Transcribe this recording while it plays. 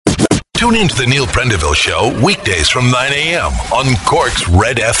Tune in to the Neil Prendeville Show weekdays from 9 a.m. on Cork's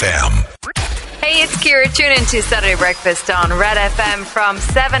RedFM. Hey, it's Ciara. Tune in to Saturday Breakfast on Red FM from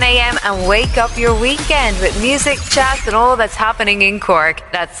 7 a.m. and wake up your weekend with music, chat and all that's happening in Cork.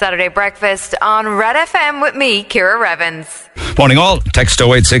 That's Saturday Breakfast on Red FM with me, Ciara Revens. Morning all. Text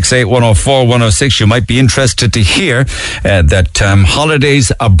 0868 104 106. You might be interested to hear that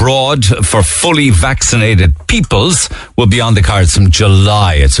holidays abroad for fully vaccinated peoples will be on the cards from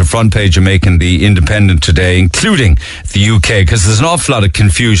July. It's a front page of Making the Independent today, including the UK, because there's an awful lot of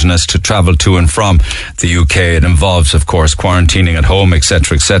confusion as to travel to and from the UK. It involves, of course, quarantining at home,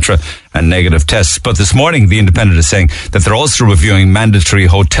 etc., and negative tests. But this morning, the Independent is saying that they're also reviewing mandatory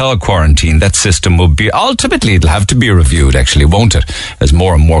hotel quarantine. That system will be, ultimately, it'll have to be reviewed, actually, won't it? As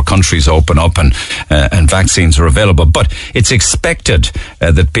more and more countries open up and vaccines are available. But it's expected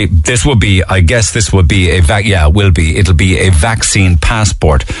that this will be, I guess this will be it'll be a vaccine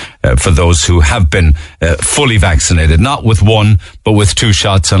passport for those who have been fully vaccinated. Not with one, but with 2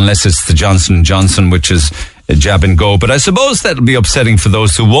 shots, unless it's the Johnson & Johnson, which is jab and go. But I suppose that'll be upsetting for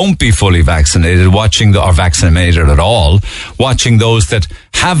those who won't be fully vaccinated, or vaccinated at all, watching those that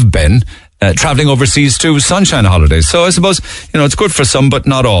have been travelling overseas to sunshine holidays. So I suppose, it's good for some, but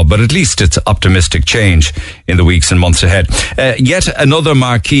not all. But at least it's optimistic change in the weeks and months ahead. Yet another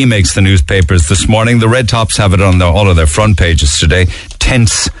marquee makes the newspapers this morning. The Red Tops have it on all of their front pages today.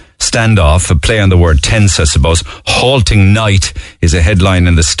 Tense standoff, a play on the word tense, I suppose. Halting night is a headline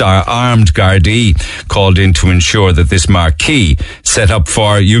in the Star. Armed Gardaí called in to ensure that this marquee set up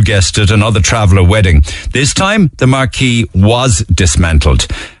for, you guessed it, another traveller wedding. This time, the marquee was dismantled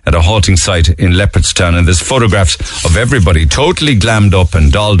at a halting site in Leopardstown, and there's photographs of everybody totally glammed up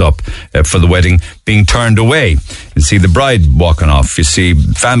and dolled up for the wedding being turned away. You see the bride walking off, you see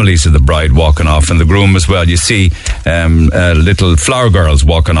families of the bride walking off, and the groom as well. You see little flower girls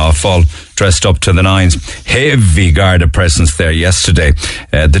walking off, all dressed up to the nines. Heavy Garda presence there yesterday.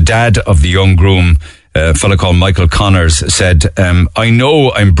 The dad of the young groom, a fellow called Michael Connors, said, I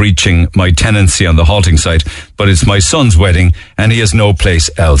know I'm breaching my tenancy on the halting site, but it's my son's wedding and he has no place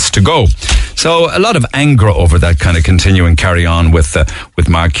else to go. So a lot of anger over that kind of continuing carry on with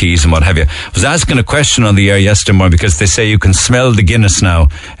marquees and what have you. I was asking a question on the air yesterday morning because they say you can smell the Guinness now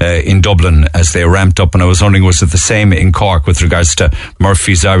in Dublin as they ramped up, and I was wondering, was it the same in Cork with regards to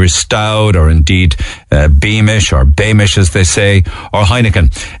Murphy's Irish Stout, or indeed Beamish or Beamish as they say, or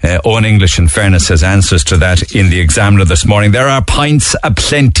Heineken? Owen English, in fairness, has answers to that in the Examiner this morning. There are pints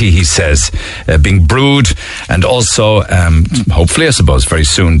aplenty, he says, being brewed and also hopefully, I suppose, very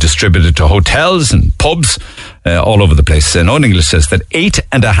soon distributed to hotels and pubs all over the place. And Owen English says that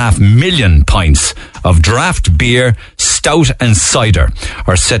 8.5 million pints of draft beer, stout and cider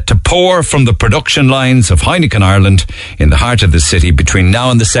are set to pour from the production lines of Heineken Ireland in the heart of the city between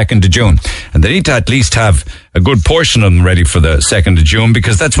now and the 2nd of June. And they need to at least have a good portion of them ready for the 2nd of June,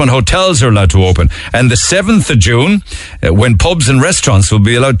 because that's when hotels are allowed to open. And the 7th of June, when pubs and restaurants will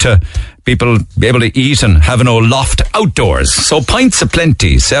be allowed to people be able to eat and have an old loft outdoors. So pints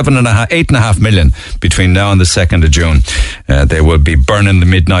aplenty, 8.5 million between now and the 2nd of June. They will be burning the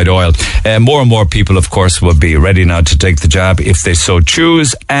midnight oil. More and more people, of course, will be ready now to take the jab if they so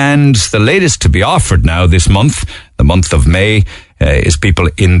choose. And the latest to be offered now this month, the month of May, is people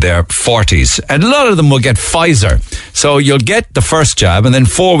in their 40s. And a lot of them will get Pfizer. So you'll get the first jab and then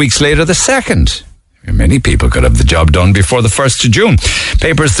 4 weeks later the second. Many people could have the job done before the 1st of June.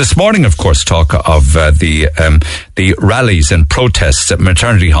 Papers this morning, of course, talk of the rallies and protests at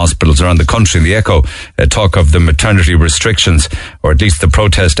maternity hospitals around the country. The Echo talk of the maternity restrictions, or at least the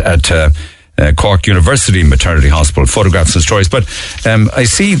protest at Cork University Maternity Hospital, photographs and stories. But I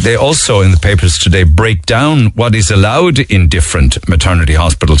see they also in the papers today break down what is allowed in different maternity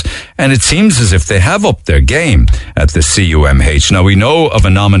hospitals, and it seems as if they have upped their game at the CUMH. Now, we know of a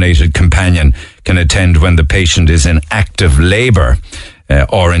nominated companion can attend when the patient is in active labour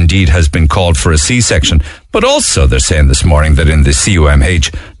or indeed has been called for a C-section. But also they're saying this morning that in the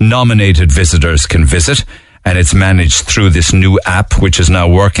CUMH, nominated visitors can visit, and it's managed through this new app which is now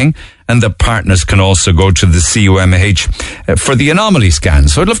working, and the partners can also go to the CUMH for the anomaly scan.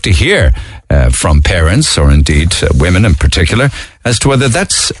 So I'd love to hear from parents, or indeed women in particular, as to whether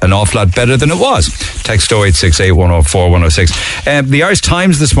that's an awful lot better than it was. Text 0868 104 106. The Irish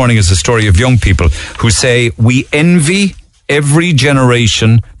Times this morning is a story of young people who say, we envy every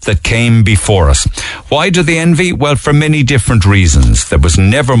generation that came before us. Why do they envy? Well, for many different reasons. There was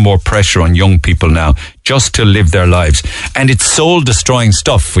never more pressure on young people now just to live their lives. And it's soul-destroying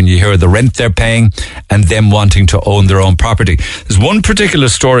stuff when you hear the rent they're paying and them wanting to own their own property. There's one particular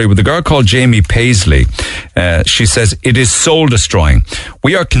story with a girl called Jamie Paisley. She says, it is soul-destroying.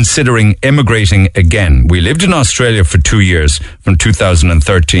 We are considering emigrating again. We lived in Australia for 2 years, from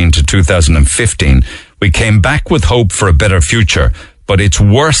 2013 to 2015. We came back with hope for a better future, but it's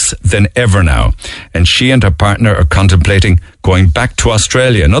worse than ever now. And she and her partner are contemplating going back to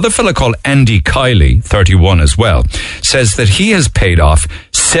Australia. Another fella called Andy Kiley, 31 as well, says that he has paid off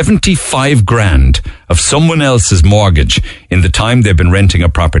 75 grand of someone else's mortgage in the time they've been renting a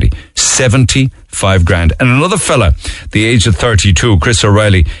property. 75 grand. And another fella, the age of 32, Chris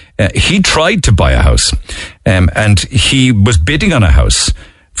O'Reilly, he tried to buy a house, and he was bidding on a house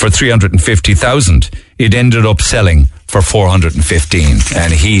for 350,000. It ended up selling for 415,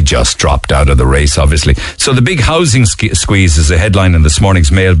 and he just dropped out of the race, obviously. So the big housing squeeze is a headline in this morning's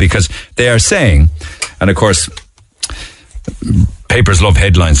Mail, because they are saying, and of course, papers love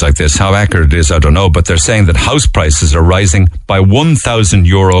headlines like this. How accurate it is, I don't know, but they're saying that house prices are rising by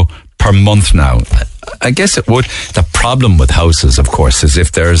 €1,000 per month now. I guess it would. The problem with houses, of course, is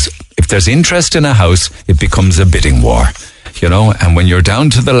if there's interest in a house, it becomes a bidding war. You know, and when you're down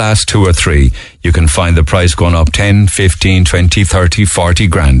to the last 2 or 3, you can find the price going up 10, 15, 20, 30, 40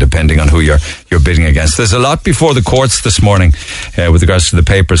 grand, depending on who you're bidding against. There's a lot before the courts this morning with regards to the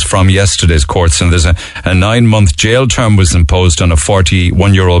papers from yesterday's courts, and there's a 9-month jail term was imposed on a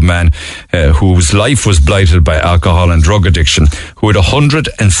 41-year-old man whose life was blighted by alcohol and drug addiction, who had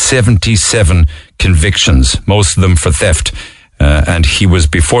 177 convictions, most of them for theft. And he was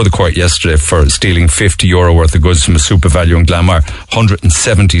before the court yesterday for stealing €50 worth of goods from a Super Value in Glanmire.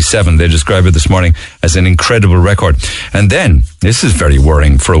 177. They describe it this morning as an incredible record. And then, this is very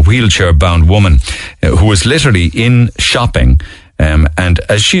worrying for a wheelchair-bound woman who was literally in shopping, and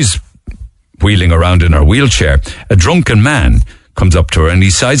as she's wheeling around in her wheelchair, a drunken man comes up to her and he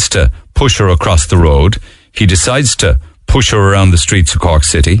decides to push her across the road. He decides to push her around the streets of Cork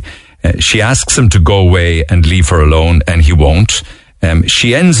City. She asks him to go away and leave her alone, and he won't.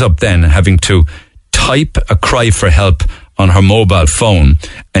 She ends up then having to type a cry for help on her mobile phone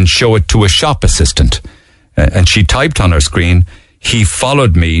and show it to a shop assistant. And she typed on her screen, "He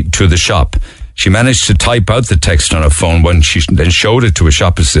followed me to the shop." She managed to type out the text on her phone when she then showed it to a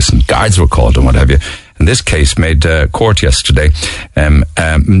shop assistant. Guards were called and what have you. And this case made court yesterday.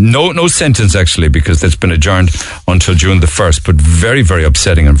 No sentence, actually, because it's been adjourned until June the 1st, but very, very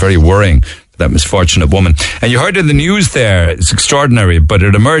upsetting and very worrying for that misfortunate woman. And you heard in the news there, it's extraordinary, but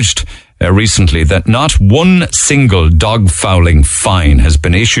it emerged recently that not one single dog fouling fine has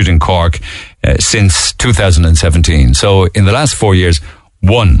been issued in Cork since 2017. So in the last 4 years,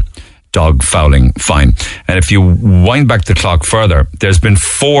 one dog fouling fine. And if you wind back the clock further, there's been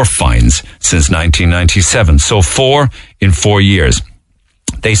 4 fines since 1997. So 4 in 4 years.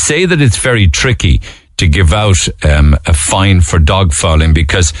 They say that it's very tricky to give out a fine for dog fouling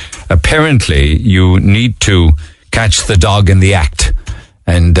because apparently you need to catch the dog in the act.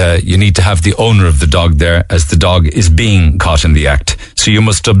 And you need to have the owner of the dog there as the dog is being caught in the act. So you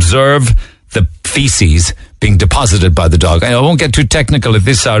must observe the feces being deposited by the dog. I won't get too technical at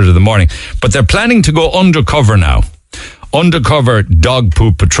this hour of the morning, but they're planning to go undercover now. Undercover dog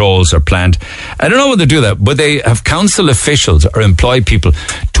poop patrols are planned. I don't know when they do that, but they have council officials or employ people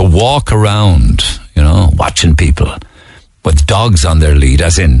to walk around, watching people with dogs on their lead,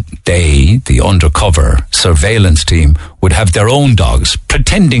 as in they, the undercover surveillance team, would have their own dogs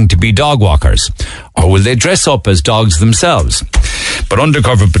pretending to be dog walkers. Or will they dress up as dogs themselves? But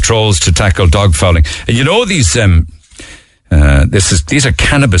undercover patrols to tackle dog fouling. And these these are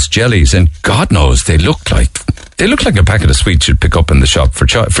cannabis jellies, and God knows they look like a packet of sweets you'd pick up in the shop for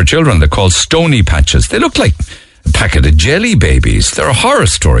children. They're called Stony Patches. They look like a packet of jelly babies. They're a horror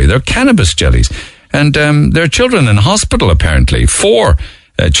story. They're cannabis jellies. And there are children in hospital, apparently. 4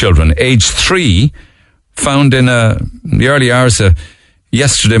 children, aged 3, found in the early hours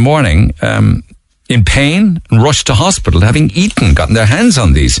yesterday morning in pain and rushed to hospital, having gotten their hands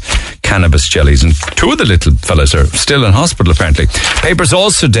on these cannabis jellies. And 2 of the little fellas are still in hospital, apparently. Papers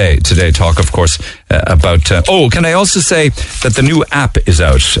also today talk, of course, about... can I also say that the new app is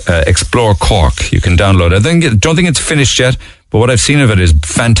out, Explore Cork. You can download it. I don't think it's finished yet, but what I've seen of it is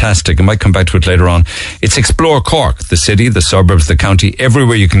fantastic. I might come back to it later on. It's Explore Cork, the city, the suburbs, the county,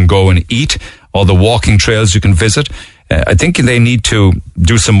 everywhere you can go and eat, all the walking trails you can visit. I think they need to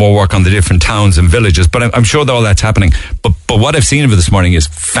do some more work on the different towns and villages, but I'm sure that all that's happening. But what I've seen of it this morning is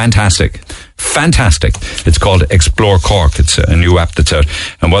fantastic. Fantastic. It's called Explore Cork. It's a new app that's out.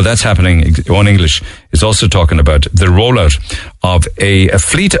 And while that's happening, On English is also talking about the rollout of a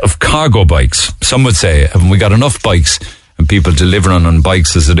fleet of cargo bikes. Some would say, haven't we got enough bikes and people delivering on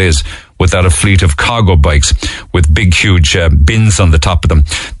bikes as it is, without a fleet of cargo bikes with big, huge bins on the top of them?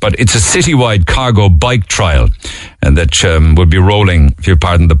 But it's a citywide cargo bike trial, and that will be rolling, if you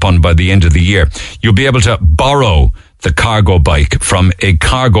pardon the pun, by the end of the year. You'll be able to borrow the cargo bike from a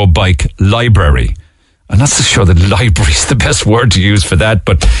cargo bike library. I'm not so sure that library is the best word to use for that,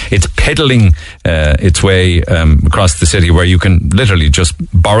 but it's peddling its way across the city, where you can literally just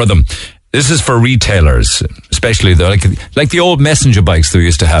borrow them. This is for retailers, especially like the old messenger bikes that we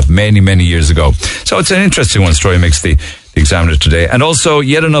used to have many, many years ago. So it's an interesting one. Story makes the Examiner today. And also,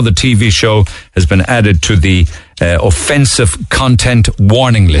 yet another TV show has been added to the offensive content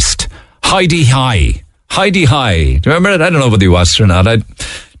warning list. Heidi High. Heidi High. Do you remember it? I don't know whether you watched it or not. I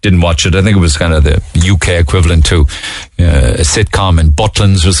didn't watch it. I think it was kind of the UK equivalent to a sitcom in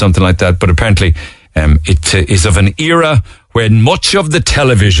Butlins or something like that. But apparently it is of an era when much of the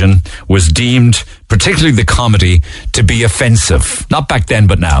television was deemed, particularly the comedy, to be offensive. Not back then,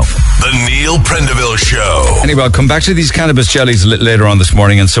 but now. The Neil Prendeville Show. Anyway, I'll come back to these cannabis jellies later on this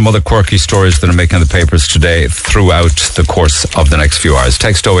morning, and some other quirky stories that are making the papers today throughout the course of the next few hours.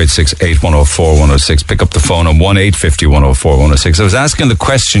 Text 0868 104 106. Pick up the phone on 1-850 104 106. I was asking the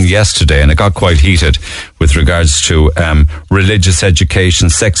question yesterday, and it got quite heated with regards to religious education,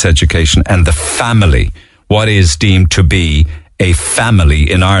 sex education, and the family. What is deemed to be a family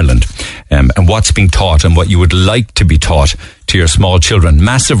in Ireland, and what's being taught and what you would like to be taught to your small children.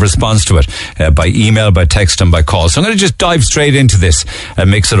 Massive response to it by email, by text and by call. So I'm going to just dive straight into this and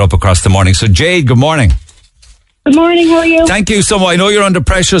mix it up across the morning. So Jade, good morning. Good morning, how are you? Thank you so much. I know you're under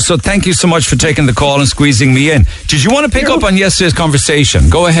pressure, so thank you so much for taking the call and squeezing me in. Did you want to pick up on yesterday's conversation?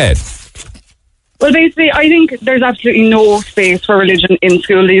 Go ahead. Well, basically, I think there's absolutely no space for religion in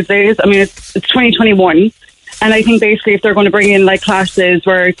school these days. I mean, it's 2021. And I think basically if they're going to bring in like classes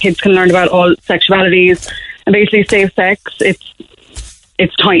where kids can learn about all sexualities and basically safe sex,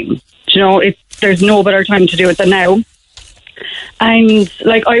 it's time. You know, there's no better time to do it than now. And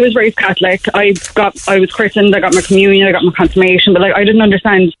like, I was raised Catholic. I was christened, I got my communion, I got my confirmation, but like I didn't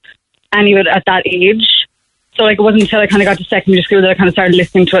understand any of it at that age. So like it wasn't until I kind of got to secondary school that I kind of started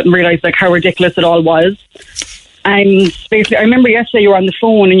listening to it and realised like how ridiculous it all was. And basically I remember yesterday you were on the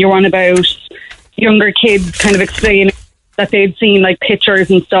phone and you were on about younger kids kind of explaining that they'd seen like pictures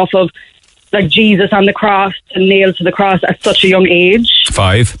and stuff of like Jesus on the cross and nailed to the cross at such a young age.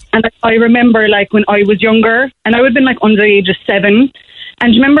 5. And I remember like when I was younger, and I would have been like under the age of 7. And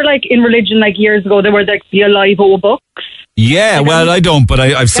do you remember like in religion like years ago there were like the Alive O books? Yeah, well I don't, but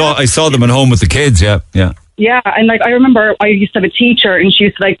I saw them at home with the kids, yeah. Yeah, and like I remember I used to have a teacher and she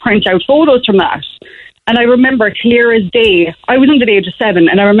used to like print out photos from that. And I remember clear as day, I was under the age of 7,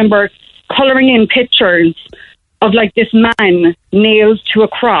 and I remember colouring in pictures of like this man nailed to a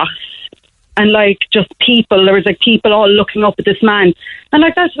cross and like just people. There was like people all looking up at this man. And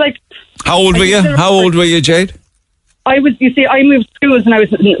like that's like... How old were you? How old were you, Jade? I moved schools when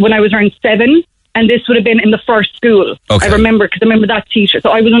I was around 7, and this would have been in the first school. Okay. I remember, because I remember that teacher.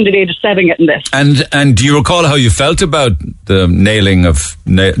 So I was under the age of 7 getting this. And do you recall how you felt about the nailing of,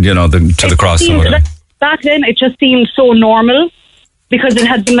 to the cross? Back then, it just seemed so normal, because it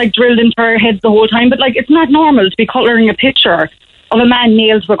had been like drilled into our heads the whole time. But like, it's not normal to be colouring a picture of a man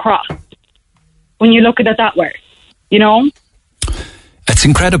nailed to a cross when you look at it that way, you know? It's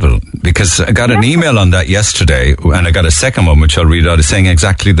incredible, because I got an email on that yesterday, and I got a second one, which I'll read out, saying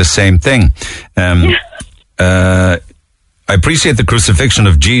exactly the same thing. I appreciate the crucifixion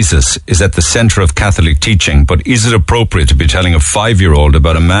of Jesus is at the centre of Catholic teaching, but is it appropriate to be telling a 5-year-old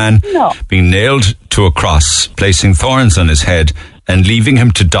about a man being nailed to a cross, placing thorns on his head, and leaving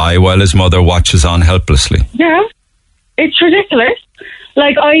him to die while his mother watches on helplessly? Yeah, it's ridiculous.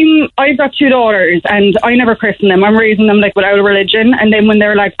 Like, I've got 2 daughters, and I never christen them. I'm raising them like without a religion, and then when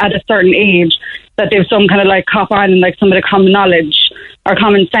they're like at a certain age that they've some kind of like cop on and like some of the common knowledge or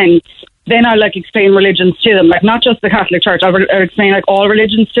common sense, then I'll like explain religions to them, like not just the Catholic Church. I'll explain like all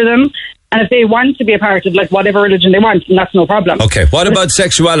religions to them. And if they want to be a part of like whatever religion they want, then that's no problem. Okay, what about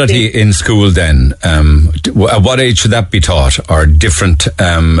sexuality in school then? At what age should that be taught? Or different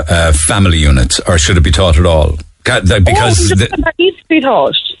family units? Or should it be taught at all? Because that needs to be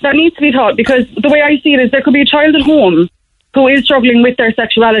taught. That needs to be taught, because the way I see it is there could be a child at home who is struggling with their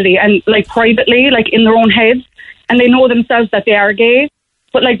sexuality and like privately, like in their own heads, and they know themselves that they are gay,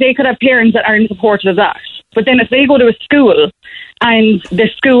 but like they could have parents that aren't supportive of that. But then if they go to a school and the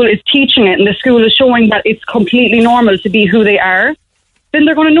school is teaching it and the school is showing that it's completely normal to be who they are, then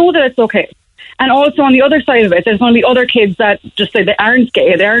they're going to know that it's okay. And also on the other side of it, there's going to be other kids that just say they aren't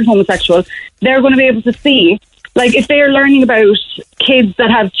gay, they aren't homosexual. They're going to be able to see, like, if they're learning about kids that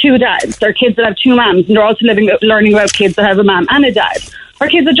have two dads or kids that have two mums, and they're also learning about kids that have a mum and a dad, or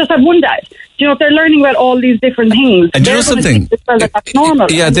kids that just have one dad. You know, if they're learning about all these different things, and you know something, that's normal.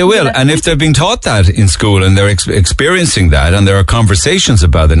 Yeah, they will. And if they're being taught that in school and they're experiencing that, and there are conversations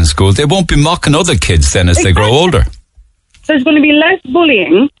about it in school, they won't be mocking other kids then as they grow older. There's going to be less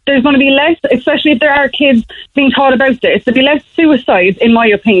bullying. There's going to be less, especially if there are kids being taught about this. There'll be less suicides, in my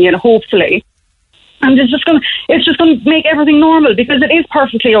opinion, hopefully. And it's just going to make everything normal, because it is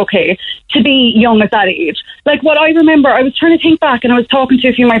perfectly okay to be young at that age. Like, what I remember, I was trying to think back, and I was talking to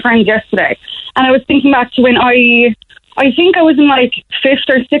a few of my friends yesterday, and I was thinking back to when I think I was in like 5th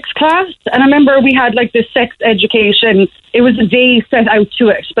or 6th class, and I remember we had like this sex education. It was a day set out to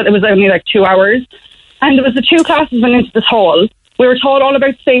it, but it was only like 2 hours. And there was the 2 classes went into this hall. We were taught all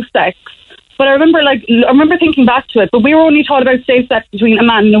about safe sex. But I remember thinking back to it, but we were only taught about safe sex between a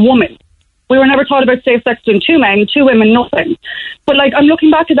man and a woman. We were never taught about safe sex between 2 men, 2 women, nothing. But like, I'm looking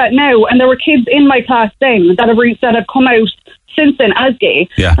back at that now, and there were kids in my class then that have come out since then as gay.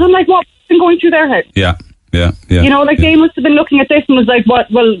 Yeah. And I'm like, what's been going through their head? Yeah. You know, like, they must have been looking at this and was like, what?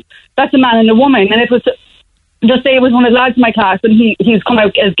 Well, that's a man and a woman. And it was, just say it was one of the lads in my class, and he's come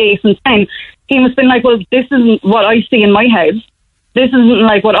out as gay since then. He must have been like, well, this isn't what I see in my head. This isn't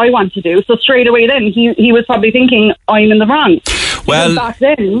like what I want to do. So straight away then, he was probably thinking, I'm in the wrong. Well, back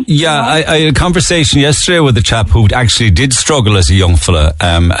then, yeah, I had a conversation yesterday with a chap who actually did struggle as a young fella,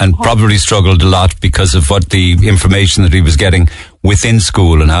 and probably struggled a lot because of what the information that he was getting within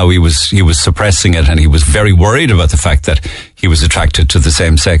school and how he was suppressing it, and he was very worried about the fact that he was attracted to the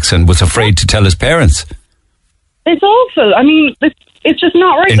same sex and was afraid to tell his parents. It's awful. I mean, it's just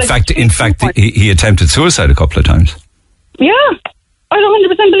not right. In fact, he attempted suicide a couple of times. Yeah, I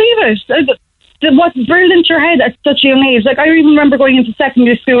 100% believe it. What's drilled into your head at such a young age. Like, I even remember going into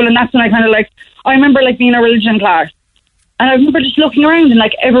secondary school, and that's when I remember like being in a religion class, and I remember just looking around, and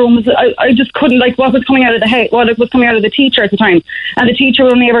like everyone was, I just couldn't, like, what was coming out of the teacher at the time, and the teacher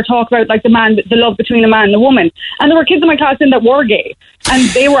would only ever talk about like the love between a man and a woman, and there were kids in my class then that were gay, and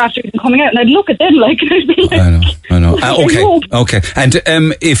they were after coming out, and I'd look at them like, I'd be like, I know. Okay. And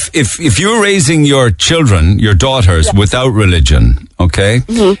if you're raising your children, your daughters, without religion, okay,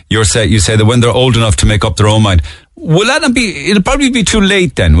 you say that when they're old enough to make up their own mind, will that not be? It'll probably be too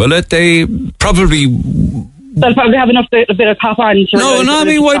late then, will it? They'll probably have a bit of cop on. No. I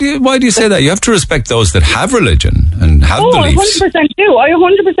mean, why do you say that? You have to respect those that have religion and have beliefs. I 100% do. I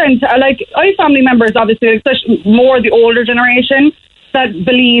 100% I have family members, obviously, especially more the older generation, that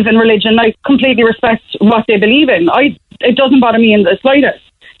believe in religion. I completely respect what they believe in. It doesn't bother me in the slightest,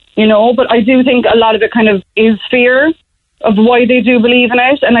 you know. But I do think a lot of it kind of is fear of why they do believe in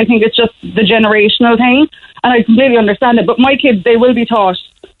it, and I think it's just the generational thing, and I completely understand it. But my kids, they will be taught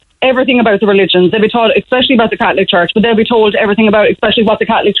everything about the religions. They'll be taught, especially about the Catholic Church, but they'll be told everything about, especially what the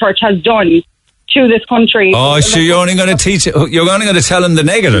Catholic Church has done to this country. Oh, so you're only going to tell them the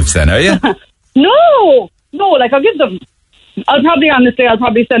negatives then, are you? No, like, I'll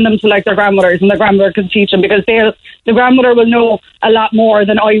probably send them to like their grandmothers, and their grandmother can teach them, because the grandmother will know a lot more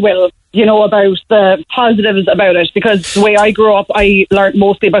than I will, you know, about the positives about it, because the way I grew up, I learned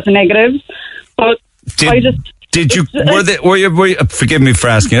mostly about the negatives. But were you, forgive me for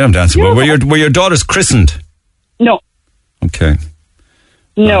asking, I'm dancing, but were your daughters christened? No. Okay.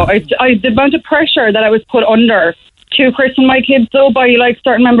 No, the amount of pressure that I was put under to christen my kids, though, by like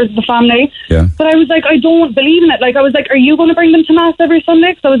certain members of the family. Yeah. But I was like, I don't believe in it. Like, I was like, are you going to bring them to mass every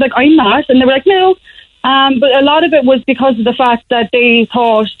Sunday? So I was like, I'm not. And they were like, no. But a lot of it was because of the fact that they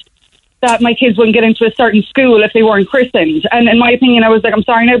thought that my kids wouldn't get into a certain school if they weren't christened. And in my opinion, I was like, I'm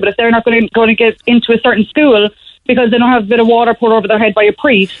sorry now, but if they're not going to get into a certain school because they don't have a bit of water poured over their head by a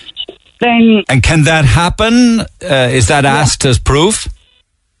priest, then... And can that happen? Is that asked as proof?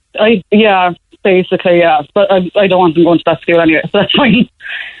 Basically, yeah. But I don't want them going to that school anyway, so that's fine.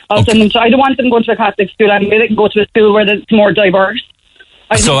 I'll send them to... I don't want them going to a Catholic school anyway. They can go to a school where it's more diverse.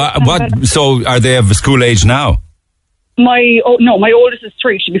 So are they of a school age now? My oldest is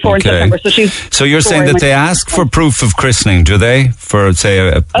 3. She'll be 4 in September, so she's... So you're saying that they ask for proof of christening, do they? For, say...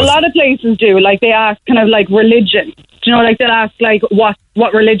 A lot of places do. Like, they ask kind of like religion. Do you know, like, they'll ask, like,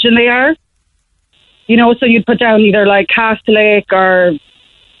 what religion they are. You know, so you'd put down either, like, Catholic or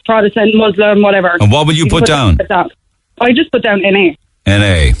Protestant, Muslim, whatever. And what would you put down? I just put down NA.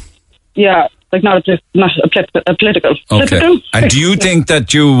 NA. Yeah, like not a political. Okay. And do you think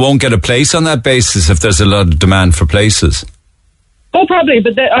that you won't get a place on that basis if there's a lot of demand for places? Oh, probably,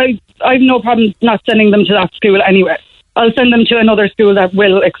 but I've no problem not sending them to that school anyway. I'll send them to another school that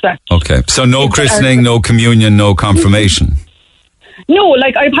will accept. Okay, so no christening, no communion, no confirmation. No,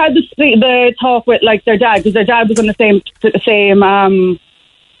 like I've had the talk with like their dad, because their dad was on the same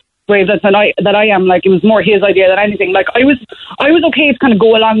wave that I am. Like, it was more his idea than anything. Like, I was okay to kind of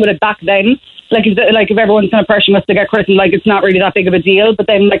go along with it back then. Like if everyone's kind of pressuring us to get christened, like it's not really that big of a deal. But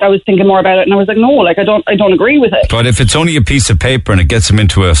then like I was thinking more about it, and I was like, no, like I don't agree with it. But if it's only a piece of paper and it gets them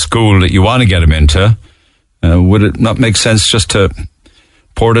into a school that you want to get them into, would it not make sense just to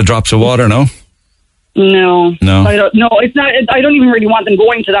pour the drops of water? No. No. It's not. I don't even really want them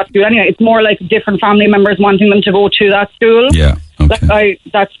going to that school anyway. It's more like different family members wanting them to go to that school. Yeah. Okay.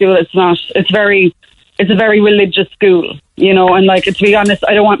 That school, it's not. It's a very religious school, you know. And like, to be honest,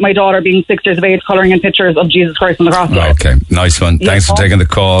 I don't want my daughter being 6 years of age colouring in pictures of Jesus Christ on the cross. Okay, nice one. Thanks for taking the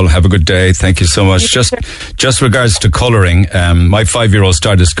call. Have a good day. Thank you so much. Just regards to colouring, my 5-year-old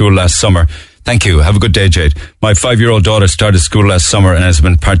started school last summer. Thank you. Have a good day, Jade. My 5-year-old daughter started school last summer and has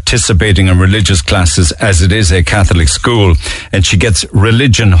been participating in religious classes, as it is a Catholic school, and she gets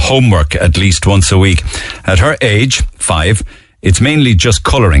religion homework at least once a week. At her age, 5, it's mainly just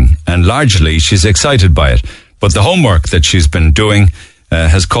colouring, and largely she's excited by it. But the homework that she's been doing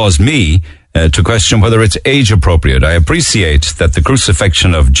has caused me to question whether it's age appropriate. I appreciate that the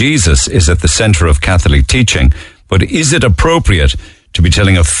crucifixion of Jesus is at the centre of Catholic teaching, but is it appropriate to be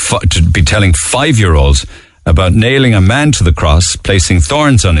telling 5-year-olds about nailing a man to the cross, placing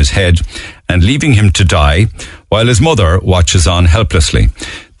thorns on his head, and leaving him to die while his mother watches on helplessly?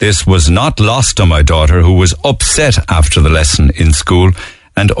 This was not lost on my daughter, who was upset after the lesson in school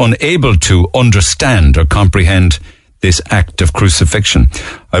and unable to understand or comprehend this act of crucifixion.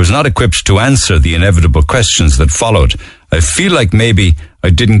 I was not equipped to answer the inevitable questions that followed. I feel like maybe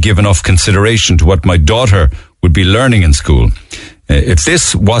I didn't give enough consideration to what my daughter would be learning in school. If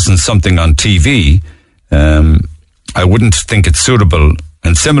this wasn't something on TV, I wouldn't think it's suitable.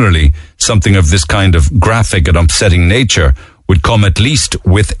 And similarly, something of this kind of graphic and upsetting nature would come at least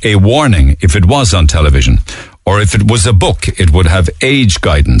with a warning if it was on television. Or if it was a book, it would have age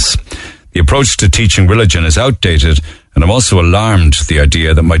guidance. The approach to teaching religion is outdated, and I'm also alarmed at the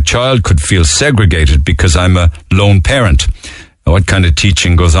idea that my child could feel segregated because I'm a lone parent. What kind of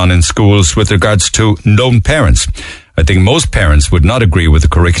teaching goes on in schools with regards to lone parents? I think most parents would not agree with a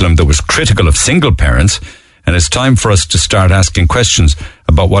curriculum that was critical of single parents, and it's time for us to start asking questions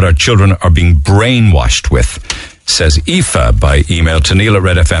about what our children are being brainwashed with, says Aoife by email to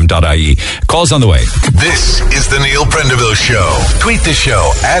neil@redfm.ie. Calls on the way. This is the Neil Prendeville Show. Tweet the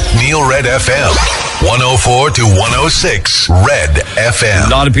show at NeilRedFM. 104 to 106 Red FM.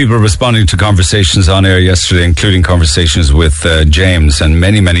 A lot of people responding to conversations on air yesterday, including conversations with James, and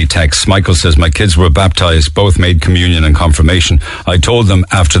many texts. Michael says, my kids were baptized, both made communion and confirmation. I told them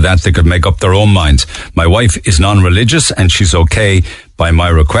after that they could make up their own minds. My wife is non-religious and she's okay by my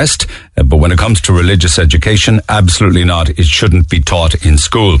request, but when it comes to religious education, absolutely not. It shouldn't be taught in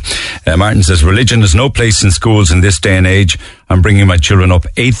school. Martin says, religion has no place in schools in this day and age. I'm bringing my children up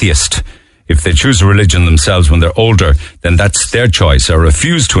atheist. If they choose a religion themselves when they're older, then that's their choice. I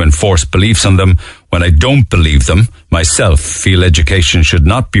refuse to enforce beliefs on them when I don't believe them myself. Feel education should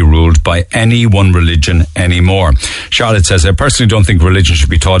not be ruled by any one religion anymore. Charlotte says, I personally don't think religion should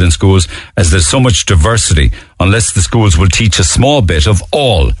be taught in schools, as there's so much diversity, unless the schools will teach a small bit of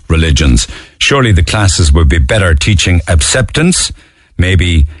all religions. Surely the classes would be better teaching acceptance,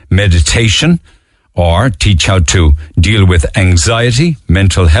 maybe meditation, or teach how to deal with anxiety,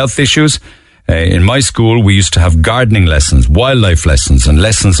 mental health issues. In my school, we used to have gardening lessons, wildlife lessons, and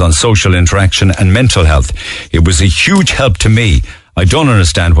lessons on social interaction and mental health. It was a huge help to me. I don't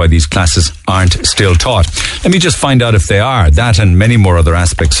understand why these classes aren't still taught. Let me just find out if they are. That and many more other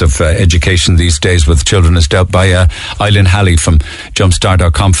aspects of education these days with children is dealt by Eileen Halley from Jumpstart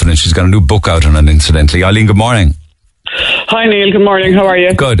Our Confidence. She's got a new book out on it, incidentally. Eileen, good morning. Hi Neil, good morning, how are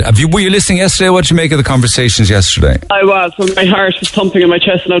you? Good. Were you listening yesterday? What did you make of the conversations yesterday? I was, well, my heart was thumping in my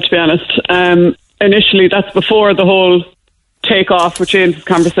chest now, to be honest. Initially, that's before the whole take-off with James's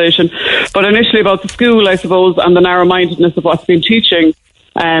conversation, but initially about the school, I suppose, and the narrow-mindedness of what's been teaching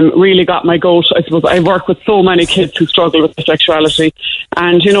really got my goat. I suppose I work with so many kids who struggle with their sexuality,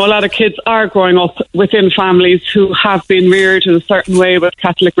 and you know, a lot of kids are growing up within families who have been reared in a certain way with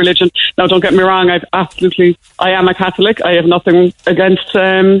Catholic religion. Now, don't get me wrong, I am a Catholic. I have nothing against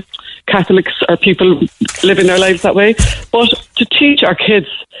Catholics or people living their lives that way, but to teach our kids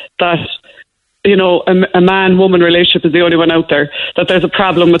that, you know, a man-woman relationship is the only one out there, that there's a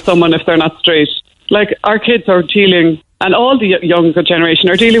problem with someone if they're not straight. Like, our kids are dealing, and all the younger generation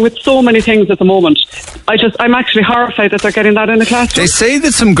are dealing with so many things at the moment. I'm actually horrified that they're getting that in the classroom. They say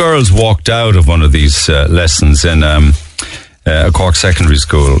that some girls walked out of one of these lessons in a Cork secondary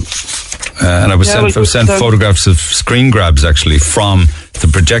school. And I was sent photographs of screen grabs, actually, from the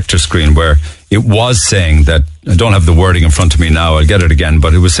projector screen, where it was saying that, I don't have the wording in front of me now, I'll get it again,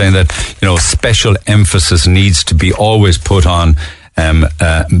 but it was saying that, special emphasis needs to be always put on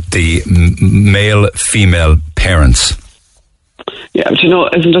the male-female parents. Yeah,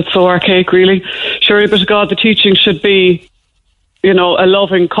 but isn't it so archaic, really? Surely, but God, the teaching should be, a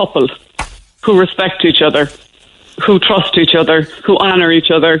loving couple who respect each other, who trust each other, who honour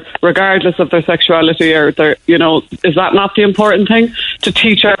each other, regardless of their sexuality or their, is that not the important thing? To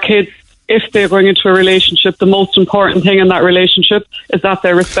teach our kids, if they're going into a relationship, the most important thing in that relationship is that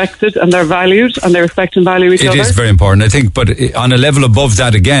they're respected and they're valued and they respect and value each other. It is very important, I think, but on a level above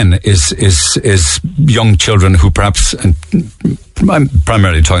that again is young children who perhaps, and I'm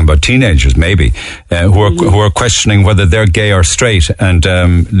primarily talking about teenagers maybe, who are questioning whether they're gay or straight and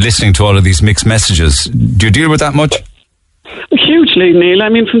listening to all of these mixed messages. Do you deal with that much? Hugely, Neil. I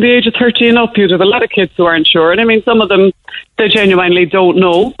mean, from the age of 13 up, you'd have a lot of kids who aren't sure. And I mean, some of them, they genuinely don't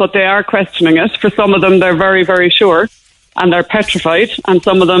know, but they are questioning it. For some of them, they're very, very sure and they're petrified. And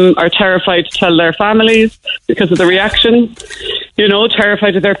some of them are terrified to tell their families because of the reaction,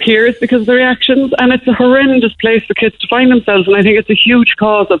 terrified of their peers because of the reactions. And it's a horrendous place for kids to find themselves. And I think it's a huge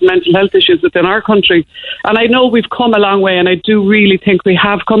cause of mental health issues within our country. And I know we've come a long way, and I do really think we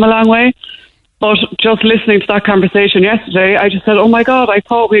have come a long way. But just listening to that conversation yesterday, I just said, oh my God, I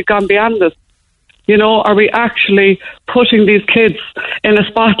thought we'd gone beyond this. Are we actually putting these kids in a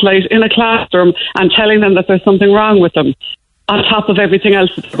spotlight in a classroom and telling them that there's something wrong with them on top of everything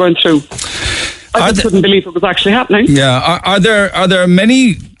else that they're going through? I just couldn't believe it was actually happening. Yeah. Are there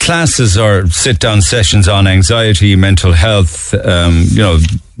many classes or sit-down sessions on anxiety, mental health?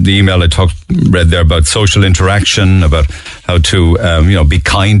 The email I read there about social interaction, about how to, be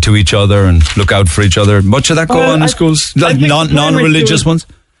kind to each other and look out for each other. Much of that go on in schools, like non-religious ones?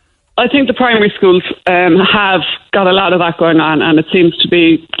 I think the primary schools have got a lot of that going on, and it seems to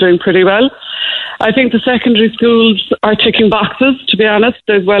be doing pretty well. I think the secondary schools are ticking boxes, to be honest.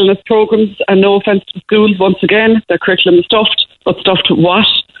 There's wellness programs, and no offence to schools, once again, their curriculum is stuffed, but stuffed what?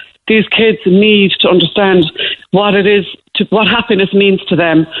 These kids need to understand what it is, what happiness means to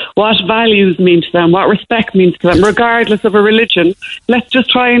them, what values mean to them, what respect means to them, regardless of a religion. Let's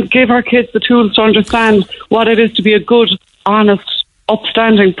just try and give our kids the tools to understand what it is to be a good, honest,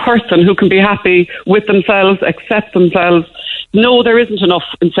 upstanding person who can be happy with themselves, accept themselves. No, there isn't enough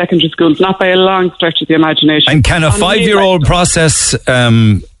in secondary schools, not by a long stretch of the imagination. And can a 5-year-old process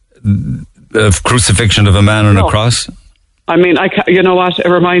of crucifixion of a man on a cross? I mean, you know what? It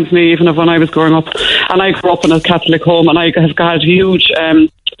reminds me even of when I was growing up, and I grew up in a Catholic home, and I have got huge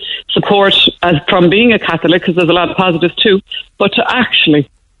support from being a Catholic, because there's a lot of positives too. But to actually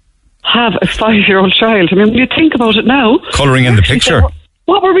have a 5-year-old child, I mean, when you think about it now, colouring in the picture.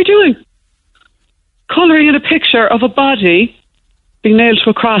 What were we doing? Colouring in a picture of a body being nailed to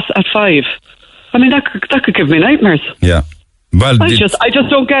a cross at 5. I mean, that could give me nightmares. Yeah. Well, I just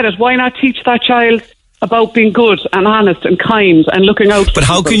don't get it. Why not teach that child about being good and honest and kind and looking out? But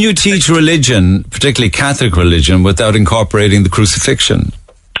how can you teach religion, particularly Catholic religion, without incorporating the crucifixion?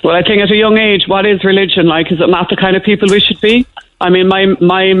 Well, I think at a young age, what is religion like? Is it not the kind of people we should be? I mean,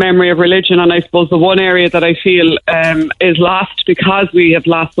 my memory of religion, and I suppose the one area that I feel is lost because we have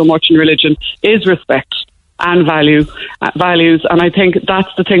lost so much in religion, is respect and values. And I think that's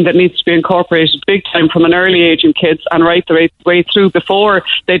the thing that needs to be incorporated big time from an early age in kids, and right the way through before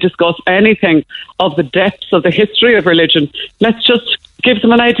they discuss anything of the depths of the history of religion. Let's just give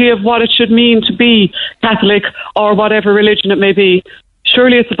them an idea of what it should mean to be Catholic or whatever religion it may be.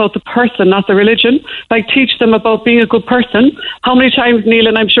 Surely it's about the person, not the religion. Like, teach them about being a good person. How many times, Neil,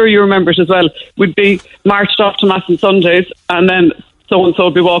 and I'm sure you remember it as well, we'd be marched off to Mass on Sundays, and then so-and-so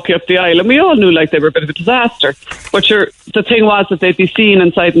would be walking up the aisle, and we all knew like they were a bit of a disaster. But the thing was that they'd be seen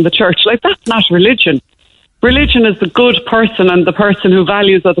inside in the church. Like, that's not religion. Religion is the good person and the person who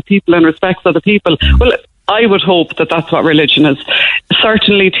values other people and respects other people. Well, I would hope that that's what religion is.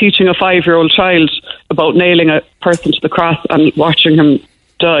 Certainly teaching a 5-year-old child about nailing a person to the cross and watching him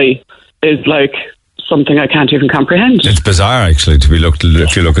die is like something I can't even comprehend. It's bizarre, actually, if you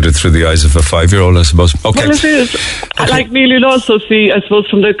look at it through the eyes of a 5-year-old, I suppose. Okay. Well, it is. Okay. Like, Neil, you'll also see, I suppose,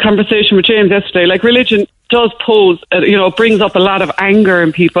 from the conversation with James yesterday, like, religion does pose, brings up a lot of anger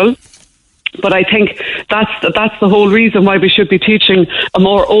in people. But I think that's the whole reason why we should be teaching a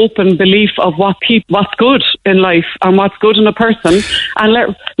more open belief of what's good in life and what's good in a person, and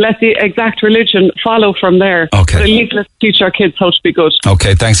let the exact religion follow from there. Okay. But at least let's teach our kids how to be good.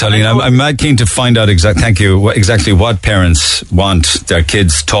 Okay, thanks, Eileen. I'm mad keen to find out exactly what parents want their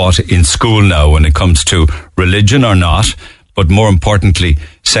kids taught in school now when it comes to religion or not. but more importantly,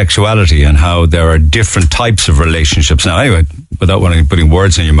 sexuality and how there are different types of relationships. Now, anyway, without putting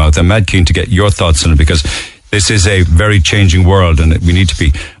words in your mouth, I'm mad keen to get your thoughts on it, because this is a very changing world and we need to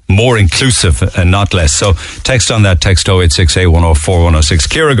be more inclusive and not less. So text on that, text 0868 104 106.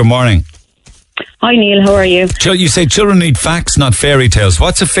 Ciara, good morning. Hi Neil, how are you? You say children need facts, not fairy tales.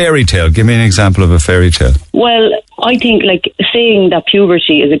 What's a fairy tale? Give me an example of a fairy tale. Well, I think saying that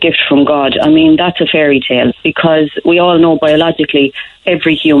puberty is a gift from God, I mean, that's a fairy tale, because we all know biologically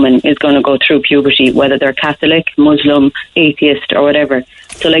every human is going to go through puberty, whether they're Catholic, Muslim, atheist or whatever.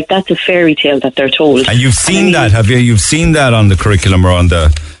 So that's a fairy tale that they're told. And you've seen that, have you? You've seen that on the curriculum or on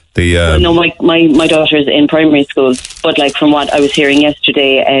the well, no, my daughter's in primary school, but from what I was hearing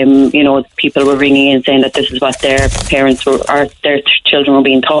yesterday, people were ringing in saying that this is what their parents their children were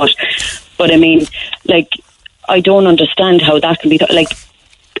being taught. But I mean, I don't understand how that can be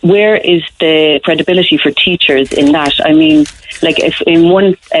where is the credibility for teachers in that? I mean, if in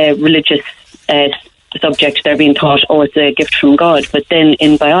one religious subject they're being taught, oh, it's a gift from God, but then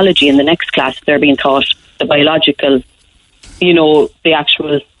in biology in the next class they're being taught the biological, the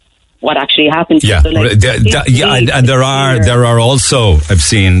actual what actually happened. Yeah, so, and there are also, I've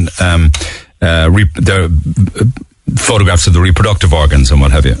seen photographs of the reproductive organs and what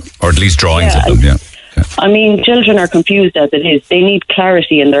have you, or at least drawings of them. Yeah. I mean, children are confused as it is. They need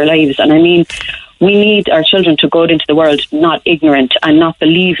clarity in their lives, and I mean, we need our children to go out into the world not ignorant and not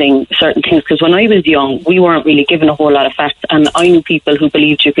believing certain things, because when I was young, we weren't really given a whole lot of facts, and I knew people who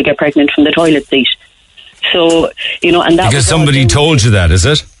believed you could get pregnant from the toilet seat. So, and that because somebody told you that, is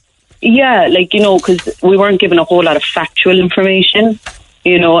it? Yeah, because we weren't given a whole lot of factual information,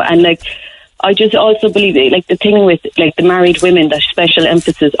 and I just also believe the thing with the married women, that special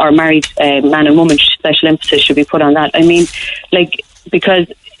emphasis, or married man and woman, special emphasis should be put on that. I mean, because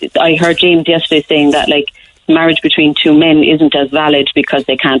I heard James yesterday saying that marriage between two men isn't as valid because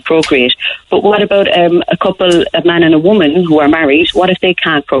they can't procreate. But what about a couple, a man and a woman who are married? What if they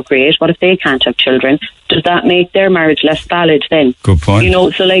can't procreate? What if they can't have children? Does that make their marriage less valid then? Good point.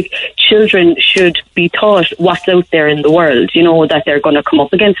 So children should be taught what's out there in the world, that they're going to come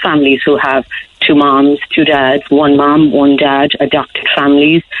up against families who have two moms, two dads, one mom, one dad, adopted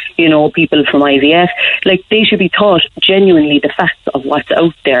families, people from IVF. They should be taught genuinely the facts of what's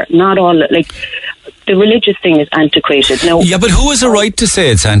out there, not all, the religious thing is antiquated. Now, yeah, but who has a right to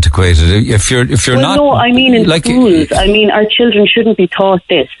say it's antiquated if you're not? No, I mean in schools. I mean, our children shouldn't be taught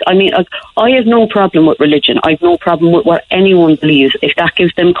this. I mean, I have no problem with religion. I have no problem with what anyone believes. If that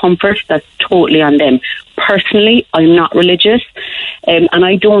gives them comfort, that's totally on them. Personally, I'm not religious, and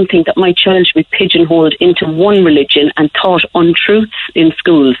I don't think that my child should be pigeonholed into one religion and taught untruths in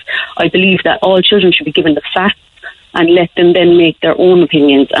schools. I believe that all children should be given the facts and let them then make their own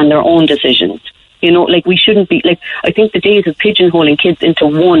opinions and their own decisions. We shouldn't be, I think the days of pigeonholing kids into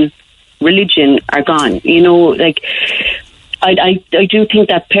one religion are gone. I do think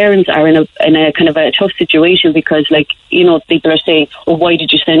that parents are in a kind of a tough situation, because people are saying, oh, why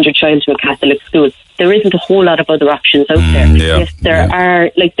did you send your child to a Catholic school? There isn't a whole lot of other options out there. Yeah, yes,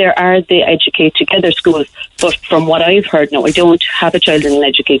 there are the Educate Together schools, but from what I've heard, now I don't have a child in an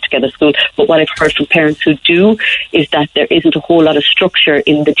Educate Together school, but what I've heard from parents who do is that there isn't a whole lot of structure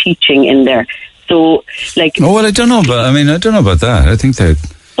in the teaching in there. So, well, I don't know about that. I think that.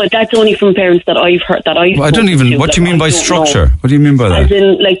 But that's only from parents that I've heard. Well, I don't even. What do you mean by structure? What do you mean by that? As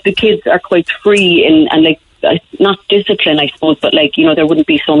in, the kids are quite free and not discipline, I suppose, but there wouldn't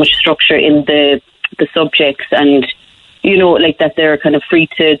be so much structure in the subjects, and that they're kind of free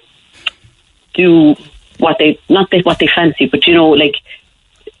to do what they fancy, but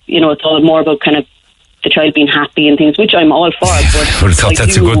it's all more about kind of the child being happy and things, which I'm all for. But I would have thought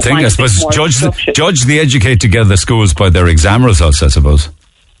that's a good thing. I suppose judge the Educate Together schools by their exam results, I suppose.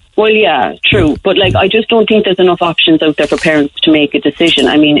 Well, yeah, true. But I just don't think there's enough options out there for parents to make a decision.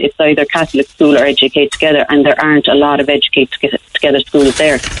 I mean, it's either Catholic school or Educate Together, and there aren't a lot of Educate Together schools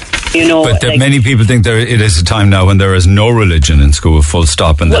there. But many people think it is a time now when there is no religion in school, full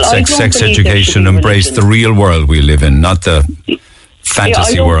stop, and that sex education embrace the real world we live in, not the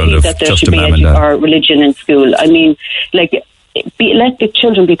fantasy world of just a mom and dad. Or religion in school. I mean, let the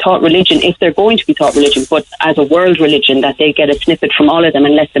children be taught religion if they're going to be taught religion, but as a world religion, that they get a snippet from all of them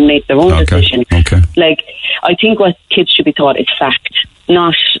and let them make their own decision. Okay. I think what kids should be taught is fact,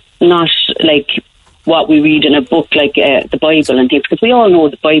 not what we read in a book the Bible and things, because we all know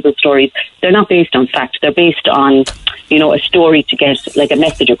the Bible stories, they're not based on fact, they're based on a story to get a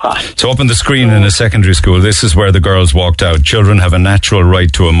message across. So up on the screen in a secondary school, this is where the girls walked out. Children have a natural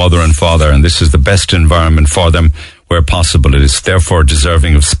right to a mother and father, and this is the best environment for them where possible. It is therefore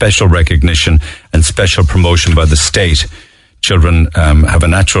deserving of special recognition and special promotion by the state. children have a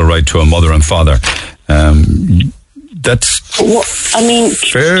natural right to a mother and father. That's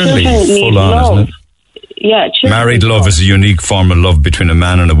fairly full on, isn't it? Yeah, married love is a unique form of love between a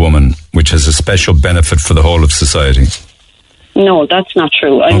man and a woman, which has a special benefit for the whole of society. No, that's not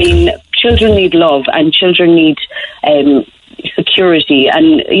true. I mean, children need love, and children need security.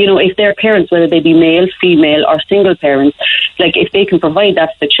 And, you know, if their parents, whether they be male, female, or single parents, like, if they can provide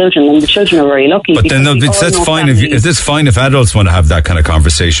that for the children, then the children are very lucky. But then that's fine. It's fine if adults want to have that kind of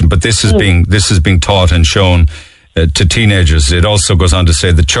conversation. But this is being taught and shown to teenagers. It also goes on to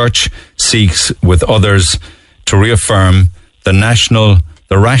say the church seeks with others to reaffirm the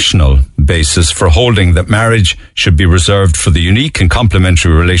rational basis for holding that marriage should be reserved for the unique and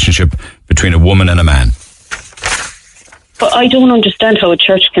complementary relationship between a woman and a man. But I don't understand how a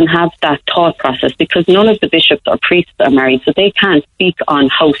church can have that thought process, because none of the bishops or priests are married, so they can't speak on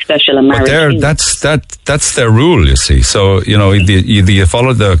how special a marriage is. That's their rule, you see. So, you know, either you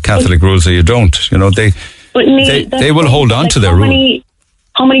follow the Catholic rules or you don't. You know, they will hold on to their rule.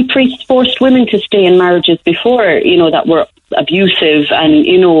 How many priests forced women to stay in marriages before, you know, that were abusive, and,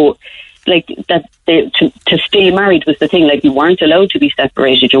 you know, like that to stay married was the thing. Like, you weren't allowed to be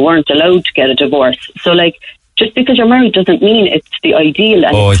separated, you weren't allowed to get a divorce. So, like, just because you're married doesn't mean it's the ideal.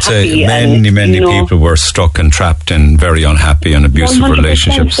 And many people were stuck and trapped in very unhappy and abusive 100%.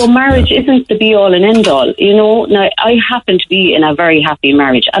 Relationships. So marriage isn't the be all and end all. You know, now I happen to be in a very happy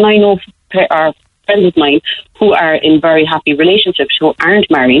marriage, and I know our friends of mine who are in very happy relationships who aren't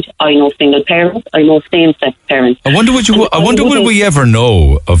married. I know single parents. I know same-sex parents. I wonder would we ever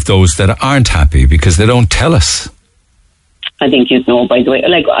know of those that aren't happy because they don't tell us? I think you'd know, by the way.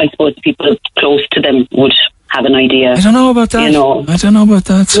 Like, I suppose people close to them would have an idea. I don't know about that. You know. I don't know about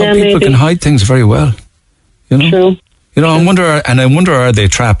that. Some people can hide things very well. You know? True. You know, I wonder, are they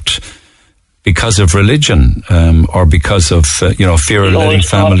trapped because of religion, or because of fear of letting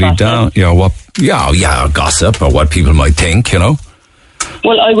family down? You know, gossip or what people might think. You know.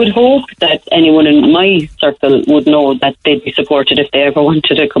 Well, I would hope that anyone in my circle would know that they'd be supported if they ever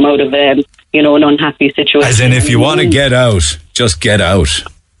wanted to come out of an unhappy situation. As in, if you want to get out, just get out.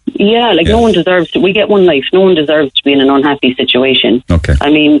 Yeah, no one deserves to. We get one life. No one deserves to be in an unhappy situation. Okay. I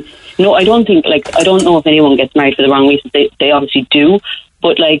mean, no, I don't know if anyone gets married for the wrong reasons. They obviously do,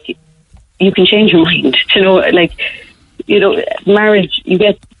 but you can change your mind. Marriage. You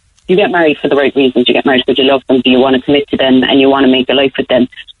get married for the right reasons. You get married because you love them, you want to commit to them, and you want to make a life with them.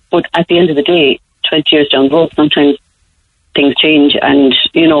 But at the end of the day, 20 years down the road, sometimes things change, and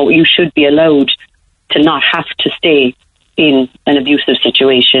you should be allowed to not have to stay in an abusive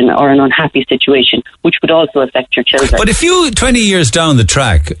situation or an unhappy situation, which would also affect your children. But if you, 20 years down the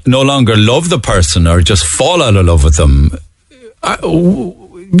track, no longer love the person or just fall out of love with them,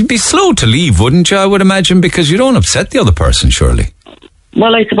 you'd be slow to leave, wouldn't you, I would imagine, because you don't upset the other person, surely.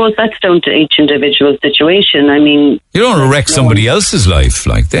 Well, I suppose that's down to each individual situation. I mean, you don't wreck somebody else's life.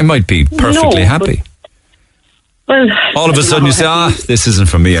 Like, they might be perfectly happy. Well, all of a sudden you say, this isn't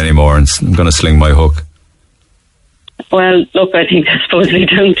for me anymore, and I'm going to sling my hook. Well, look, I think that's supposedly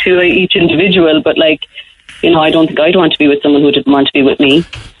down to each individual, but I don't think I'd want to be with someone who didn't want to be with me,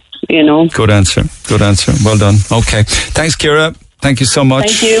 Good answer. Well done. Okay. Thanks, Ciara. Thank you so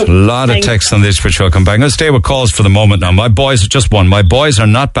much. Thank you. A lot of texts on this, which will come back. I'm going to stay with calls for the moment now. My boys are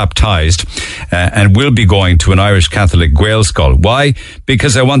not baptised and will be going to an Irish Catholic Gael school. Why?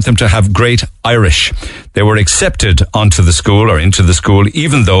 Because I want them to have great Irish. They were accepted into the school,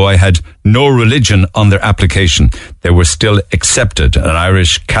 even though I had no religion on their application. They were still accepted, an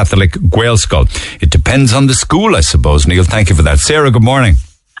Irish Catholic Gael school. It depends on the school, I suppose. Neil, thank you for that. Sarah, good morning.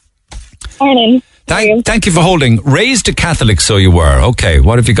 Morning. Thank you for holding. Raised a Catholic, so you were. Okay,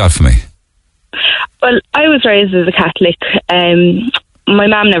 what have you got for me? Well, I was raised as a Catholic. My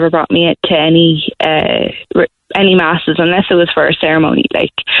mum never brought me to any masses unless it was for a ceremony.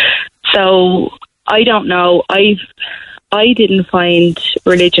 So I don't know. I didn't find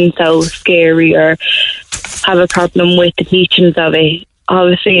religion so scary or have a problem with the teachings of it.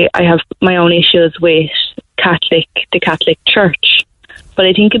 Obviously, I have my own issues with the Catholic Church. But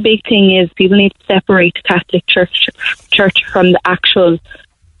I think a big thing is people need to separate the Catholic Church from the actual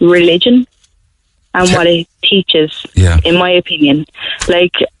religion and what it teaches, in my opinion.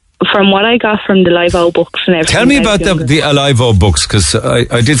 From what I got from the Live-O books and everything. Tell me about the Live-O books, because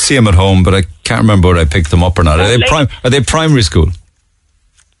I did see them at home, but I can't remember whether I picked them up or not. Are they primary school?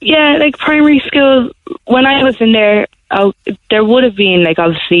 Yeah, primary school. When I was in there, there would have been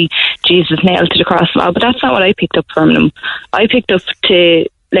obviously Jesus nailed to the cross and all, but that's not what I picked up from them. I picked up to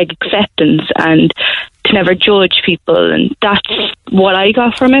acceptance and to never judge people, and that's what I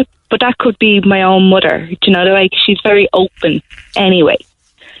got from it. but that could be my own mother. Do you know, like, she's very open anyway.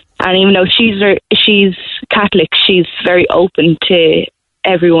 And even though she's Catholic, she's very open to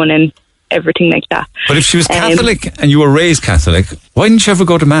everyone and everything like that. But if she was Catholic and you were raised Catholic, why didn't you ever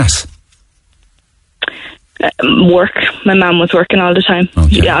go to Mass? Work. My mum was working all the time.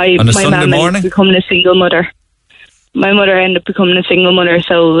 Okay. Yeah, On a my Sunday mum ended morning? up becoming a single mother. My mother ended up becoming a single mother,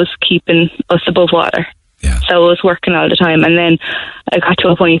 so it was keeping us above water. Yeah. So I was working all the time, and then I got to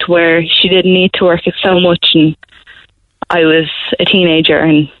a point where she didn't need to work it so much, and I was a teenager,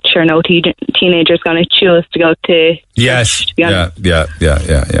 and sure, no teenager's going to choose to go to Yes. church, to be honest. Yeah.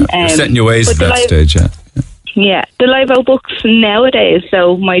 You're setting your ways at but that stage, yeah. Yeah, the live out books nowadays,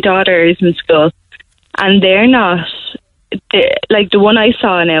 so my daughter is in school, and they're not, like the one I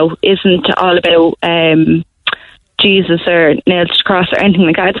saw now isn't all about Jesus or nailed to the cross or anything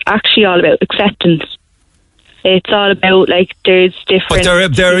like that. It's actually all about acceptance. It's all about, like, there's different...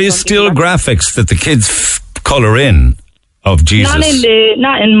 But there is still graphics that the kids colour in of Jesus.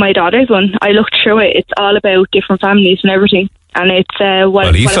 Not in my daughter's one. I looked through it. It's all about different families and everything. And it's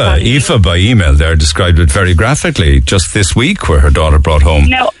Aoife by email there described it very graphically just this week, where her daughter brought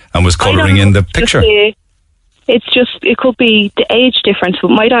home and was colouring in the picture. It could be the age difference,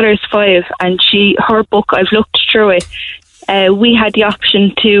 but my daughter is 5, and her book, I've looked through it. We had the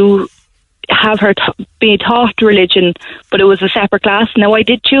option to have her be taught religion, but it was a separate class. Now, I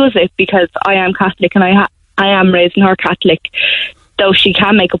did choose it because I am Catholic, and I am raising her Catholic, though she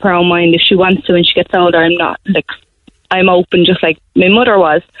can make up her own mind if she wants to when she gets older. I'm open, just like my mother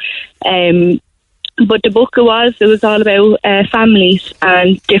was. But the book it was all about families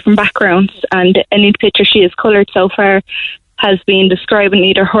and different backgrounds, and any picture she has coloured so far has been describing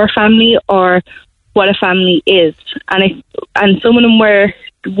either her family or what a family is. And some of them were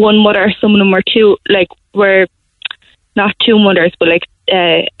one mother, some of them were two, like, were not two mothers, but like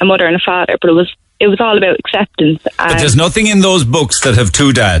a mother and a father. But it was all about acceptance. But there's nothing in those books that have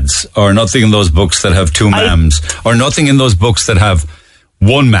two dads, or nothing in those books that have two mams, or nothing in those books that have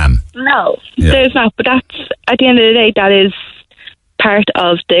one mam. No, there's not. But that's, at the end of the day, that is part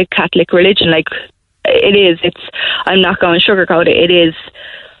of the Catholic religion. Like, it is. I'm not going to sugarcoat it. It is,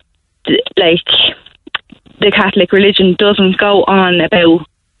 like, the Catholic religion doesn't go on about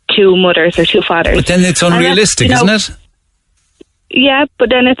two mothers or two fathers. But then it's unrealistic, isn't it? Yeah, but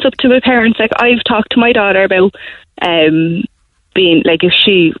then it's up to my parents. Like, I've talked to my daughter about being, like, if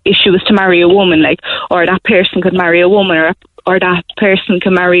she was to marry a woman, like, or that person could marry a woman, or that person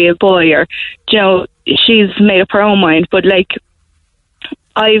can marry a boy, or, you know, she's made up her own mind. But, like,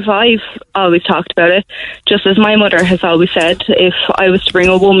 I've always talked about it, just as my mother has always said, if I was to bring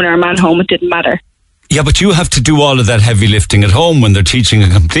a woman or a man home, it didn't matter. Yeah, but you have to do all of that heavy lifting at home when they're teaching a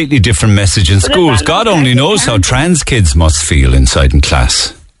completely different message in schools. God only knows how trans kids must feel inside in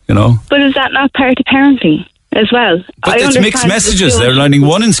class, you know? But is that not part of parenting as well? But it's mixed messages. They're learning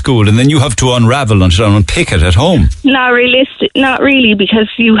one in school, and then you have to unravel and unpick it at home. Not really, because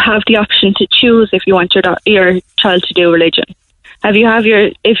you have the option to choose if you want your child to do religion.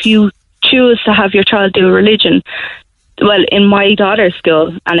 If you choose to have your child do religion, well, in my daughter's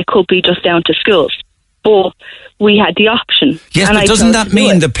school, and it could be just down to schools, but we had the option. Yes, but doesn't that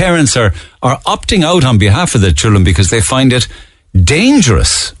mean the parents are opting out on behalf of their children because they find it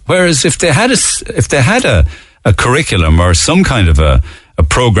dangerous? Whereas if they had a curriculum or some kind of a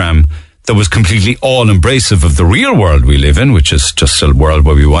program that was completely all embracive of the real world we live in, which is just a world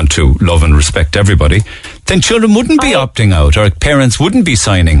where we want to love and respect everybody, then children wouldn't be opting out, or parents wouldn't be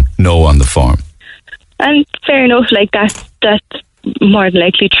signing no on the form. And fair enough, like that's more than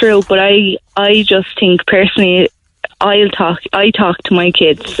likely true, but I just think personally I talk to my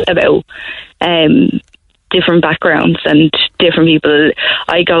kids about different backgrounds and different people.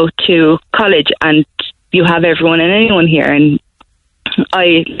 I go to college and you have everyone and anyone here, and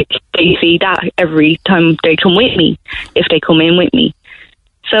they see that every time they come with me, if they come in with me.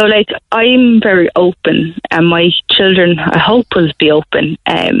 So, like, I'm very open, and my children, I hope, will be open.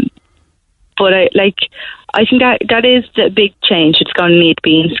 But I think that is the big change. It's going to need to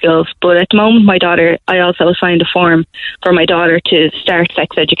be in schools. But at the moment, my daughter, I also signed a form for my daughter to start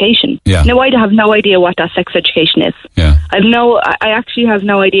sex education. Yeah. Now, I have no idea what that sex education is. Yeah. I actually have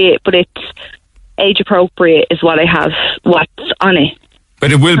no idea, but it's age appropriate is what I have, what's on it.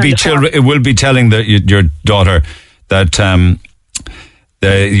 But it will be children. It will be telling your daughter that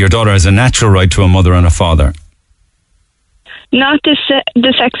your daughter has a natural right to a mother and a father. Not this.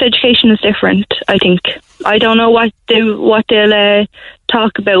 The sex education is different, I think. I don't know what they'll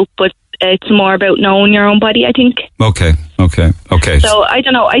talk about, but it's more about knowing your own body, I think. Okay. So I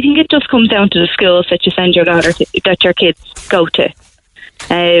don't know. I think it just comes down to the schools that you send your daughter to, that your kids go to.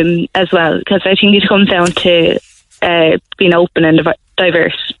 as well, because I think it comes down to being open and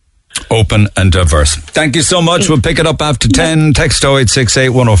diverse. Open and diverse. Thank you so much. We'll pick it up after 10. Text 0868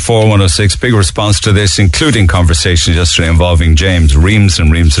 104 106. Big response to this, including conversations yesterday involving James. Reams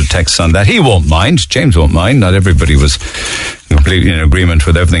and reams of texts on that. He won't mind. James won't mind. Not everybody was completely in agreement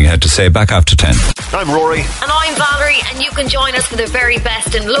with everything he had to say. Back after 10. I'm Rory. And I'm Valerie, and you can join us for the very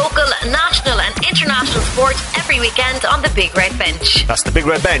best in local, national and international sport every weekend on the Big Red Bench. That's the Big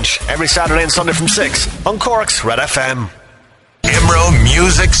Red Bench, every Saturday and Sunday from 6 on Cork's Red FM. Imro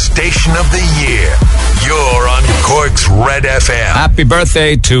Music Station of the Year. You're on Cork's Red FM. Happy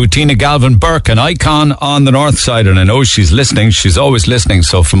birthday to Tina Galvin Burke, an icon on the north side, and I know she's listening. She's always listening.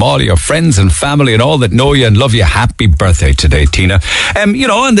 So from all your friends and family and all that know you and love you, happy birthday today, Tina. And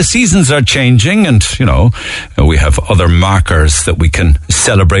the seasons are changing, and we have other markers that we can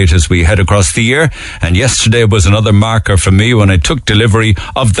celebrate as we head across the year. And yesterday was another marker for me when I took delivery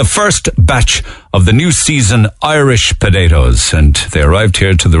of the first batch of the new season Irish potatoes, and they arrived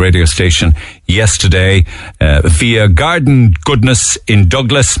here to the radio station yesterday via Garden Goodness in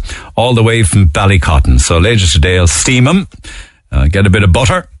Douglas, all the way from Ballycotton. So later today I'll steam them, get a bit of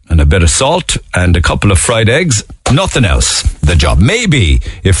butter and a bit of salt and a couple of fried eggs. Nothing else. The job. Maybe,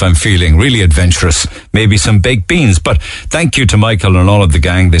 if I'm feeling really adventurous, maybe some baked beans. But thank you to Michael and all of the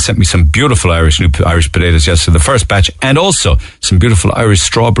gang. They sent me some beautiful new Irish potatoes yesterday, the first batch, and also some beautiful Irish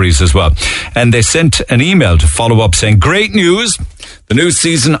strawberries as well. And they sent an email to follow up saying, great news. The new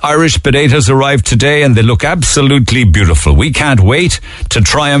season Irish potatoes arrived today and they look absolutely beautiful. We can't wait to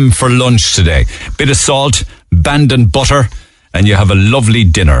try them for lunch today. Bit of salt, Bandon butter, and you have a lovely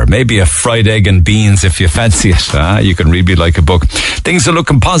dinner. Maybe a fried egg and beans if you fancy it. You can read me like a book. Things are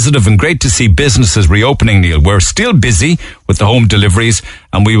looking positive and great to see businesses reopening, Neil. We're still busy with the home deliveries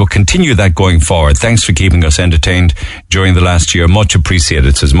and we will continue that going forward. Thanks for keeping us entertained during the last year. Much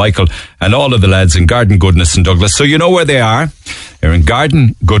appreciated, says Michael and all of the lads in Garden Goodness in Douglas. So you know where they are. They're in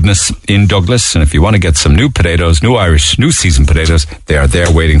Garden Goodness in Douglas, and if you want to get some new potatoes, new Irish, new season potatoes, they are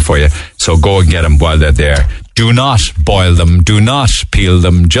there waiting for you. So go and get them while they're there. Do not boil them, do not peel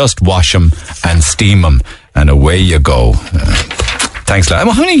them, just wash them and steam them, and away you go. Thanks, lad.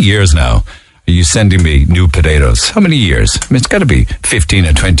 How many years now are you sending me new potatoes? How many years? I mean, it's got to be 15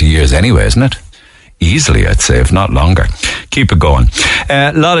 or 20 years anyway, isn't it? Easily, I'd say, if not longer. Keep it going.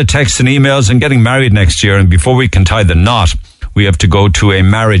 A lot of texts and emails. I'm getting married next year, and before we can tie the knot, we have to go to a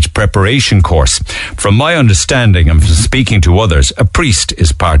marriage preparation course. From my understanding, and from speaking to others, a priest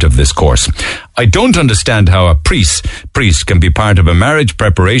is part of this course. I don't understand how a priest can be part of a marriage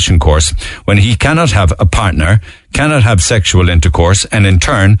preparation course when he cannot have a partner, cannot have sexual intercourse, and in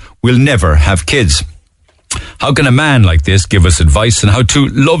turn will never have kids. How can a man like this give us advice on how to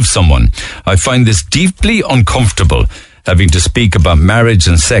love someone? I find this deeply uncomfortable, having to speak about marriage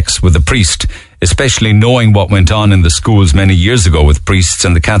and sex with a priest, especially knowing what went on in the schools many years ago with priests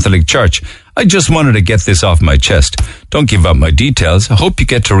and the Catholic Church. I just wanted to get this off my chest. Don't give out my details. I hope you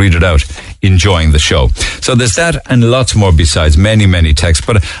get to read it out enjoying the show. So there's that and lots more besides, many, many texts.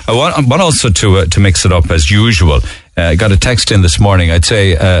 But I want also to mix it up as usual. I got a text in this morning. I'd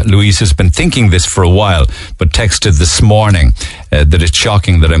say Louise has been thinking this for a while, but texted this morning that it's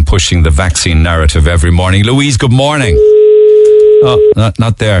shocking that I'm pushing the vaccine narrative every morning. Louise, good morning. Oh,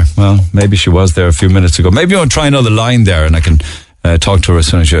 not there. Well, maybe she was there a few minutes ago. Maybe I'll try another line there and I can talk to her as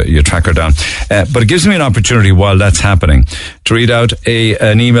soon as you track her down. But it gives me an opportunity while that's happening to read out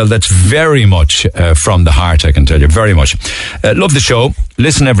an email that's very much from the heart, I can tell you, very much. Love the show.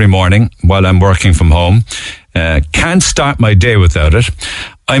 Listen every morning while I'm working from home. Can't start my day without it.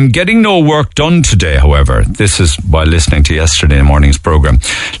 I'm getting no work done today, however. This is while listening to yesterday morning's program.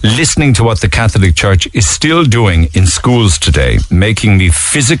 Listening to what the Catholic Church is still doing in schools today, making me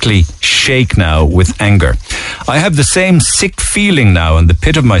physically shake now with anger. I have the same sick feeling now in the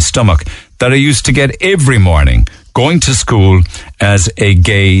pit of my stomach that I used to get every morning going to school as a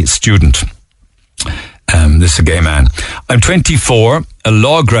gay student. This is a gay man. I'm 24, a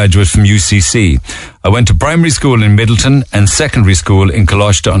law graduate from UCC. I went to primary school in Middleton and secondary school in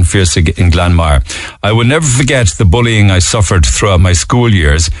Colashta on Firsig in Glanmire. I will never forget the bullying I suffered throughout my school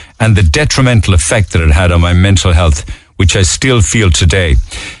years and the detrimental effect that it had on my mental health, which I still feel today.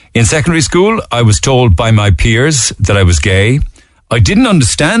 In secondary school, I was told by my peers that I was gay. I didn't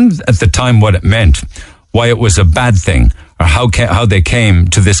understand at the time what it meant, why it was a bad thing, or how they came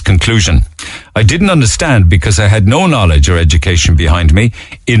to this conclusion. I didn't understand because I had no knowledge or education behind me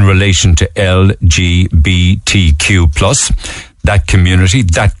in relation to LGBTQ+, that community,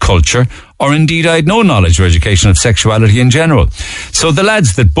 that culture, or indeed I had no knowledge or education of sexuality in general. So the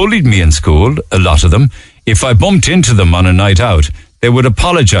lads that bullied me in school, a lot of them, if I bumped into them on a night out, they would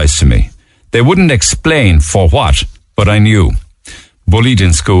apologize to me. They wouldn't explain for what, but I knew. Bullied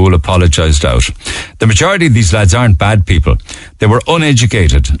in school, apologized out. The majority of these lads aren't bad people. They were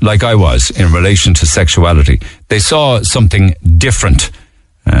uneducated, like I was, in relation to sexuality. They saw something different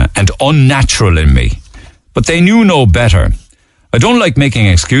and unnatural in me. But they knew no better. I don't like making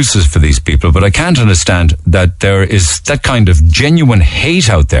excuses for these people, but I can't understand that there is that kind of genuine hate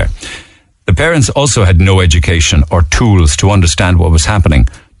out there. The parents also had no education or tools to understand what was happening.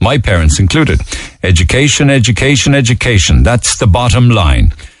 My parents included. Education, education, education. That's the bottom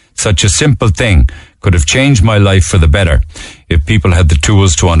line. Such a simple thing could have changed my life for the better if people had the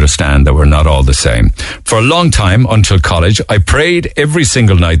tools to understand that we're not all the same. For a long time, until college, I prayed every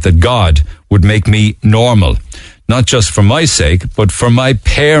single night that God would make me normal. Not just for my sake, but for my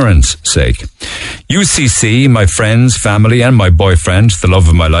parents' sake. UCC, my friends, family, and my boyfriend, the love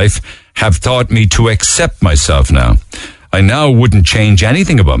of my life, have taught me to accept myself now. I now wouldn't change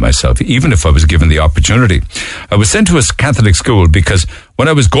anything about myself, even if I was given the opportunity. I was sent to a Catholic school because when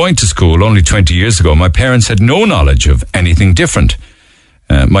I was going to school only 20 years ago, my parents had no knowledge of anything different.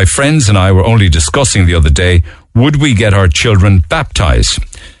 My friends and I were only discussing the other day, would we get our children baptized?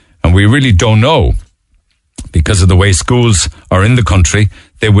 And we really don't know. Because of the way schools are in the country,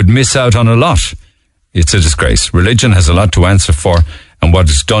 they would miss out on a lot. It's a disgrace. Religion has a lot to answer for and what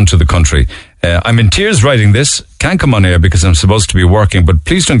it's done to the country. I'm in tears writing this. Can't come on air because I'm supposed to be working, but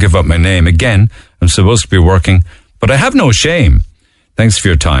please don't give up my name. Again, I'm supposed to be working, but I have no shame. Thanks for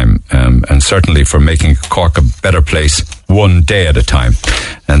your time, and certainly for making Cork a better place one day at a time.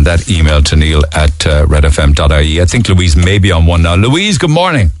 And that email to Neil at redfm.ie. I think Louise may be on one now. Louise, good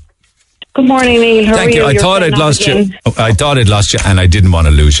morning. Good morning, Neil. How Thank are you. I thought I'd lost you. I thought I'd lost you, and I didn't want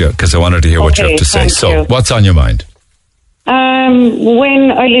to lose you because I wanted to hear what you have to say. So, what's on your mind?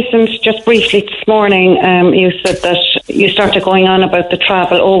 When I listened just briefly this morning, you said that you started going on about the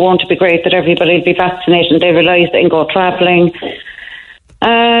travel. Oh, won't it be great that everybody will be vaccinated and they realise they can go travelling?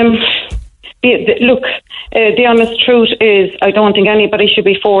 Look, the honest truth is I don't think anybody should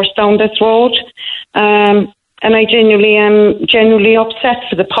be forced down this road. And I genuinely am upset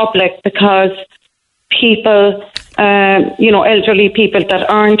for the public because people, elderly people that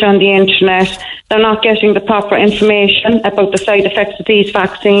aren't on the internet, they're not getting the proper information about the side effects of these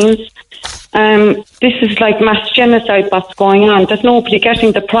vaccines. This is like mass genocide what's going on. There's nobody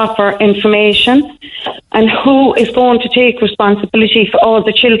getting the proper information. And who is going to take responsibility for all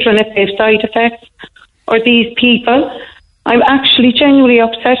the children if they have side effects? Or these people? I'm actually genuinely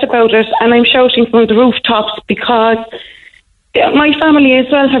upset about it, and I'm shouting from the rooftops because my family as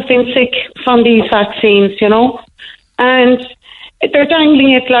well have been sick from these vaccines, and they're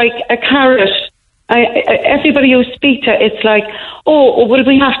dangling it like a carrot. Everybody you speak to, it's like, oh, well,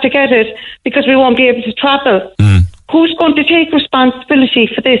 we have to get it because we won't be able to travel. Who's going to take responsibility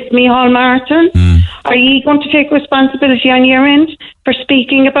for this, Micheál Martin? Are you going to take responsibility on your end for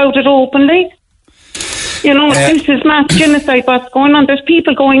speaking about it openly? This is mass genocide what's going on. There's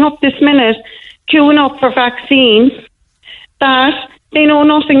people going up this minute, queuing up for vaccines that they know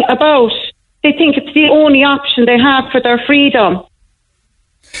nothing about. They think it's the only option they have for their freedom.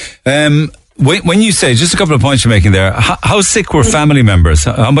 When you say, just a couple of points you're making there, how sick were family members?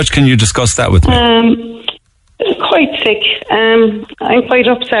 How much can you discuss that with me? Quite sick. I'm quite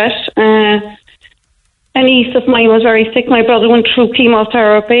upset. A niece of mine was very sick. My brother went through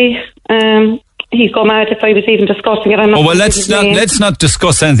chemotherapy. He'd go mad if I was even discussing it. Let's not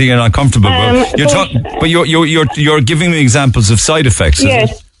discuss anything you're not comfortable with. You're giving me examples of side effects.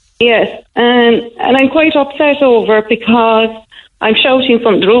 Yes. And I'm quite upset over it because I'm shouting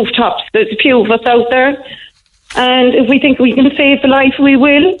from the rooftops. There's a few of us out there, and if we think we can save a life, we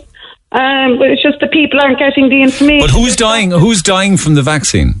will. But it's just the people aren't getting the information. But who's dying? Who's dying from the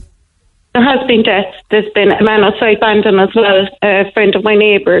vaccine? There has been death. There's been a man outside Bandon as well, a friend of my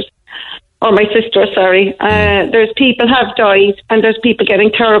neighbour's. Or my sister, sorry. There's people have died and there's people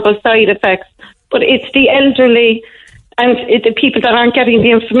getting terrible side effects. But it's the elderly and the people that aren't getting the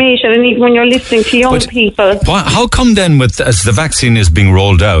information. And even when you're listening to young people. How come then, as the vaccine is being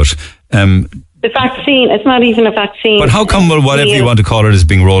rolled out? The vaccine, it's not even a vaccine. But how come, whatever you want to call it, is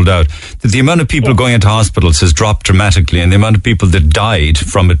being rolled out? That the amount of people going into hospitals has dropped dramatically, and the amount of people that died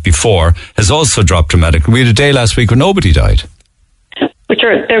from it before has also dropped dramatically. We had a day last week where nobody died. But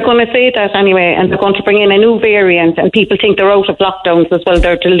they're going to say that anyway, and they're going to bring in a new variant, and people think they're out of lockdowns as well.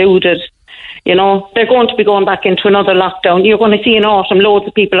 They're deluded. They're going to be going back into another lockdown. You're going to see in autumn loads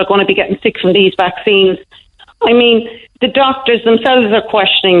of people are going to be getting sick from these vaccines. I mean, the doctors themselves are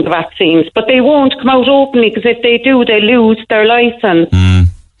questioning the vaccines, but they won't come out openly because if they do, they lose their license.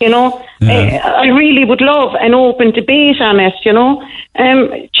 You know, I really would love an open debate on it, you know.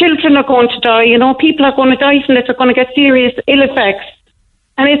 Children are going to die, you know, people are going to die from this, are going to get serious ill effects.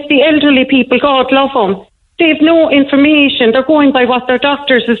 And it's the elderly people, God love them. They have no information. They're going by what their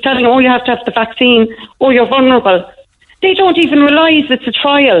doctors is telling them, oh, you have to have the vaccine, oh, you're vulnerable. They don't even realise it's a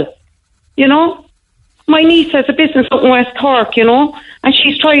trial, you know. My niece has a business up in West Cork, you know, and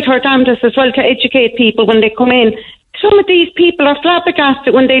she's tried her damnedest as well to educate people when they come in. Some of these people are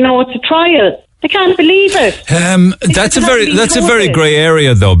flabbergasted when they know it's a trial. They can't believe it. That's a very grey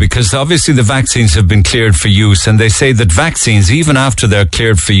area, though, because obviously the vaccines have been cleared for use, and they say that vaccines, even after they're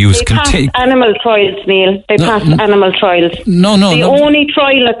cleared for use, can take animal trials, Neil. They pass animal trials. No. The only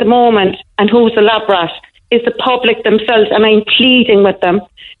trial at the moment, and who's a lab rat, is the public themselves, and I'm pleading with them.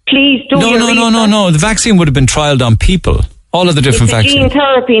 Please do your research. No. The vaccine would have been trialled on people. All of the different vaccines. Gene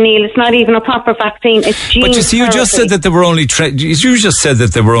therapy, Neil. It's not even a proper vaccine. It's gene therapy. But you see, you just said that they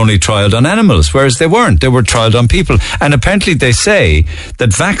were only trialled on animals, whereas they weren't. They were trialled on people. And apparently they say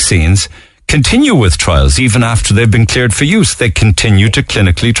that vaccines continue with trials even after they've been cleared for use. They continue to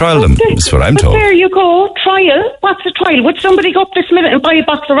clinically trial them. That's what I'm told. There you go. Trial? What's a trial? Would somebody go up this minute and buy a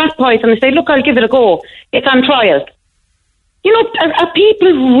box of rat poison and say, look, I'll give it a go. It's on trial. You know, are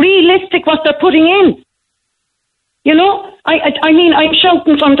people realistic what they're putting in? You know, I mean, I'm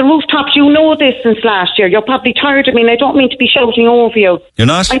shouting from the rooftops. You know this since last year. You're probably tired of me, and I don't mean to be shouting over you. You're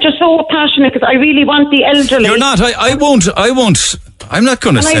not? I'm just so passionate because I really want the elderly. You're not. I won't. I'm not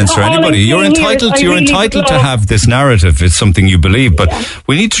going to censor anybody. You're entitled to have this narrative. It's something you believe, but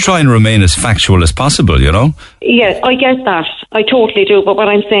we need to try and remain as factual as possible, you know? Yes, I get that. I totally do. But what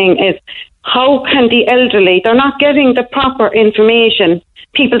I'm saying is, how can the elderly, they're not getting the proper information.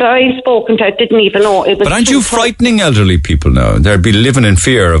 People that I've spoken to didn't even know it was. But aren't you frightening elderly people now? They'll be living in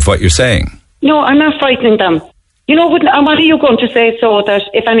fear of what you're saying. No, I'm not frightening them. You know, what are you going to say so that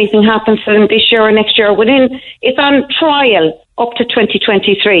if anything happens to them this year or next year, it's on trial up to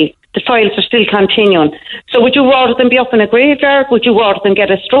 2023. The trials are still continuing. So would you rather them be up in a graveyard? Would you rather them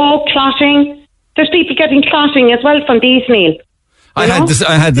get a stroke, clotting? There's people getting clotting as well from these, Neil. I had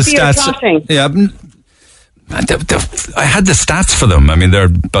the stats. Clotting. Yeah. I had the stats for them. I mean,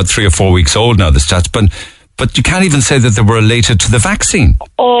 they're about 3 or 4 weeks old now, the stats, but you can't even say that they were related to the vaccine.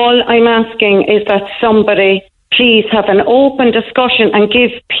 All I'm asking is that somebody please have an open discussion and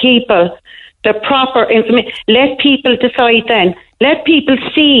give people the proper information. Let people decide then. Let people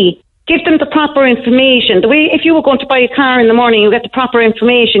see. Give them the proper information. The way if you were going to buy a car in the morning, you get the proper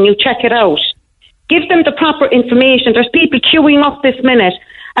information, you check it out. Give them the proper information. There's people queuing up this minute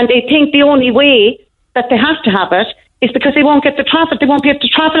and they think the only way that they have to have it is because they won't get the traffic. They won't be able to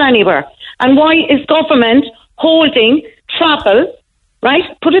travel anywhere. And why is government holding travel, right?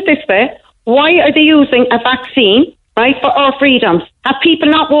 Put it this way. Why are they using a vaccine, right, for our freedoms? Have people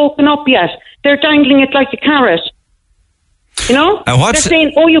not woken up yet? They're dangling it like a carrot. You know? They're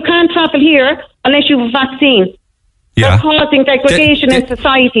saying, oh, you can't travel here unless you have a vaccine. Yeah. They're causing degradation in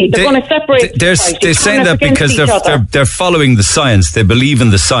society. They're going to separate society. They're saying that because they're following the science. They believe in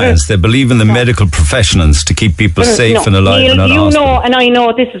the science. They believe in the medical professions to keep people safe and alive. Neil, you know, and I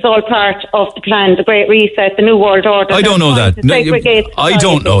know this is all part of the plan, the Great Reset, the New World Order. I don't know that. I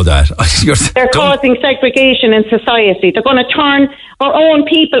don't know that. They're causing segregation in society. They're going to turn, our own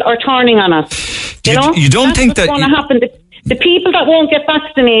people are turning on us. You don't think that's what's going to happen. The people that won't get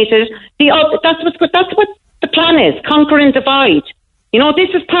vaccinated, that's what the plan is, conquer and divide. You know, this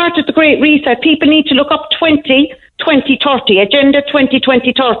is part of the Great Reset. People need to look up 2030, Agenda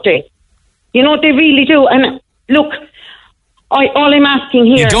 2030. You know, they really do. And look, all I'm asking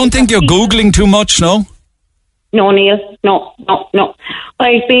here... You don't think you're Googling too much, no? No, Neil. No.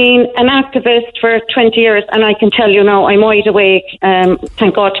 I've been an activist for 20 years and I can tell you now, I'm wide awake.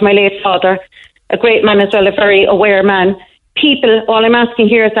 Thank God to my late father, a great man as well, a very aware man. People, all I'm asking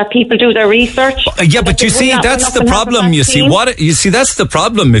here is that people do their research. Yeah, but you see, that's the problem. You see, that's the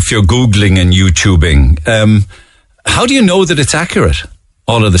problem if you're Googling and YouTubing. How do you know that it's accurate?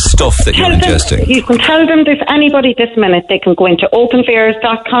 All of the stuff that you're ingesting. You can tell them this, anybody this minute, they can go into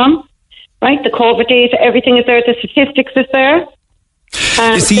openfairs.com, right? The COVID data, everything is there, the statistics is there.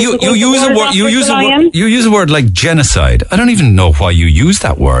 You see, you use a word like genocide. I don't even know why you use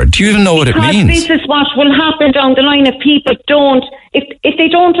that word. Do you even know what it means? This is what will happen down the line if people don't, if they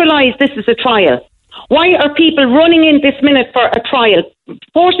don't realise this is a trial. Why are people running in this minute for a trial,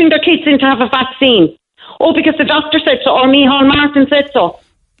 forcing their kids in to have a vaccine? Oh, because the doctor said so, or Micheál Martin said so.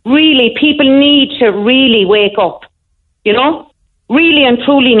 Really, people need to really wake up. You know, really and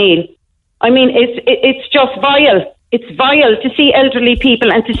truly, Neil. I mean, it's just vile. It's vile to see elderly people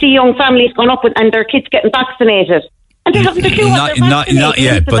and to see young families going up and their kids getting vaccinated. And they haven't a clue what they're vaccinating. Not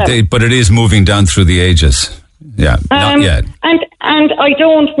yet, but it is moving down through the ages. Yeah, not yet. And I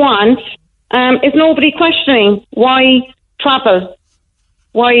don't want, is nobody questioning why travel?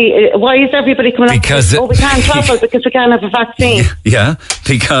 Why is everybody coming up with, we can't travel because we can't have a vaccine? Yeah,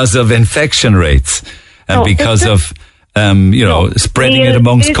 because of infection rates and because of spreading it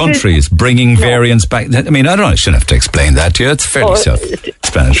amongst countries, bringing variants back. I mean, I shouldn't have to explain that to you. It's fairly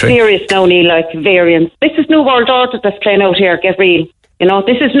self-explanatory. Serious now, Neil, like variants. This is New World Order that's playing out here, get real.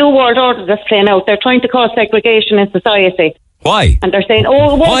 This is New World Order that's playing out. They're trying to cause segregation in society. Why? And they're saying,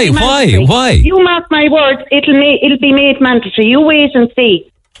 why? You mark my words, it'll be made mandatory. You wait and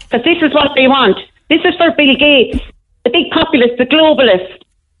see. Because this is what they want. This is for Bill Gates, the big populist, the globalist.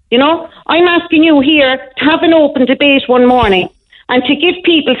 I'm asking you here to have an open debate one morning and to give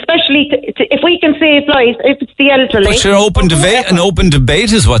people, especially if we can save lives, if it's the elderly. But your an open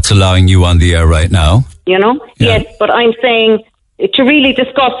debate is what's allowing you on the air right now. Yeah. Yes, but I'm saying to really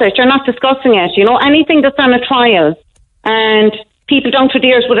discuss it. You're not discussing it. Anything that's on a trial. And people down through the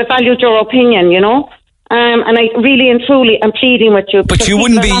years would have valued your opinion, and I really and truly am pleading with you. But you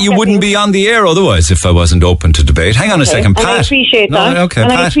wouldn't be on the air otherwise if I wasn't open to debate. Hang on a second, Pat. I appreciate that. Okay,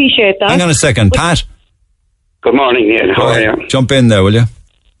 Pat. I appreciate that. Hang on a second, Pat. Good morning, Neil. How are you? Jump in there, will you?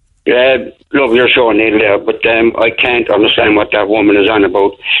 Love your show, Neil, there, but I can't understand what that woman is on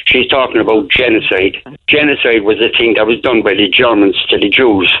about. She's talking about genocide. Genocide was a thing that was done by the Germans to the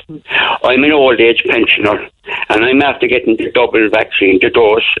Jews. I'm an old age pensioner, and I'm after getting the double vaccine, the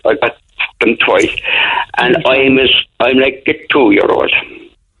dose. I got them twice, and I'm like a 2-year-old.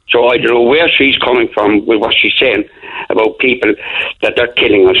 So I don't know where she's coming from with what she's saying about people that they're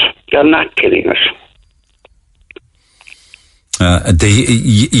killing us. They're not killing us.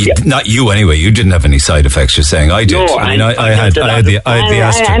 Not you anyway. You didn't have any side effects. You're saying I did. No, I had the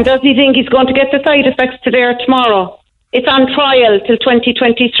Astra. And does he think he's going to get the side effects today or tomorrow? It's on trial till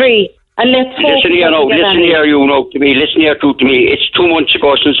 2023. And let's hope. Listen here, Listen here to me. It's 2 months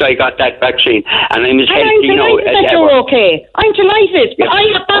ago since I got that vaccine, and I'm as healthy now as ever. You're okay. I'm delighted. Yes. I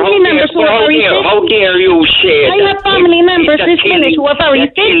have family members who are very sick. How dare you say that? I have family members this minute who are very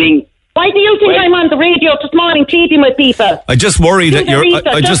sick. Why do you think I'm on the radio this morning pleading with people? I just worry that you're...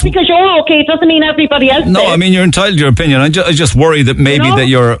 Just because you're okay doesn't mean everybody else is. No, I mean, you're entitled to your opinion. I just worry that maybe that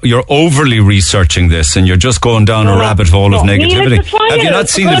you're overly researching this and you're just going down a rabbit hole of negativity. Have you not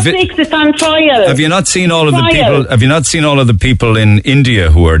seen it's on trial. Have you not seen all of the people? Have you not seen all of the people in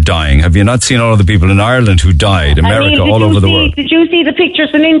India who are dying? Have you not seen all of the people in Ireland who died? America, all over the world. Did you see the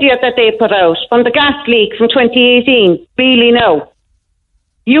pictures in India that they put out from the gas leak from 2018? Really, no.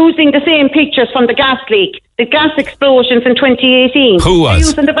 Using the same pictures from the gas leak, the gas explosions in 2018. Who was?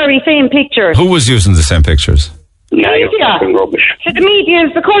 Using the very same pictures. Who was using the same pictures? Media. Rubbish. So the media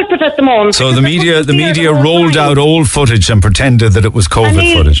is the culprit at the moment. So the media rolled out old footage and pretended that it was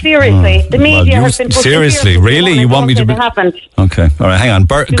COVID footage. Seriously, the media has been... Seriously, really? You want me to... happened. Okay, all right, hang on.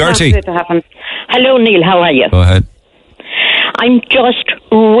 Gertie. Hello, Neil, how are you? Go ahead. I'm just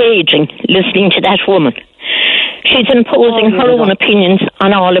raging listening to that woman. She's imposing her own opinions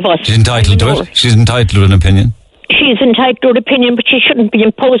on all of us. She's entitled to it. She's entitled to an opinion. She's entitled to an opinion, but she shouldn't be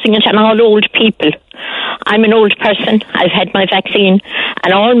imposing it on all old people. I'm an old person. I've had my vaccine,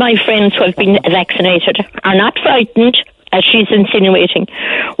 and all my friends who have been vaccinated are not frightened, as she's insinuating.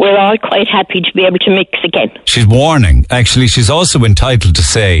 We're all quite happy to be able to mix again. She's warning. Actually, she's also entitled to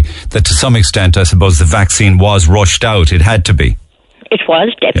say that to some extent, I suppose, the vaccine was rushed out. It had to be. It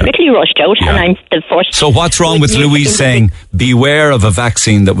was definitely rushed out, and I'm the first. So what's wrong with Louise saying, beware of a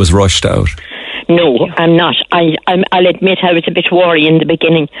vaccine that was rushed out? No, I'm not. I'll admit I was a bit worried in the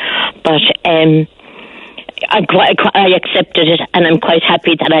beginning, but I accepted it, and I'm quite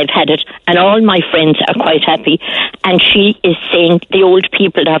happy that I've had it, and all my friends are quite happy. And she is saying the old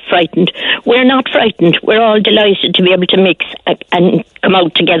people are frightened. We're not frightened. We're all delighted to be able to mix and come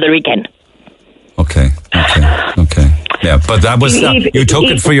out together again. Okay. Yeah, but that was... you took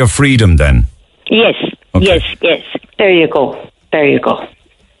it for your freedom then? Yes, okay. yes. There you go,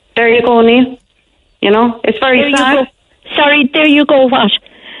 Neil. It's very sad. Sorry, there you go, what?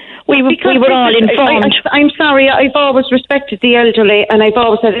 We were all informed. I'm sorry, I've always respected the elderly and I've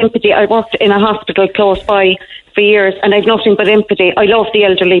always had empathy. I worked in a hospital close by for years and I've nothing but empathy. I love the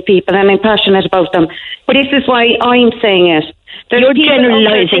elderly people and I'm passionate about them. But this is why I'm saying it. You're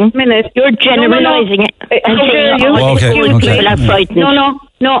generalising. You're generalising it. How dare you? People are frightened.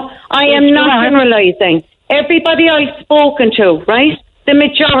 No. I am not generalising. Everybody I've spoken to, right? The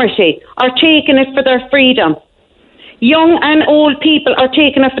majority are taking it for their freedom. Young and old people are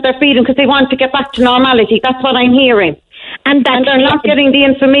taking it for their freedom because they want to get back to normality. That's what I'm hearing. And they're not getting the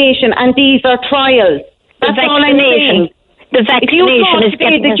information, and these are trials. That's all I'm saying. The vaccination if you thought is today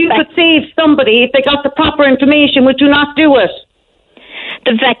getting that us you back. could save somebody if they got the proper information, would you not do it?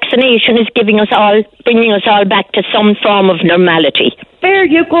 The vaccination is bringing us all back to some form of normality. There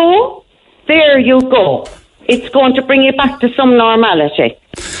you go. There you go. It's going to bring you back to some normality.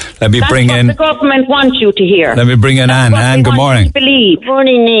 Let me bring in. That's what the government wants you to hear. Let me bring in Anne. Anne, good morning. Believe.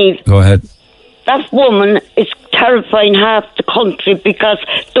 Morning, Niamh. Go ahead. That woman is terrifying half the country because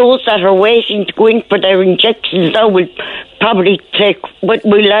those that are waiting to go in for their injections now will probably take,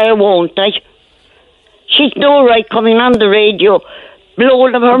 won't they? She's no right coming on the radio,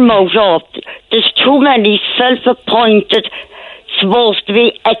 blowing her mouth off. There's too many self-appointed, supposed to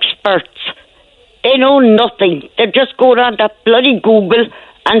be experts. They know nothing. They're just going on that bloody Google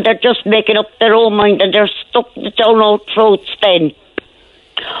and they're just making up their own mind and they're stuffing it down our throats then.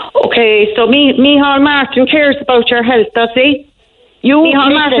 Okay, so Micheál Martin cares about your health, does he?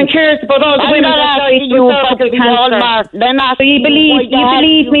 Micheál Martin cares about all the women that died from cervical cancer. So you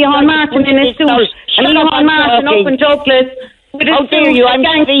believe Micheál Martin in his suit, and Micheál Martin up in Douglas with his suit,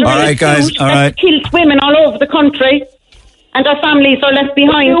 all right, guys, all right. Killed women all over the country, and their families are left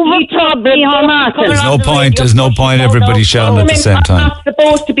behind. Micheál Martin. There's no point everybody shouting at the same time. It's not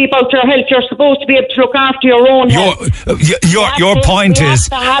supposed to be about your health. You're supposed to be able to look after your own health. Your point is...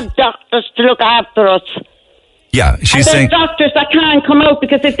 We have to have doctors to look after us. Yeah, she's saying... there's doctors that can't come out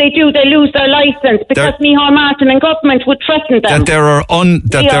because if they do, they lose their licence because Micheál Martin and government would threaten them.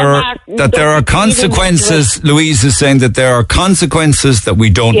 That there are consequences, Louise is saying that there are consequences that we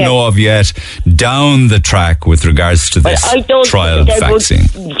don't know of yet down the track with regards to this trial vaccine.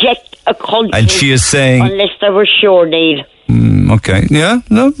 Inject a country and she is saying... unless they were sure, Neil. Okay, yeah,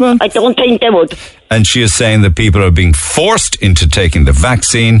 no, well... I don't think they would. And she is saying that people are being forced into taking the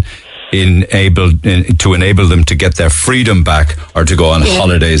vaccine to enable them to get their freedom back or to go on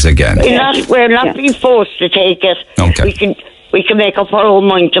holidays again. We're not being forced to take it. Okay. We can make up our own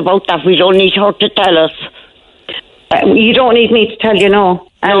minds about that. We don't need her to tell us. You don't need me to tell you no.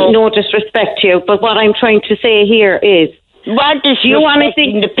 No disrespect to you. But what I'm trying to say here is, you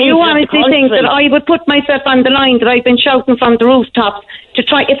honestly think that I would put myself on the line that I've been shouting from the rooftops to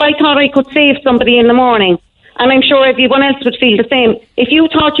try, if I thought I could save somebody in the morning, and I'm sure everyone else would feel the same. If you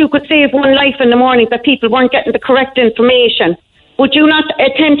thought you could save one life in the morning that people weren't getting the correct information, would you not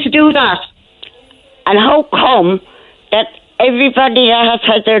attempt to do that? And how come that everybody that has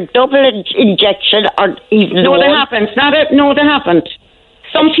had their double injection or even No, they haven't. No, they haven't.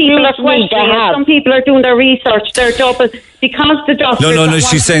 Some people are questioning it. Some people are doing their research. They're double because the doctors. No.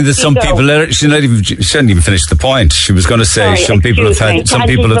 She's saying that some people. She hadn't even finished the point. She was going to say some people have had. Some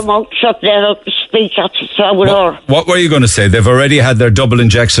people have. What were you going to say? They've already had their double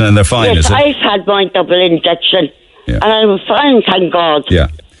injection and they're fine. Yes, is it? I've had my double injection, and I'm fine, thank God. Yeah.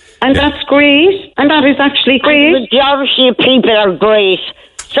 And that's great. And that is actually great. And the majority of people are great.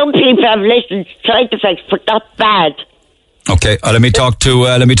 Some people have little side effects, but not bad. Okay, let me talk to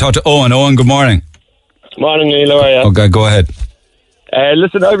Owen. Owen, good morning. Morning, Neil. How are you? Okay, go ahead.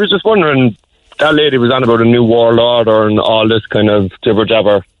 Listen, I was just wondering, that lady was on about a new world order and all this kind of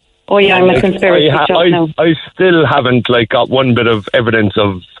jibber-jabber. Oh yeah, I'm a conspiracy now. I still haven't got one bit of evidence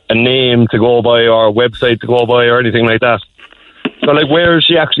of a name to go by or a website to go by or anything like that. So where is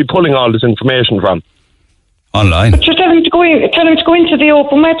she actually pulling all this information from? Online. But you tell him to go into the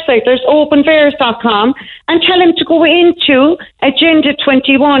open website. There's openvares.com and tell him to go into Agenda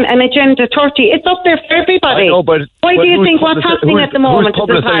 21 and Agenda 30. It's up there for everybody. I know, but why do you think what's happening at the moment? Who's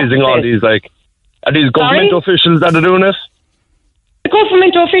publicising all these? Are these government officials that are doing it? The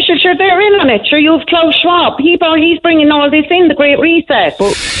government officials, they're in on it. You have Klaus Schwab. He's bringing all this in, the Great Reset.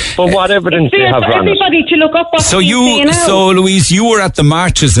 But what evidence do you have on it? Everybody to look up what So Louise, you were at the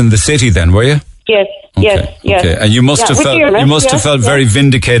marches in the city then, were you? Yes. Okay. And you must have felt very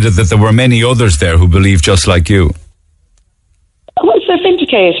vindicated that there were many others there who believe just like you. Once they're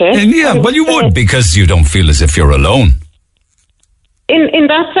vindicated. Yeah, well, you would because you don't feel as if you're alone. In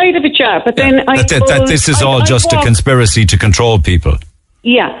that side of it, but then that this is all just a conspiracy to control people.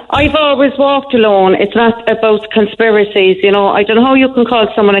 Yeah, I've always walked alone. It's not about conspiracies. I don't know how you can call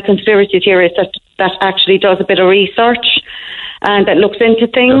someone a conspiracy theorist that actually does a bit of research and that looks into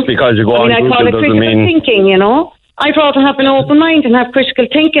things. Just because you go on Google call it critical thinking, I'd rather have an open mind and have critical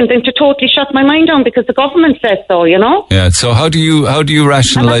thinking than to totally shut my mind down because the government says so, Yeah, so how do you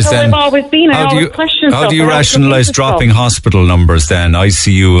rationalise then? I've always been. How do you rationalise dropping hospital numbers then?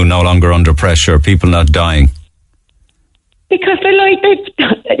 ICU no longer under pressure, people not dying? Because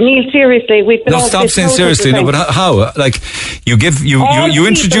Neil, seriously, we've been... No, stop saying seriously. No, but how? You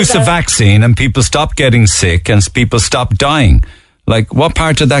introduce a vaccine and people stop getting sick and people stop dying. What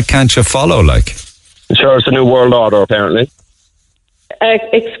part of that can't you follow, Sure, it's a new world order, apparently.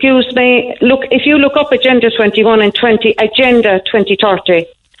 Excuse me. Look, if you look up Agenda 21 and Agenda 2030,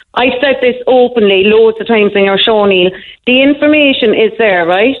 I've said this openly loads of times in your show, Neil. The information is there,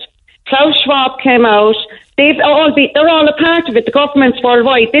 right? Klaus Schwab came out. They're all a part of it. The governments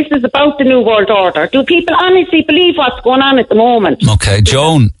worldwide. This is about the new world order. Do people honestly believe what's going on at the moment? Okay,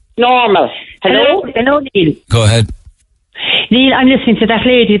 Joan. Normal. Hello, Neil. Go ahead. Neil, I'm listening to that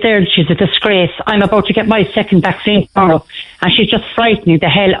lady there. She's a disgrace. I'm about to get my second vaccine tomorrow, and she's just frightening the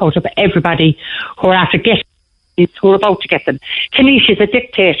hell out of everybody who are after getting, who are about to get them. To me, she's a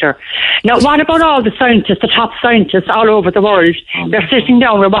dictator. Now, what about all the scientists, the top scientists all over the world? They're sitting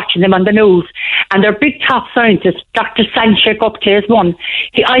down, we're watching them on the news, and they're big top scientists. Dr. Sanchez Gupta is one.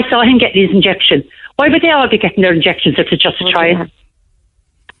 I saw him get his injection. Why would they all be getting their injections if it's just a trial?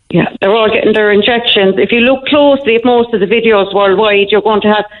 Yeah, they're all getting their injections. If you look closely at most of the videos worldwide, you're going to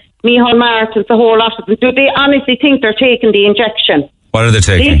have Micheál Martins, the whole lot of them. Do they honestly think they're taking the injection? What are they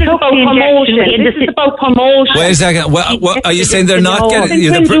taking? This is about promotion. This is about promotion. Wait a second. What are you saying? They're not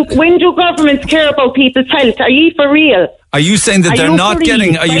getting. When do governments care about people's health? Are you for real? Are you saying that they're not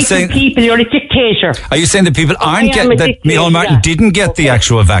getting? Are you saying people? You're a dictator. Are you saying that people aren't getting? That Micheál Martin didn't get the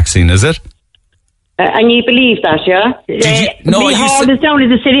actual vaccine? Is it? And you believe that, yeah? Micheál was down at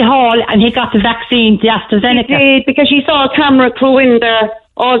the City Hall and he got the vaccine, the AstraZeneca. He did, because he saw a camera crew in there,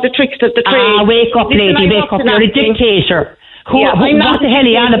 all the tricks of the trade. Wake up, lady, wake up. You're a dictator. What the hell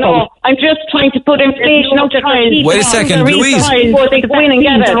are you on about? I'm just trying to put information out there. Wait a second, Louise. Before they go in and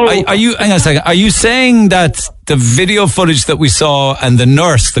get it. Hang on a second. Are you saying that the video footage that we saw and the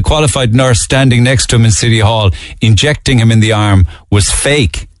nurse, the qualified nurse standing next to him in City Hall, injecting him in the arm was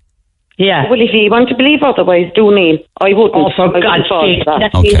fake? Yeah. Well, if you want to believe otherwise, do, Neil. I wouldn't. Oh, for God's sake.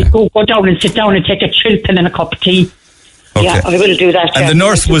 Okay. Go down and sit down and take a chill pill and a cup of tea. Okay. Yeah, I will do that. And the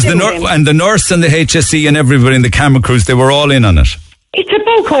nurse and the nurse and the HSE and everybody in the camera crews, they were all in on it. It's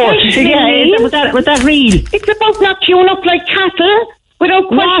about was that real? It's about not queuing up like cattle without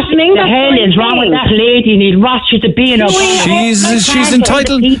questioning. What the hell is wrong with that lady, Neil? What should the being of? She's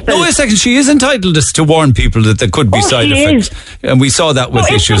entitled. No, wait a second. She is entitled to warn people that there could be side effects, and we saw that with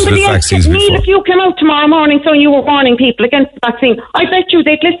issues with vaccines before. Neil, if you came out tomorrow morning saying you were warning people against the vaccine, I bet you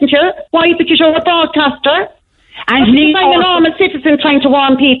they'd listen to you. Why? Because you're a broadcaster. And I'm a normal citizen trying to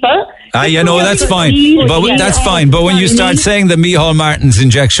warn people. That's fine. But that's fine. But when you start saying that Micheál Martin's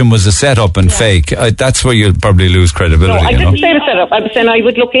injection was a setup and fake, that's where you'll probably lose credibility. No, I didn't say the setup. I was saying I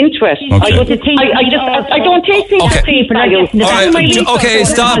would look into it. Okay. I don't take things at face value. Okay,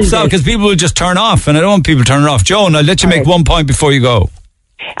 stop, because people will just turn off, and I don't want people turning off. Joan, I'll let you make one point before you go.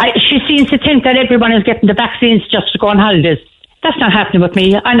 She seems to think that everyone is getting the vaccines just to go on holidays. That's not happening with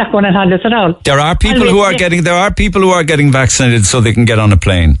me. I'm not going on holidays at all. There are people who are getting vaccinated so they can get on a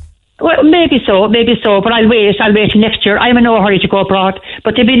plane. Well, maybe so, but I'll wait till next year. I'm in no hurry to go abroad,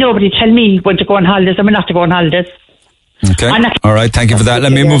 but there'll be nobody tell me when to go on holidays and when not to go on holidays. Okay. All right, thank you for that.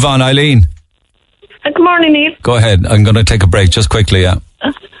 Let me move on. Eileen. Good morning, Eve. Go ahead. I'm going to take a break just quickly, yeah.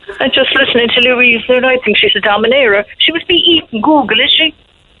 I'm just listening to Louise there, and I think she's a dominator. She must be eating Google, is she?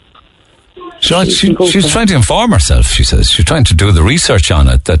 She's trying to inform herself, she says. She's trying to do the research on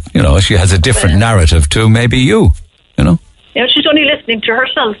it, that, she has a different narrative to maybe you, Yeah, she's only listening to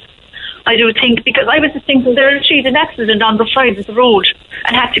herself. I do think, because I was just thinking there, she had an accident on the side of the road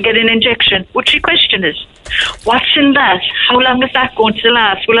and had to get an injection. Would she question it? What's in that? How long is that going to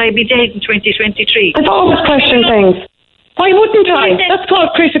last? Will I be dead in 2023? I've always questioned things. Why wouldn't I? That's called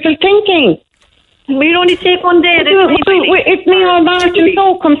critical thinking. We'll only take one day. If Micheál Martin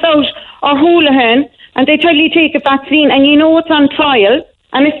comes out, or Houlihan, and they tell you to take a vaccine, and you know it's on trial,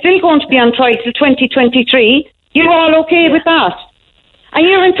 and it's still going to be on trial till 2023, you're all okay with that? And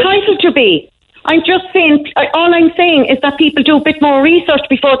you're entitled to be. I'm just saying, all I'm saying is that people do a bit more research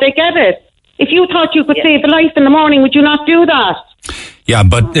before they get it. If you thought you could save a life in the morning, would you not do that? Yeah,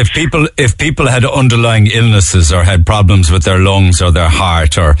 but if people had underlying illnesses or had problems with their lungs or their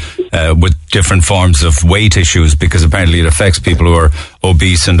heart or with different forms of weight issues, because apparently it affects people who are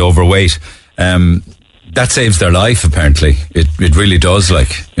obese and overweight, that saves their life. Apparently, it really does.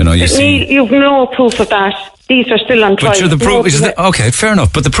 You've no proof of that. These are still on trial. But the proof is okay. Fair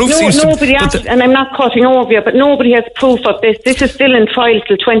enough. But the proof seems to. And I'm not cutting over you, but nobody has proof of this. This is still in trial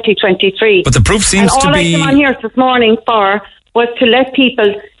till 2023. But the proof seems to be. All I came on here this morning for was to let people,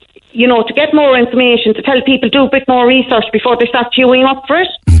 to get more information, to tell people do a bit more research before they start queuing up for it,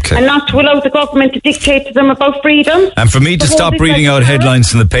 and not to allow the government to dictate to them about freedom. And for me to stop reading out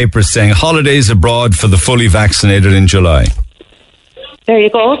headlines in the papers saying holidays abroad for the fully vaccinated in July. There you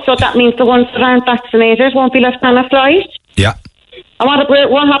go. So that means the ones that aren't vaccinated won't be left on a flight? Yeah. And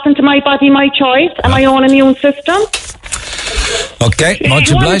what happened to my body, my choice, and my own immune system? Okay,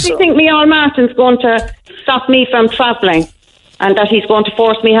 much Why obliged. does he think Miall Martin's going to stop me from travelling, and that he's going to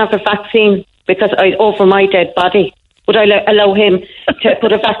force me to have a vaccine because over my dead body? Would I allow him to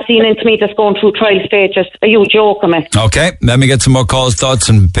put a vaccine into me that's going through trial stages? Are you joking me? Okay, let me get some more calls, thoughts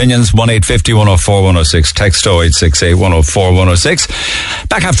and opinions. 1-850 104 106. Text 0868 104 106.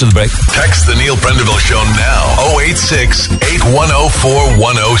 Back after the break. Text the Neil Prendeville Show now. 086 8104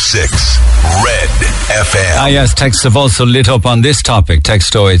 106. Red FM. Yes, texts have also lit up on this topic.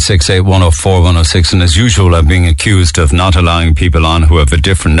 Text 0868 104 106. And as usual, I'm being accused of not allowing people on who have a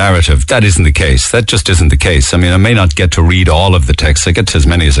different narrative. That isn't the case. That just isn't the case. I mean, I may not get to read all of the texts. I get to as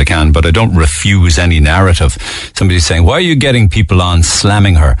many as I can, but I don't refuse any narrative. Somebody's saying, why are you getting people on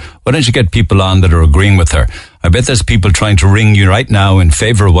slamming her? Why don't you get people on that are agreeing with her? I bet there's people trying to ring you right now in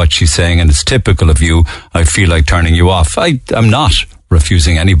favour of what she's saying, and it's typical of you. I feel like turning you off. I'm not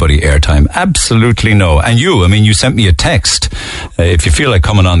refusing anybody airtime. Absolutely no. And you sent me a text. If you feel like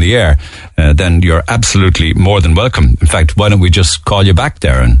coming on the air, then you're absolutely more than welcome. In fact, why don't we just call you back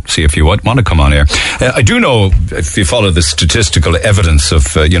there and see if you want to come on air. I do know, if you follow the statistical evidence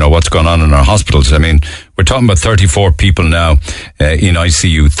of, what's going on in our hospitals, I mean, we're talking about 34 people now in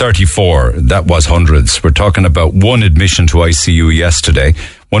ICU. 34, that was hundreds. We're talking about one admission to ICU yesterday.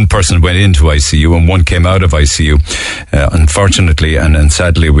 One person went into ICU and one came out of ICU. Unfortunately and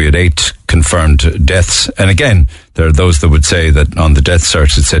sadly, we had 8 confirmed deaths. And again, there are those that would say that on the death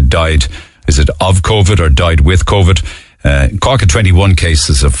cert it said died. Is it of COVID or died with COVID? Cork had 21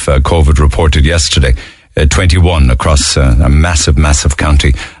 cases of COVID reported yesterday. 21 across a massive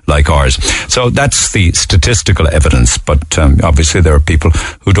county like ours. So that's the statistical evidence. But obviously there are people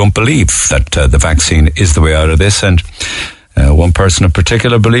who don't believe that the vaccine is the way out of this. And one person in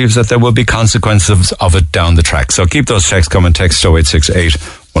particular believes that there will be consequences of it down the track. So keep those texts coming. Text 0868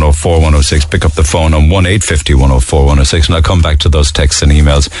 104 106. Pick up the phone on 1-850 104 106, and I'll come back to those texts and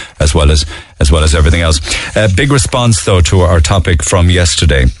emails as well as everything else. Big response though to our topic from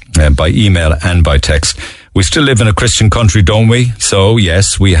yesterday by email and by text. We still live in a Christian country, don't we? So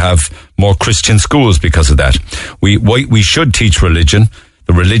yes, we have more Christian schools because of that. We should teach religion,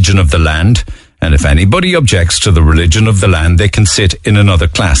 the religion of the land. And if anybody objects to the religion of the land, they can sit in another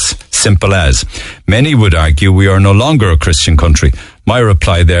class. Simple as. Many would argue we are no longer a Christian country. My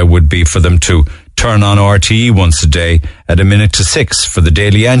reply there would be for them to turn on RTE once a day at 6:05 for the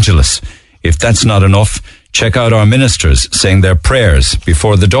Daily Angelus. If that's not enough, check out our ministers saying their prayers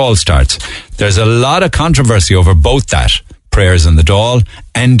before the Dáil starts. There's a lot of controversy over both that, prayers in the Dáil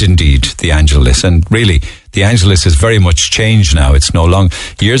and indeed the Angelus. And really, the Angelus is very much changed now. It's no longer...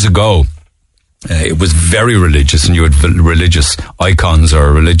 Years ago, it was very religious, and you had religious icons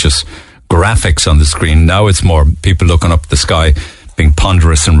or religious graphics on the screen. Now it's more people looking up at the sky, being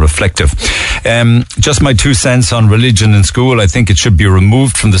ponderous and reflective. Just my 2 cents on religion in school. I think it should be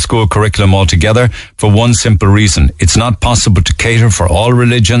removed from the school curriculum altogether for one simple reason. It's not possible to cater for all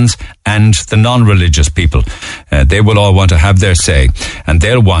religions and the non-religious people. They will all want to have their say, and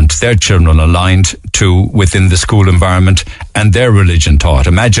they'll want their children aligned to within the school environment and their religion taught.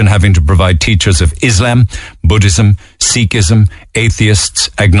 Imagine having to provide teachers of Islam, Buddhism, Sikhism, atheists,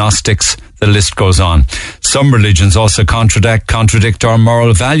 agnostics, the list goes on. Some religions also contradict our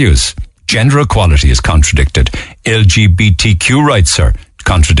moral values. Gender equality is contradicted. LGBTQ rights are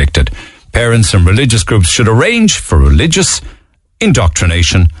contradicted. Parents and religious groups should arrange for religious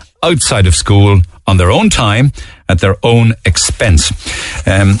indoctrination outside of school on their own time at their own expense.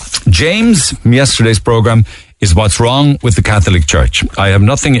 James, from yesterday's program, is what's wrong with the Catholic Church. I have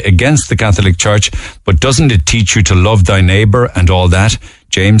nothing against the Catholic Church, but doesn't it teach you to love thy neighbour and all that?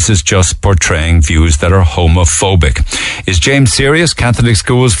 James is just portraying views that are homophobic. Is James serious? Catholic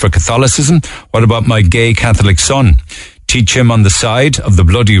schools for Catholicism? What about my gay Catholic son? Teach him on the side of the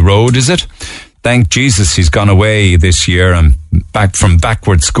bloody road, is it? Thank Jesus he's gone away this year and back from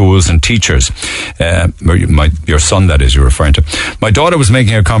backward schools and teachers. Your son, that is, you're referring to. My daughter was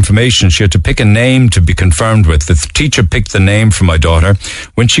making her confirmation. She had to pick a name to be confirmed with. The teacher picked the name for my daughter.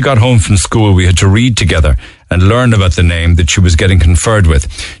 When she got home from school, we had to read together and learn about the name that she was getting conferred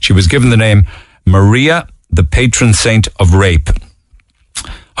with. She was given the name Maria, the patron saint of rape.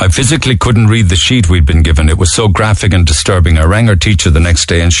 I physically couldn't read the sheet we'd been given. It was so graphic and disturbing. I rang her teacher the next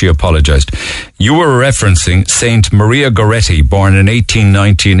day and she apologized. You were referencing Saint Maria Goretti, born in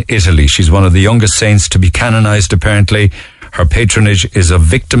 1890 in Italy. She's one of the youngest saints to be canonized, apparently. Her patronage is of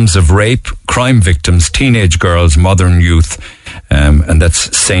victims of rape, crime victims, teenage girls, modern youth. And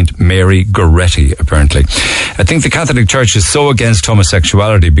that's Saint Mary Goretti, apparently. I think the Catholic Church is so against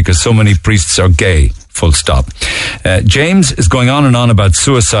homosexuality because so many priests are gay. Full stop. James is going on and on about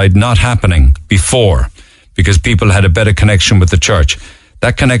suicide not happening before because people had a better connection with the church.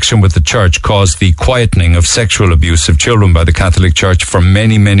 That connection with the church caused the quietening of sexual abuse of children by the Catholic Church for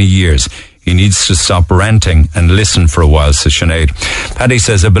many, many years. He needs to stop ranting and listen for a while, says Sinead. Paddy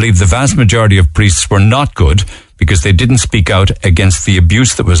says, I believe the vast majority of priests were not good because they didn't speak out against the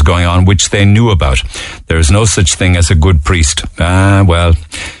abuse that was going on, which they knew about. There is no such thing as a good priest. Well,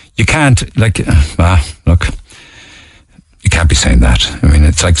 you can't, look, you can't be saying that. I mean,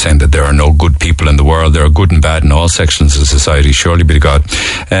 it's like saying that there are no good people in the world. There are good and bad in all sections of society. Surely be to God.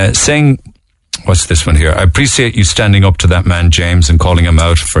 Saying, what's this one here? I appreciate you standing up to that man, James, and calling him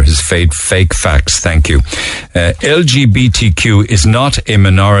out for his fake facts. Thank you. LGBTQ is not a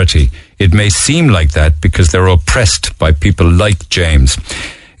minority. It may seem like that because they're oppressed by people like James.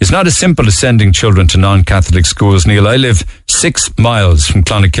 It's not as simple as sending children to non-Catholic schools, Neil. I live 6 miles from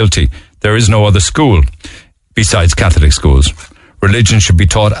Clonakilty. There is no other school besides Catholic schools. Religion should be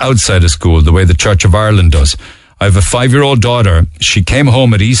taught outside of school, the way the Church of Ireland does. I have a 5-year-old daughter. She came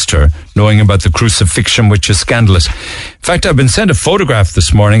home at Easter knowing about the crucifixion, which is scandalous. In fact, I've been sent a photograph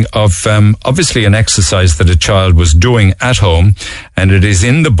this morning of obviously an exercise that a child was doing at home, and it is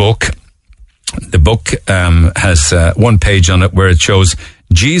in the book. The book has one page on it where it shows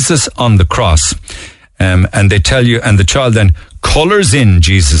Jesus on the cross, and they tell you, and the child then colours in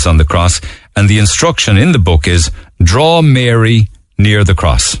Jesus on the cross, and the instruction in the book is draw Mary near the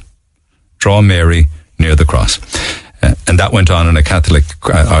cross. Draw Mary near the cross. And that went on in a Catholic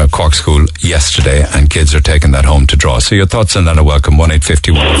Cork school yesterday, and kids are taking that home to draw. So your thoughts on that are welcome.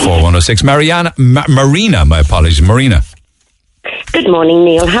 1-850-104-106. Marina, my apologies. Marina. Good morning,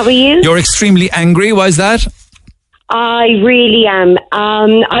 Neil. How are you? You're extremely angry. Why is that? I really am.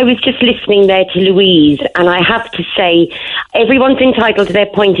 I was just listening there to Louise, and I have to say, everyone's entitled to their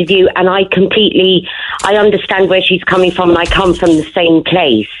point of view, and I understand where she's coming from, and I come from the same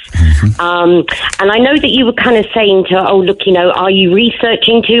place. Mm-hmm. And I know that you were kind of saying to her, oh, look, are you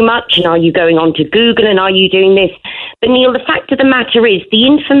researching too much, and are you going on to Google, and are you doing this? But Neil, the fact of the matter is, the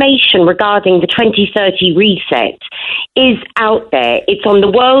information regarding the 2030 reset is out there. It's on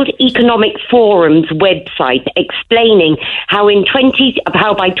the World Economic Forum's website, explaining how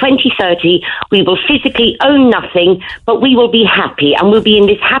by 2030 we will physically own nothing, but we will be happy, and we'll be in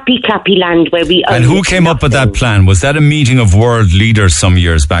this happy clappy land where we own. And who came up with that plan? Was that a meeting of world leaders some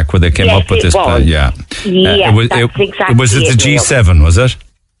years back where they came up with this plan? Yeah, that's exactly. Was it the G7? Was it?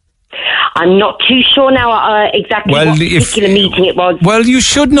 I'm not too sure now exactly what particular meeting it was. Well, you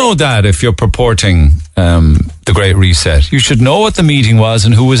should know that if you're purporting the Great Reset. You should know what the meeting was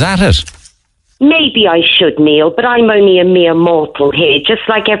and who was at it. Maybe I should, Neil, but I'm only a mere mortal here, just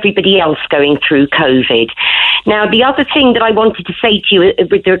like everybody else going through COVID. Now, the other thing that I wanted to say to you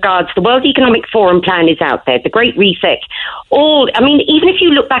with regards to the World Economic Forum plan is out there, the Great Reset. Even if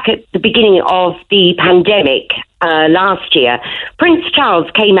you look back at the beginning of the pandemic last year, Prince Charles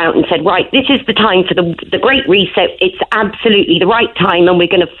came out and said, right, this is the time for the Great Reset. It's absolutely the right time, and we're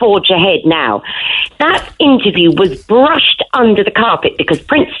going to forge ahead now. That interview was brushed under the carpet because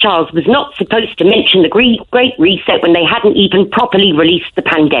Prince Charles was not supposed to mention the Great Reset when they hadn't even properly released the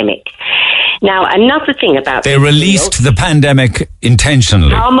pandemic. Now, another thing about they released the pandemic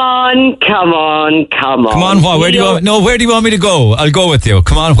intentionally. Come on. Come on, what? Where do you want me to go? I'll go with you.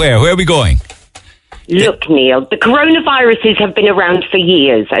 Come on, where? Where are we going? Look, Neil, the coronaviruses have been around for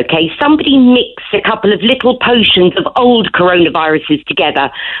years, okay? Somebody mixed a couple of little potions of old coronaviruses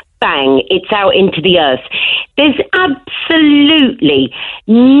together. Bang, it's out into the earth. There's absolutely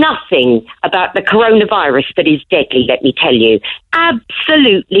nothing about the coronavirus that is deadly, let me tell you.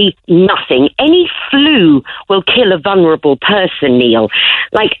 Absolutely nothing. Any flu will kill a vulnerable person, Neil.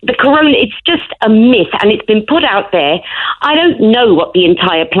 Like the corona, it's just a myth, and it's been put out there. I don't know what the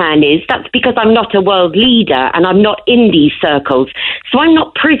entire plan is. That's because I'm not a world leader and I'm not in these circles, so I'm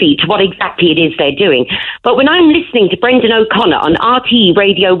not privy to what exactly it is they're doing. But when I'm listening to Brendan O'Connor on RTE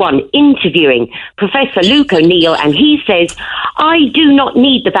Radio 1 interviewing Professor Luke O'Neill, and he says, I do not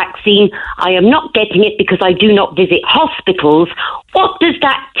need the vaccine. I am not getting it because I do not visit hospitals. What does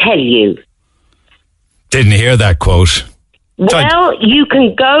that tell you? Didn't hear that quote. Well, you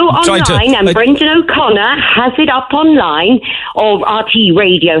can go online, and Brendan O'Connor has it up online, or RT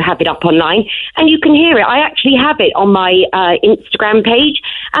Radio have it up online, and you can hear it. I actually have it on my Instagram page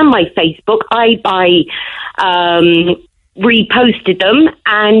and my Facebook. I reposted them,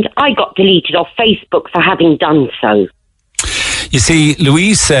 and I got deleted off Facebook for having done so. You see,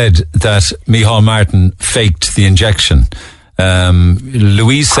 Louise said that Micheál Martin faked the injection.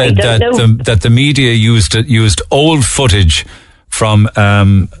 Louise said that the media used old footage from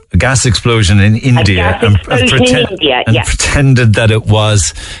a gas explosion in India and pretended that it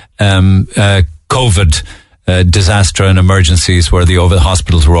was COVID disaster and emergencies where the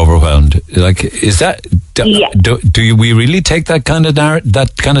hospitals were overwhelmed. Like, is that? Do we really take that kind of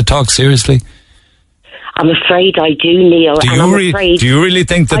talk seriously? I'm afraid I do, Neil. Do you really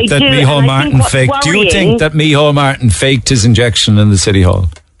think that Micheál Martin faked? Do you think that Micheál Martin faked his injection in the City Hall?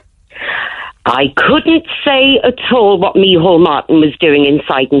 I couldn't say at all what Micheál Martin was doing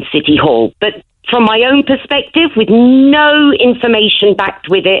inside in City Hall, but from my own perspective, with no information backed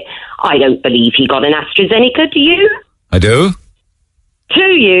with it, I don't believe he got an AstraZeneca. Do you? I do. Do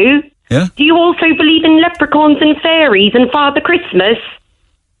you? Yeah. Do you also believe in leprechauns and fairies and Father Christmas?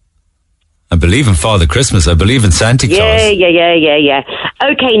 I believe in Father Christmas. I believe in Santa Claus. Yeah.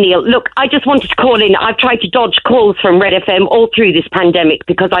 Okay, Neil, look, I just wanted to call in. I've tried to dodge calls from Red FM all through this pandemic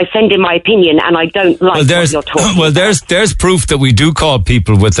because I send in my opinion and I don't like what you're talking about. There's proof that we do call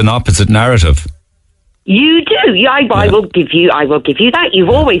people with an opposite narrative. You do. I will give you that. You've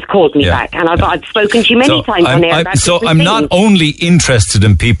always called me back, and I've spoken to you many times on air. I'm not only interested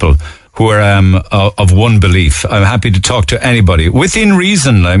in people who are of one belief. I'm happy to talk to anybody within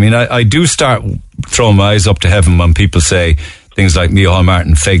reason. I mean, I do start throwing my eyes up to heaven when people say things like Micheál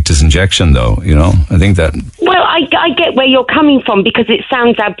Martin faked his injection, though. You know, I think that. Well, I get where you're coming from because it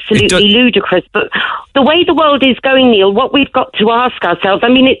sounds absolutely ludicrous, but the way the world is going, Neil, what we've got to ask ourselves. I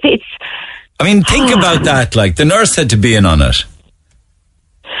mean, it's. I mean, think about that. Like, the nurse had to be in on it.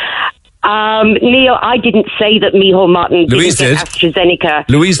 Neil, I didn't say that Micheál Martin didn't get AstraZeneca.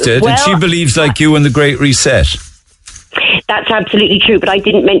 Louise did, and she believes like you in the Great Reset. That's absolutely true, but I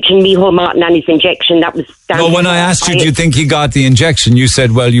didn't mention Micheál Martin and his injection. That was down. No, when I asked you, do you think he got the injection? You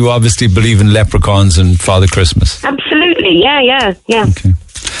said, well, you obviously believe in leprechauns and Father Christmas. Absolutely, yeah.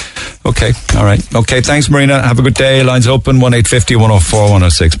 Okay, all right. Okay, thanks, Marina. Have a good day. Lines open,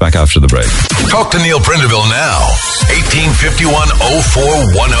 1-850-104-106. Back after the break. Talk to Neil Prendeville now.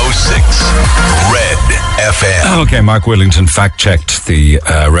 1851-04-106. Red FM. Okay, Mark Willington fact-checked the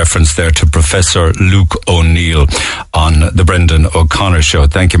reference there to Professor Luke O'Neill on the Brendan O'Connor show.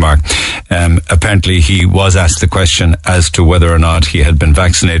 Thank you, Mark. Apparently, he was asked the question as to whether or not he had been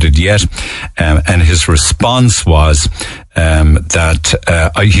vaccinated yet, and his response was that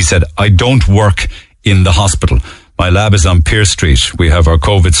he said, I don't work in the hospital. My lab is on Pearse Street. We have our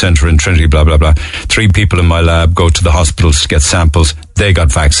COVID centre in Trinity, blah, blah, blah. 3 people in my lab go to the hospitals to get samples. They got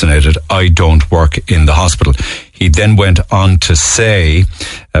vaccinated. I don't work in the hospital. He then went on to say,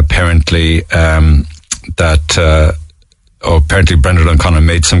 apparently, apparently Brendan O'Connor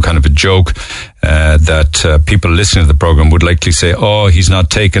made some kind of a joke that people listening to the programme would likely say, oh, he's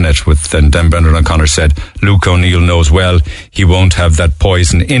not taking it. And then Brendan O'Connor said, Luke O'Neill knows well he won't have that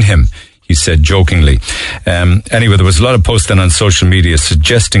poison in him. He said jokingly. Anyway, there was a lot of posts then on social media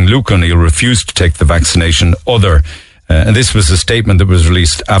suggesting Luke O'Neill refused to take the vaccination. And this was a statement that was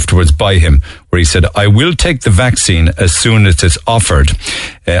released afterwards by him, where he said, I will take the vaccine as soon as it's offered.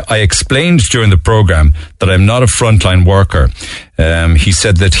 I explained during the programme that I'm not a frontline worker. He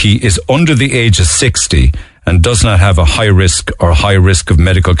said that he is under the age of 60 and does not have a high risk of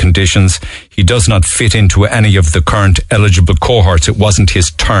medical conditions. He does not fit into any of the current eligible cohorts. It wasn't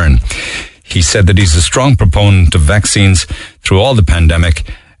his turn. He said that he's a strong proponent of vaccines through all the pandemic.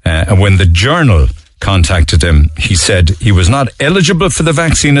 And when the Journal contacted him, he said he was not eligible for the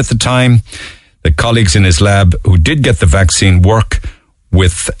vaccine at the time. The colleagues in his lab who did get the vaccine work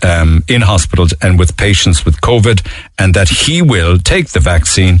with in hospitals and with patients with COVID, and that he will take the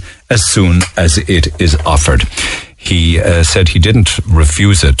vaccine as soon as it is offered. He said he didn't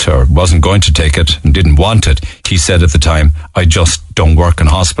refuse it or wasn't going to take it and didn't want it. He said at the time, I just don't work in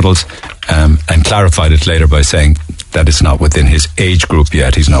hospitals, and clarified it later by saying that it's not within his age group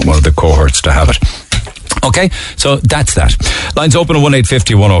yet. He's not one of the cohorts to have it. Okay, so that's that. Lines open at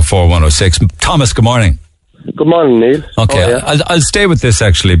 1-850-104-106. Thomas, good morning. Good morning, Neil. Okay, I'll stay with this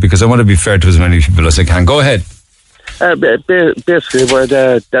actually because I want to be fair to as many people as I can. Go ahead. Basically, where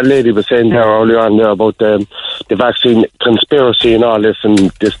that lady was saying there earlier on there about the vaccine conspiracy and all this and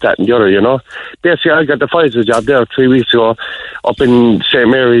this, that and the other, you know. Basically, I got the Pfizer job there 3 weeks ago up in St.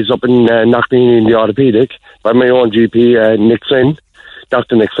 Mary's, up in Knockney in the orthopaedic by my own GP, Nick Flynn,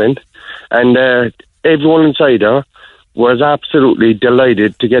 Dr. Nick Flynn. And everyone inside there was absolutely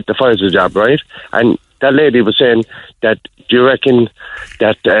delighted to get the Pfizer job, right? And that lady was saying that, do you reckon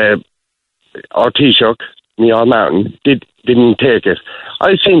that our Taoiseach, Micheál Martin, didn't take it?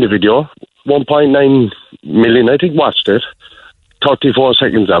 I've seen the video, 1.9 million, I think, watched it, 34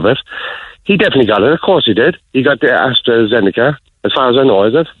 seconds of it. He definitely got it, of course he did. He got the AstraZeneca, as far as I know,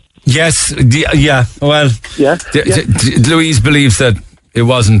 is it? Yes, yeah. Well, Louise believes that it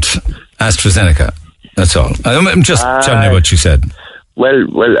wasn't AstraZeneca. That's all. I'm just telling you what she said. Well,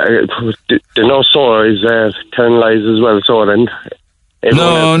 the no story is telling lies as well. So then,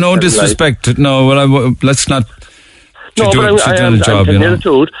 no disrespect. No, well, let's not. No, but I'm telling you the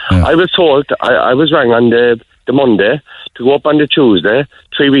truth. Yeah. I was told I was rang on the Monday to go up on the Tuesday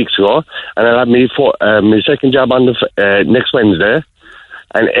 3 weeks ago, and I'll have my second job on the next Wednesday.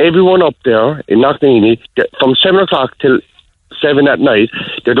 And everyone up there in Knockneeny, from 7 o'clock till 7 at night,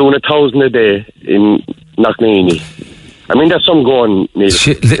 they're doing 1,000 a day in Knockneeny. I mean, that's some going, Neil.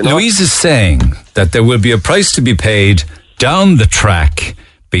 Louise is saying that there will be a price to be paid down the track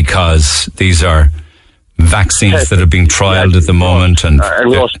because these are vaccines that are being trialled at the moment, and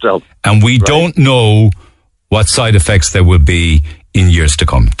we don't know what side effects there will be in years to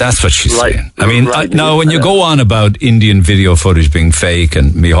come. That's what she's saying. I mean, now when you go on about Indian video footage being fake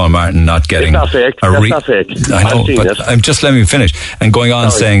and Micheál Martin not getting that's not fake. I know, but I'm just letting me finish. And going on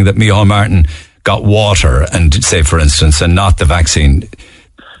saying that Micheál Martin got water and say, for instance, and not the vaccine.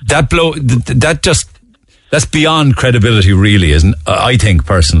 That's beyond credibility, really, isn't? I think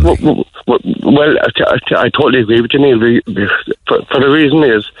personally. Well, I totally agree with you, Neil. For the reason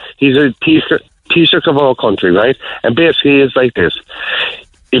is he's a Taoiseach of our country, right? And basically, it's like this: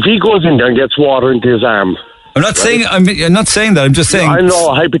 if he goes in there and gets water into his arm, I'm not saying that. I'm just saying. I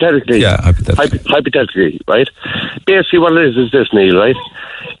know, hypothetically. Yeah, hypothetically, right? Basically, what it is this, Neil, right?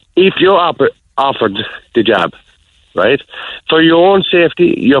 If you're offered the job, right, for your own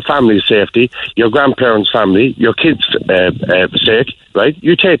safety, your family's safety, your grandparents' family, your kids' sake, right,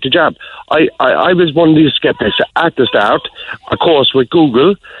 you take the job. I was one of these skeptics at the start, of course, with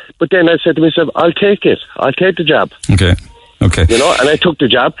Google, but then I said to myself, I'll take it. I'll take the job. Okay. You know, and I took the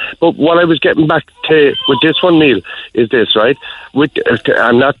job. But what I was getting back to with this one, Neil, is this, right?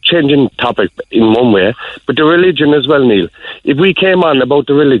 I'm not changing topic in one way, but the religion as well, Neil. If we came on about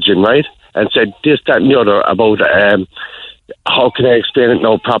the religion, right, and said this, that and the other about, how can I explain it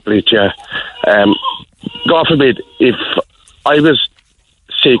now properly to you? God forbid, if I was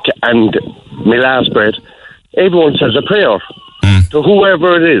sick and my last breath, everyone says a prayer to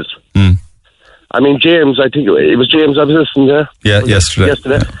whoever it is. I mean, James, I think it was James I was listening to. Yeah, yesterday.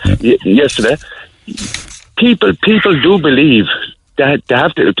 Yesterday. People do believe that they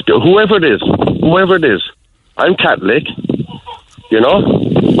have to, whoever it is. I'm Catholic, you know.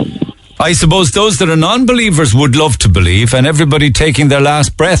 I suppose those that are non-believers would love to believe, and everybody taking their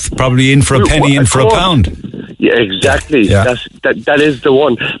last breath, probably in for a penny, in for a pound. Yeah, exactly. Yeah. That is the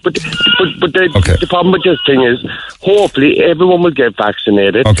one. But the problem with this thing is, hopefully everyone will get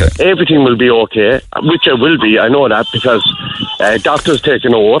vaccinated. Okay. Everything will be okay, which it will be. I know that because doctors take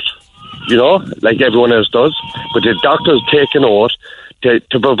an oath, you know, like everyone else does. But the doctors take an oath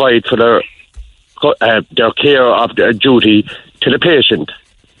to provide for their care of their duty to the patient.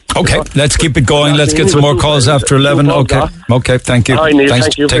 Okay, let's keep it going. Let's get some more calls after 11. Okay, thank you. Hi, Neil. Thanks.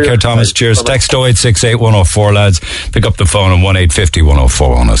 Thank you. Take care, Thomas. Cheers. Bye-bye. Text 0868 104, lads. Pick up the phone on 1850 104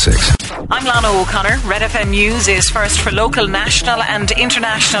 106. I'm Lana O'Connor. Red FM News is first for local, national and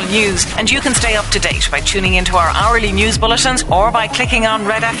international news. And you can stay up to date by tuning into our hourly news bulletins or by clicking on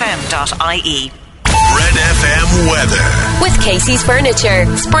redfm.ie. Red FM weather. With Casey's Furniture.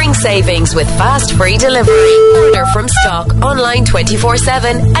 Spring savings with fast free delivery. Order from stock online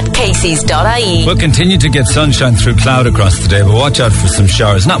 24/7 at Casey's.ie. We'll continue to get sunshine through cloud across the day, but watch out for some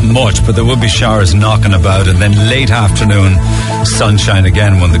showers. Not much, but there will be showers knocking about, and then late afternoon sunshine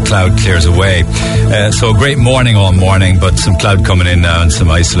again when the cloud clears away. So a great morning all morning, but some cloud coming in now and some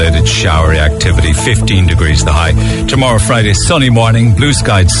isolated showery activity. 15 degrees the high. Tomorrow Friday, sunny morning, blue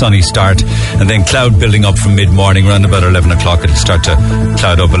skied, sunny start, and then cloud building up from mid-morning. Around about 11 o'clock it'll start to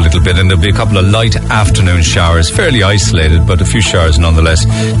cloud up a little bit, and there'll be a couple of light afternoon showers, fairly isolated, but a few showers nonetheless.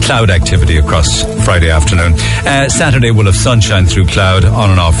 Cloud activity across Friday afternoon. Saturday we'll have sunshine through cloud,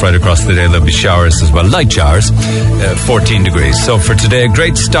 on and off right across the day. There'll be showers as well, light showers, 14 degrees. So for today, a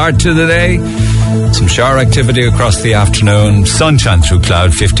great start to the day. Some shower activity across the afternoon, sunshine through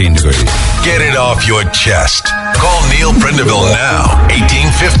cloud, 15 degrees. Get it off your chest. Call Neil Prendeville now,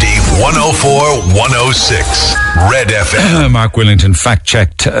 1850 104 106. Red FM. Mark Willington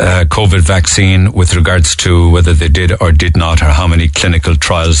fact-checked COVID vaccine with regards to whether they did or did not, or how many clinical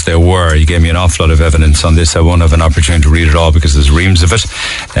trials there were. He gave me an awful lot of evidence on this. I won't have an opportunity to read it all because there's reams of it,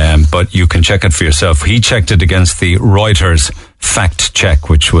 but you can check it for yourself. He checked it against the Reuters fact check,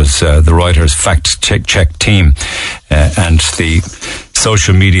 which was the Reuters fact check team, and the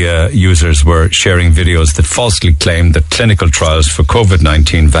social media users were sharing videos that falsely claimed that clinical trials for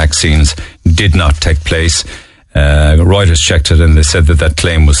COVID-19 vaccines did not take place. Reuters checked it and they said that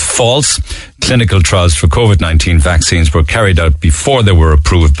claim was false. Clinical trials for COVID-19 vaccines were carried out before they were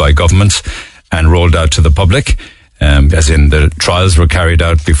approved by governments and rolled out to the public. As in the trials were carried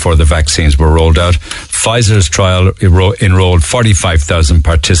out before the vaccines were rolled out. Pfizer's trial enrolled 45,000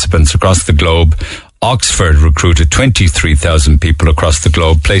 participants across the globe. Oxford recruited 23,000 people across the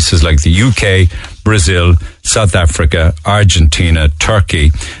globe. Places like the UK, Brazil, South Africa, Argentina, Turkey,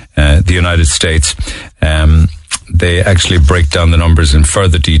 the United States. They actually break down the numbers in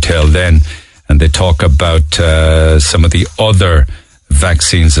further detail then, and they talk about some of the other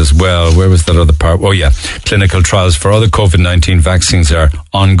vaccines as well. Where was that other part? Oh yeah, clinical trials for other COVID-19 vaccines are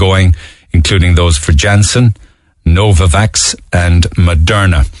ongoing, including those for Janssen, Novavax and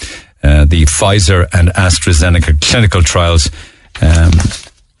Moderna. The Pfizer and AstraZeneca clinical trials,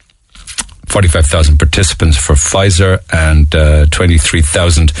 45,000 participants for Pfizer and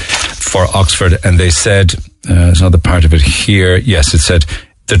 23,000 for Oxford. And they said, there's another part of it here. Yes, it said,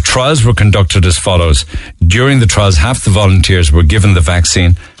 the trials were conducted as follows. During the trials, half the volunteers were given the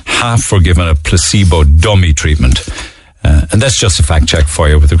vaccine, half were given a placebo dummy treatment. And that's just a fact check for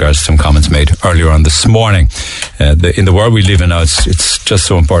you with regards to some comments made earlier on this morning. In the world we live in now, it's just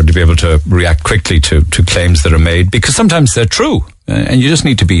so important to be able to react quickly to claims that are made, because sometimes they're true, and you just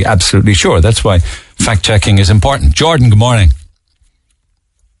need to be absolutely sure. That's why fact checking is important. Jordan, good morning.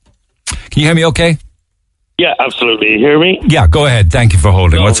 Can you hear me okay? Yeah, absolutely. You hear me? Yeah, go ahead. Thank you for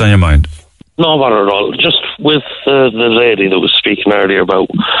holding. No, what's on your mind? No bother at all. Just with the lady that was speaking earlier about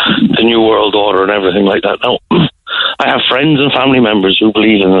the New World Order and everything like that. Now, I have friends and family members who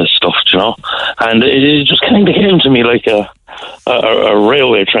believe in this stuff, you know, and it just kind of came to me like a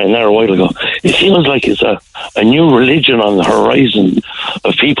railway train there a while ago. It feels like it's a new religion on the horizon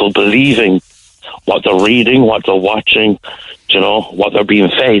of people believing what they're reading, what they're watching, you know, what they're being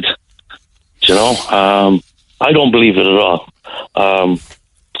fed, you know. I don't believe it at all.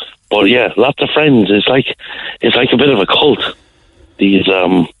 But yeah, lots of friends. It's like a bit of a cult. These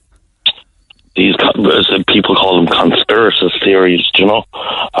people call them conspiracy theories, you know.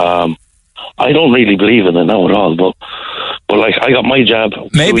 I don't really believe in it now at all, but like I got my jab.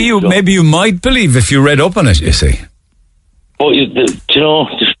 Maybe you might believe if you read up on it, you see. But you know,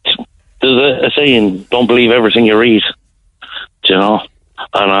 there's a saying: "Don't believe everything you read," you know.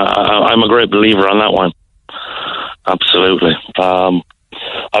 And I'm a great believer on that one. Absolutely.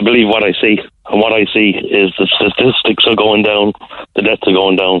 I believe what I see, and what I see is the statistics are going down, the deaths are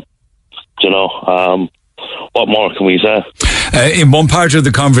going down. You know, what more can we say? In one part of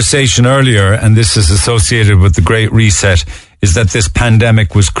the conversation earlier, and this is associated with the Great Reset, is that this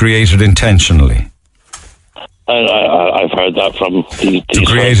pandemic was created intentionally. I've heard that from these to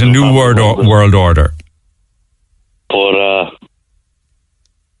create a new world order. But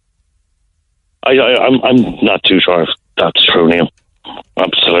I'm not too sure if that's true, Neil.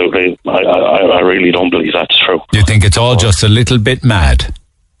 Absolutely, I really don't believe that's true. You think it's all just a little bit mad?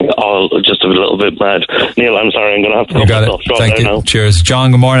 All just a little bit mad. Neil, I'm sorry, I'm going to have to go myself short there now. Cheers.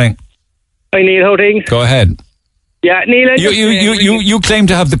 John, good morning. Hi, Neil, how things? Go ahead. Yeah, Neil, you claim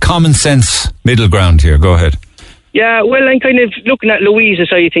to have the common sense middle ground here. Go ahead. Yeah, well, I'm kind of looking at Louise's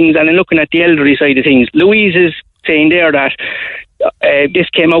side of things and I'm looking at the elderly side of things. Louise is saying there that this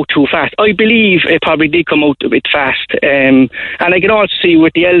came out too fast. I believe it probably did come out a bit fast. And I can also see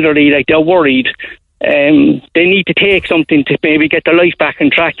with the elderly, like, they're worried. They need to take something to maybe get their life back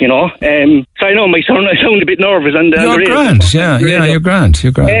on track, you know. So I know I sound a bit nervous. You're grand, yeah, you're grand.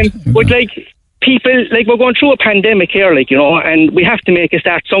 But like, people, like, we're going through a pandemic here, like, you know, and we have to make a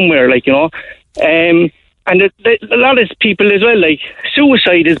start somewhere, like, you know. And a lot of people as well, like,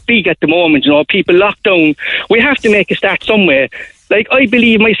 suicide is big at the moment, you know, people locked down. We have to make a start somewhere. Like, I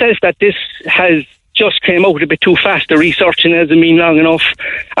believe myself that this has just came out a bit too fast. The researching hasn't been long enough.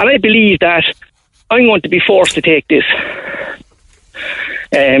 And I believe that I'm going to be forced to take this.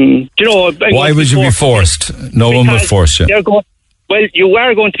 Do you know, why would you be forced? No one would force you. Well, you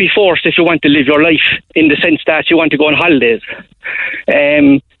are going to be forced if you want to live your life, in the sense that you want to go on holidays.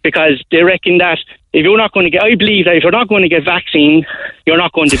 Because they reckon that if you're not going to get, I believe that if you're not going to get vaccine, you're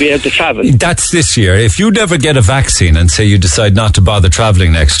not going to be able to travel. That's this year. If you never get a vaccine and say you decide not to bother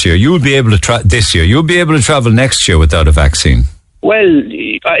travelling next year, you will be able to this year. You'll be able to travel next year without a vaccine. Well,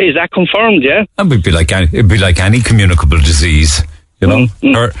 is that confirmed? Yeah, it'd be like any communicable disease. You know,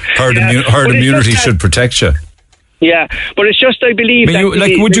 herd immunity should protect you. Yeah, but it's just, I believe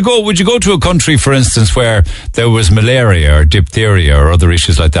would you go to a country, for instance, where there was malaria or diphtheria or other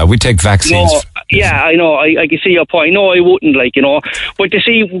issues like that? We take vaccines. Yeah, I know. I can see your point. No, I wouldn't, like, you know. But you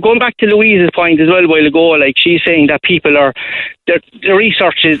see, going back to Louise's point as well a while ago, like, she's saying that people are, the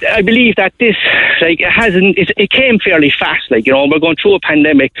research is, I believe that this, like, it came fairly fast, like, you know, we're going through a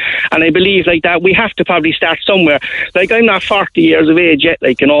pandemic, and I believe, like, that we have to probably start somewhere. Like, I'm not 40 years of age yet,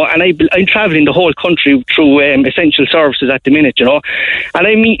 like, you know, and I'm travelling the whole country through essential services at the minute, you know, and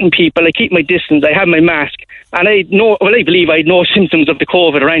I'm meeting people, I keep my distance, I have my mask, and I believe I had no symptoms of the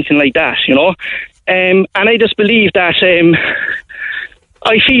COVID or anything like that, you know. And I just believe that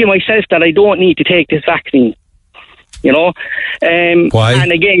I feel myself that I don't need to take this vaccine, you know. Why?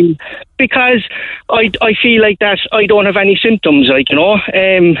 And again, because I feel like that I don't have any symptoms, like, you know.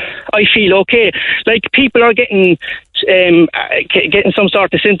 I feel okay. Like, people are getting some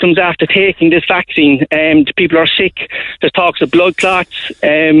sort of symptoms after taking this vaccine. People are sick. There's talks of blood clots.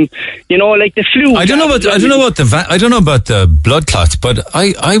 You know, like the flu. I don't know about the blood clots, but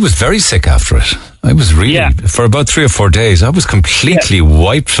I was very sick after it. I was really for about 3 or 4 days. I was completely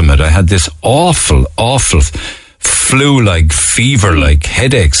wiped from it. I had this awful flu-like, fever-like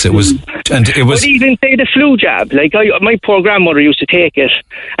headaches. It was. But even say the flu jab, like my poor grandmother used to take it,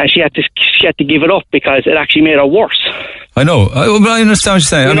 and she had to give it up because it actually made her worse. I know, but I understand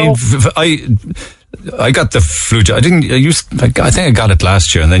what you're saying. I got the flu jab. I think I got it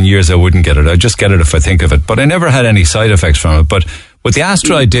last year, and then years I wouldn't get it. I just get it if I think of it. But I never had any side effects from it. But with the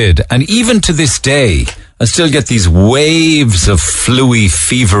Astra, I did, and even to this day, I still get these waves of flu-y,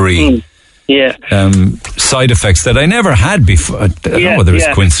 fevery. Side effects that I never had before. I don't know whether it's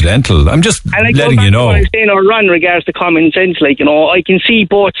coincidental. I'm just letting you know. What I'm saying, or Ron, regards to common sense, like, you know, I can see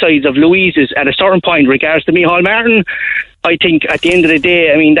both sides of Louise's at a certain point. Regards to Micheál Martin, I think at the end of the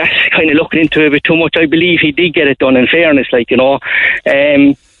day, I mean, that's kind of looking into it a bit too much. I believe he did get it done, in fairness, like, you know.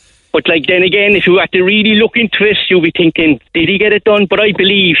 But, like, then again, if you had to really look into it, you'll be thinking, did he get it done? But I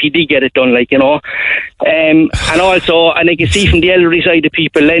believe he did get it done, like, you know. And also, and I can see from the elderly side of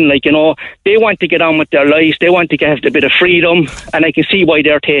people then, like, you know, they want to get on with their lives. They want to have a bit of freedom, and I can see why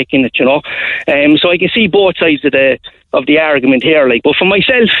they're taking it, you know. So I can see both sides of the argument here, like. But for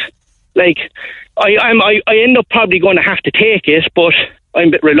myself, like, I end up probably going to have to take it, but I'm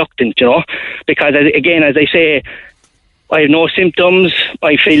a bit reluctant, you know, because, again, as I say, I have no symptoms.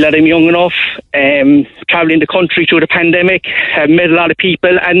 I feel that I'm young enough. Travelling the country through the pandemic, I've met a lot of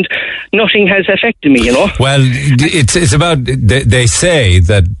people, and nothing has affected me, you know. Well, it's about, they say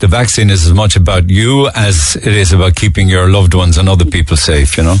that the vaccine is as much about you as it is about keeping your loved ones and other people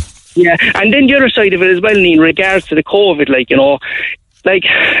safe, you know. Yeah, and then the other side of it as well, in regards to the COVID, like, you know, like,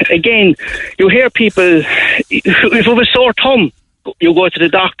 again, you hear people, if it was sore thumb, you go to the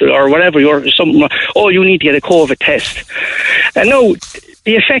doctor or whatever, you need to get a COVID test. And no,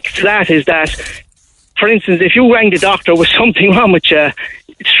 the effect to that is that, for instance, if you rang the doctor with something wrong with you,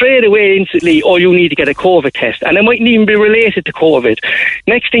 straight away, instantly, you need to get a COVID test. And it mightn't even be related to COVID.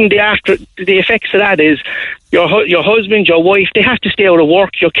 Next thing, the effects of that is your husband, your wife, they have to stay out of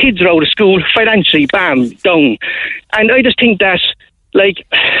work, your kids are out of school, financially, bam, down. And I just think that, like,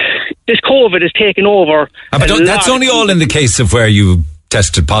 this COVID is taking over. But that's only all in the case of where you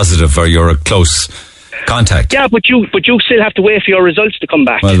tested positive or you're a close contact. Yeah, but you still have to wait for your results to come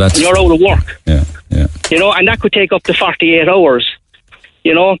back. Well, and you're out of work. Yeah. You know, and that could take up to 48 hours.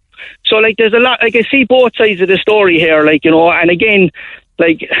 You know, so, like, there's a lot. Like, I see both sides of the story here. Like, you know, and again,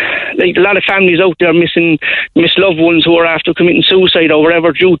 like a lot of families out there miss loved ones who are after committing suicide or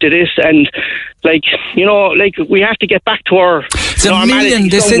whatever due to this, and, like, you know, like, we have to get back to our normality.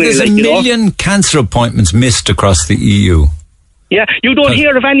 They say there's a million cancer appointments missed across the EU. Yeah, you don't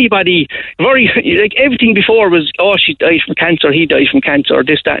hear of anybody like, everything before was, she died from cancer, he died from cancer, or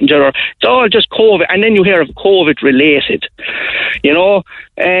this, that, and the other. It's all just COVID, and then you hear of COVID related. You know,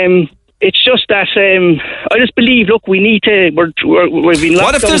 it's just that I just believe. Look, we need to. We've been locked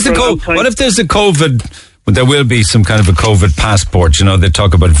What if down there's for a long time. What if there's a COVID? There will be some kind of a COVID passport. You know, they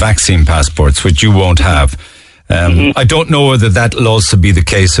talk about vaccine passports, which you won't have. I don't know whether that will also be the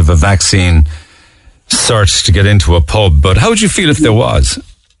case of a vaccine search to get into a pub. But how would you feel if there was?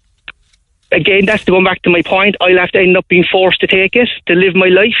 Again, that's going back to my point. I'll have to end up being forced to take it to live my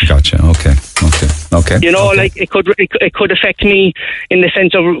life. Gotcha. Okay. You know, like, it could affect me in the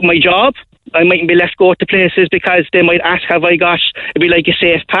sense of my job. I mightn't be left go to places because they might ask, have I got? It'd be like a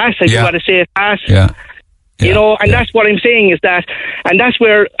safe pass. Have you got a safe pass? Yeah. You know, and that's what I'm saying is that, and that's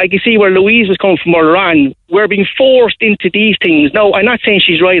where I can see where Louise was coming from earlier on. We're being forced into these things. No, I'm not saying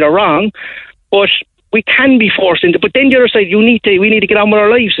she's right or wrong, but we can be forced into. But then the other side, we need to get on with our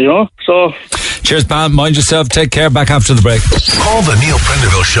lives, you know. So Cheers, pal. Mind yourself. Take care. Back after the break. Call the Neil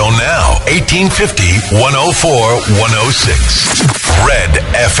Prendeville Show now. 1850-104-106. Red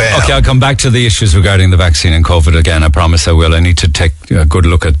FM. Okay, I'll come back to the issues regarding the vaccine and COVID again. I promise I will. I need to take a good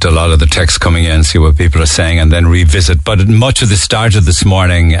look at a lot of the texts coming in, see what people are saying, and then revisit. But much of this started this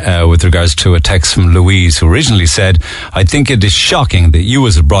morning with regards to a text from Louise, who originally said, I think it is shocking that you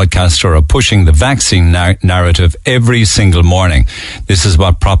as a broadcaster are pushing the vaccine narrative every single morning. This is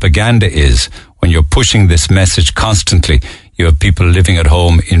what propaganda is. When you're pushing this message constantly, you have people living at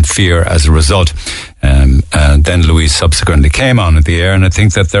home in fear as a result. And then Louise subsequently came on at the air, and I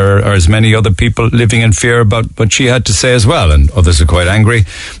think that there are as many other people living in fear about what she had to say as well, and others are quite angry,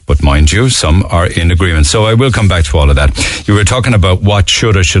 but mind you, some are in agreement. So I will come back to all of that. You were talking about what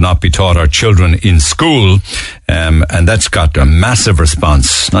should or should not be taught our children in school, and that's got a massive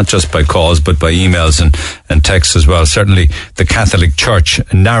response, not just by calls, but by emails and texts as well. Certainly the Catholic Church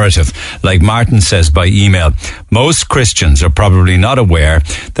narrative, like Martin says by email, most Christians are probably not aware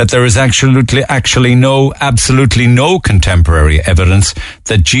that there is absolutely no contemporary evidence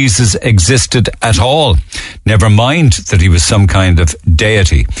that Jesus existed at all. Never mind that he was some kind of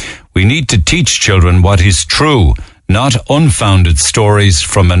deity. We need to teach children what is true, not unfounded stories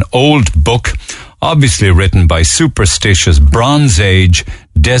from an old book, obviously written by superstitious Bronze Age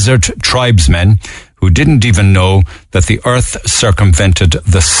desert tribesmen who didn't even know that the earth circumvented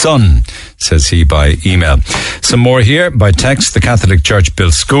the sun, says he by email. Some more here by text. The Catholic Church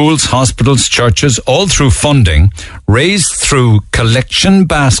built schools, hospitals, churches, all through funding, raised through collection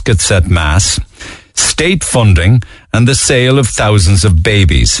baskets at Mass, state funding, and the sale of thousands of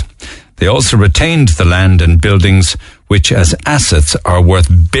babies. They also retained the land and buildings, which as assets are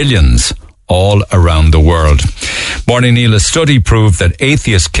worth billions all around the world. Morning, Neil, a study proved that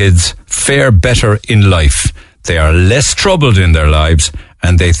atheist kids fare better in life. They are less troubled in their lives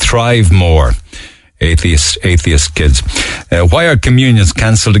and they thrive more. Atheist kids. Why are communions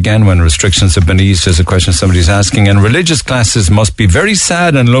cancelled again when restrictions have been eased, is a question somebody's asking. And religious classes must be very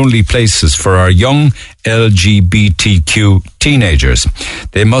sad and lonely places for our young LGBTQ teenagers.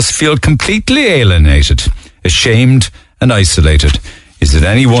 They must feel completely alienated, ashamed and isolated. Is it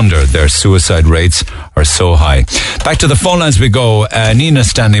any wonder their suicide rates are so high? Back to the phone lines we go. Nina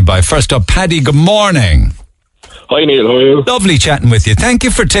standing by. First up, Paddy, good morning. Hi Neil, how are you? Lovely chatting with you. Thank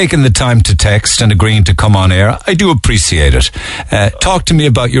you for taking the time to text and agreeing to come on air. I do appreciate it. Talk to me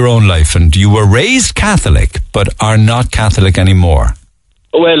about your own life. And you were raised Catholic, but are not Catholic anymore.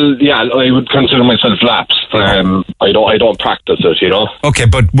 Well, yeah, I would consider myself lapsed. I don't practice it, you know. Okay,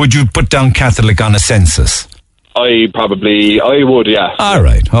 but would you put down Catholic on a census? I would, yeah. All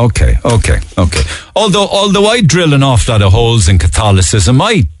right, okay. Although I drill an awful lot of holes in Catholicism,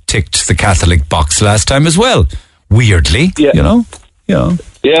 I ticked the Catholic box last time as well. Weirdly, yeah. you know? Yeah.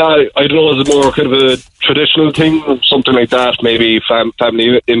 Yeah, I don't know, is it more kind of a traditional thing, something like that, maybe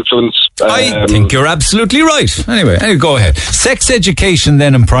family influence? I think you're absolutely right. Anyway, go ahead. Sex education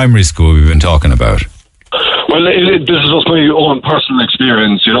then in primary school we've been talking about. Well, this is just my own personal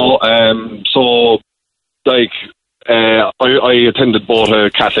experience, you know. I attended both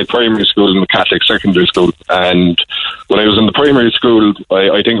a Catholic primary school and a Catholic secondary school, and when I was in the primary school,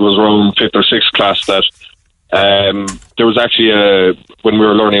 I think it was around 5th or 6th class that there was actually when we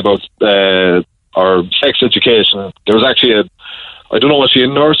were learning about our sex education, there was actually I don't know, was she a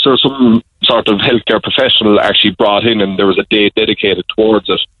nurse or some sort of healthcare professional actually brought in, and there was a day dedicated towards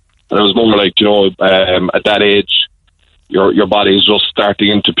it. And it was more like, you know, at that age, your body is just starting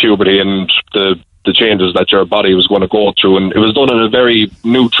into puberty and the changes that your body was going to go through. And it was done in a very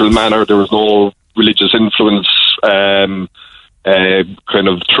neutral manner. There was no religious influence kind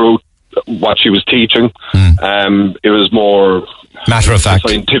of through what she was teaching. It was more matter of fact,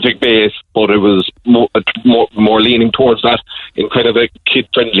 scientific based, but it was more leaning towards that in kind of a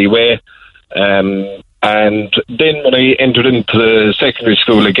kid-friendly way. And then when I entered into secondary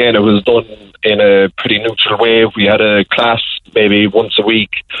school again, it was done in a pretty neutral way. We had a class maybe once a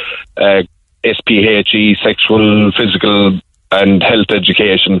week, SPHE, sexual, physical and health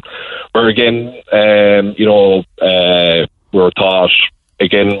education, where again, we were taught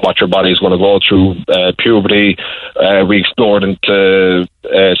again what your body is going to go through, puberty. We explored into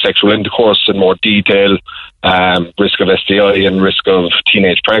sexual intercourse in more detail, risk of STI and risk of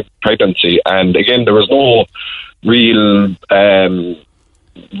teenage pregnancy. And again, there was no real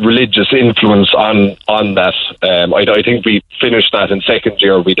religious influence on that. I think we finished that in second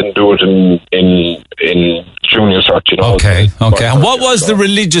year. We didn't do it in junior cert, you know. Okay. And what was the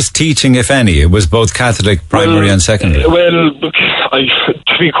religious teaching, if any? It was both Catholic, primary and secondary. Well,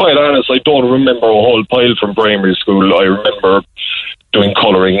 to be quite honest, I don't remember a whole pile from primary school. I remember doing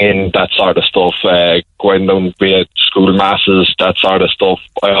colouring in, that sort of stuff, going down via school masses, that sort of stuff.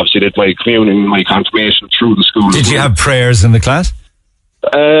 I obviously did my communion, my confirmation through the school. Did you have prayers in the class?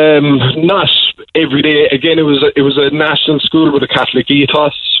 Not every day. Again, it was a national school with a Catholic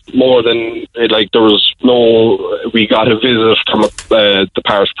ethos. More than there was no. We got a visit from the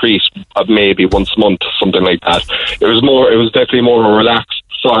parish priest maybe once a month, something like that. It was definitely more a relaxed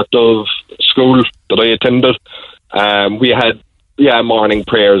sort of school that I attended. We had morning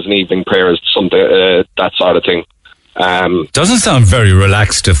prayers and evening prayers, something that sort of thing. Doesn't sound very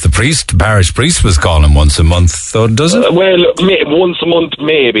relaxed if the parish priest was calling once a month, though, does it? Once a month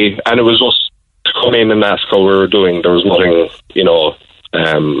maybe, and it was just to come in and ask how we were doing. There was nothing,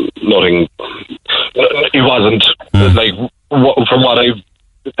 nothing. It wasn't from what I've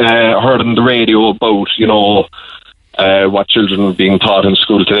heard on the radio about, what children were being taught in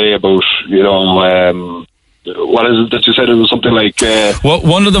school today about, what is it that you said? It was something like... well,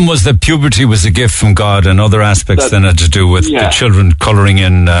 one of them was that puberty was a gift from God, and other aspects then had to do with the children colouring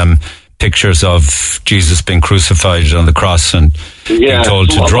in pictures of Jesus being crucified on the cross and being told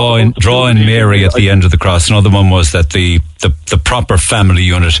to draw in Mary at the end of the cross. Another one was that the proper family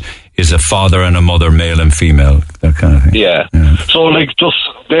unit is a father and a mother, male and female, that kind of thing. Yeah. So, just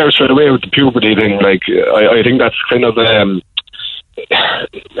there straight away with the puberty thing, I think that's kind of...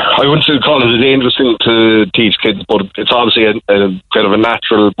 I wouldn't say call it a dangerous thing to teach kids, but it's obviously a kind of a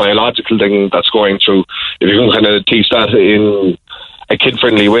natural biological thing that's going through. If you can kind of teach that in a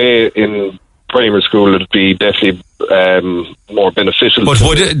kid-friendly way in primary school, it'd be definitely more beneficial. But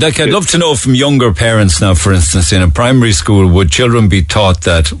I'd love to know from younger parents now, for instance, in a primary school, would children be taught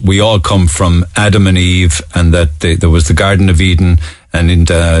that we all come from Adam and Eve, and that there was the Garden of Eden, and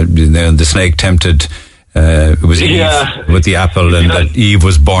the snake tempted... it was Eve with the apple, and that Eve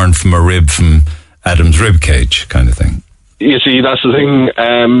was born from a rib from Adam's rib cage, kind of thing. You see, that's the thing.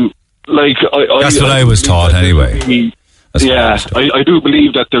 That's what I was taught, anyway. I do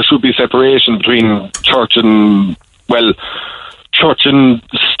believe that there should be separation between church and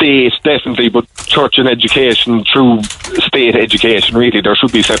state, definitely, but church and education through state education. Really, there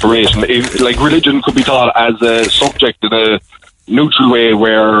should be separation. Religion could be taught as a subject in a neutral way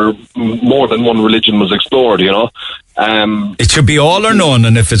where more than one religion was explored, it should be all or none,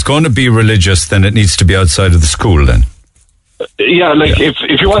 and if it's going to be religious, then it needs to be outside of the school then.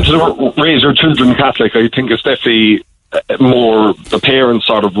 If you wanted to raise your children Catholic, I think it's definitely more the parents'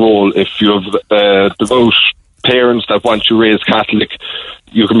 sort of role. If you have devout parents that want you raised Catholic,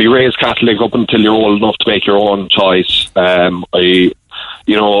 you can be raised Catholic up until you're old enough to make your own choice. I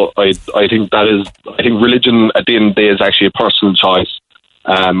think religion at the end of the day is actually a personal choice,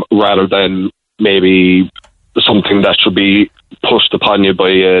 rather than maybe something that should be pushed upon you by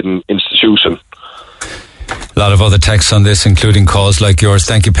an institution. A lot of other texts on this, including calls like yours.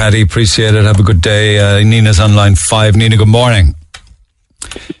 Thank you, Paddy. Appreciate it. Have a good day. Nina's on line 5. Nina, good morning.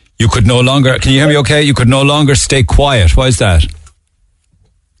 You could no longer... Can you hear me okay? You could no longer stay quiet. Why is that?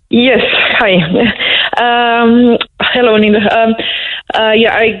 Yes. Hi. Hello, Nina.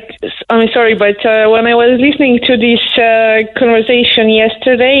 I'm sorry, but when I was listening to this conversation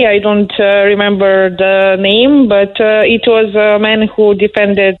yesterday, I don't remember the name, but it was a man who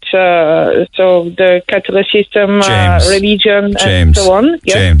defended the Catholicism, religion, and so on.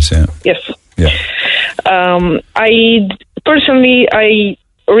 Yes? James, yeah. Yes. Yeah. I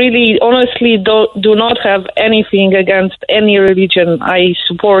really, honestly, do not have anything against any religion. I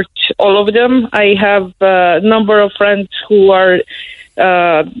support all of them. I have a number of friends who are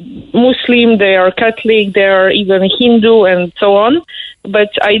Muslim, they are Catholic, they are even Hindu, and so on. But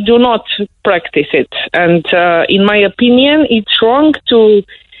I do not practice it. And in my opinion, it's wrong to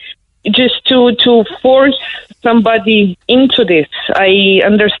force somebody into this. I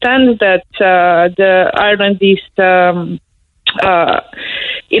understand that Ireland is...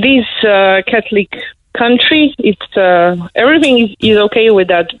 it is a Catholic country. It's everything is okay with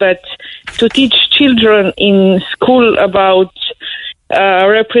that, but to teach children in school about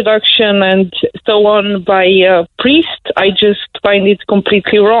reproduction and so on by a priest, I just find it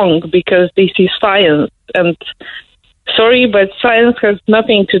completely wrong, because this is science. And sorry, but science has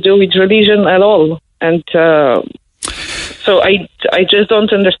nothing to do with religion at all. And so I just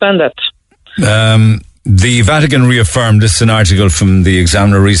don't understand that. The Vatican reaffirmed, this is an article from the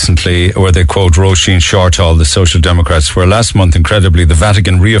Examiner recently, where they quote Roisin Shortall, the Social Democrats, where last month, incredibly, the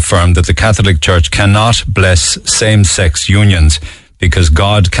Vatican reaffirmed that the Catholic Church cannot bless same-sex unions because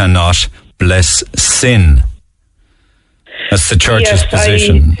God cannot bless sin. That's the Church's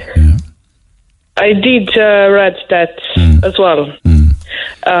position. I did read that as well.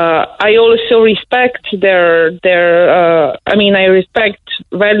 I also respect I respect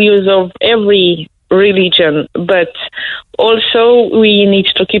values of every religion, but also we need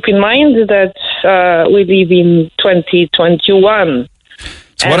to keep in mind that we live in 2021.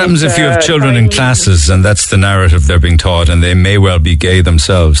 So what happens if you have children in classes and that's the narrative they're being taught, and they may well be gay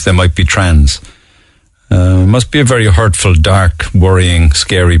themselves, they might be trans? Must be a very hurtful, dark, worrying,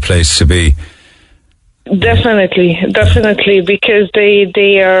 scary place to be. Definitely, because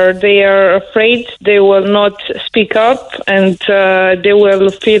they are afraid they will not speak up, and they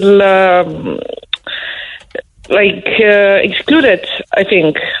will feel excluded, I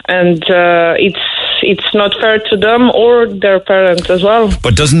think, and it's not fair to them or their parents as well.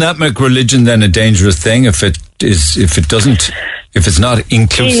 But doesn't that make religion then a dangerous thing if it's not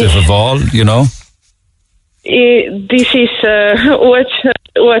inclusive of all, you know? This is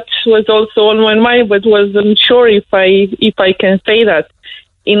what was also on my mind, but wasn't sure if I can say that.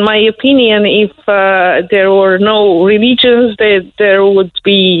 In my opinion, if there were no religions, there would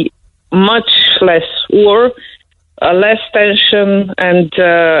be much less war, less tension, and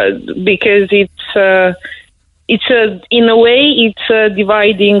because it's in a way it's a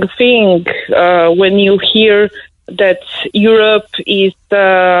dividing thing when you hear that Europe is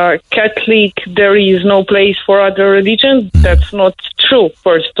Catholic, there is no place for other religions. That's not true,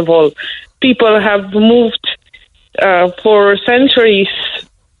 first of all. People have moved for centuries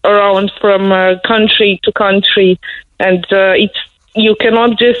around from country to country, and you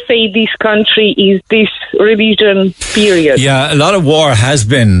cannot just say this country is this religion, period. Yeah, a lot of war has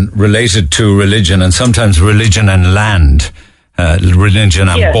been related to religion, and sometimes religion and land. Religion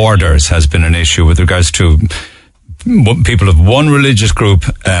and borders has been an issue with regards to people of one religious group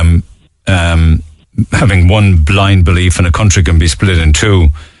having one blind belief, and a country can be split in two,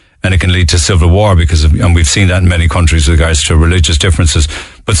 and it can lead to civil war and we've seen that in many countries with regards to religious differences.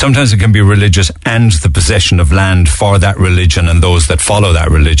 But sometimes it can be religious and the possession of land for that religion and those that follow that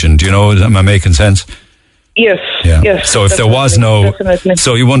religion. Do you know, am I making sense? Yes. Yeah. Yes. So if there was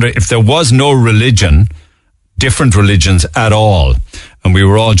so you wonder if there was no religion, different religions at all, and we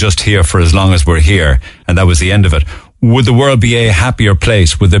were all just here for as long as we're here, and that was the end of it, would the world be a happier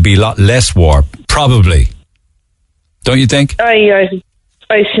place? Would there be a lot less war? Probably. Don't you think? I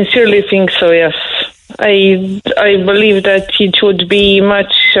sincerely think so, yes. I believe that it would be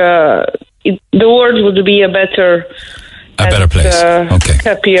much, the world would be a better place. Okay.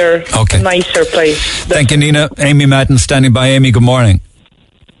 Happier, nicer place. Thank you, Nina. Amy Madden standing by. Amy, good morning.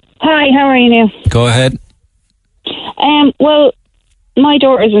 Hi, how are you now? Go ahead. Well, my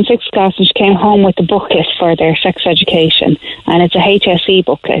daughter's in 6th class and she came home with the booklet for their sex education, and it's a HSE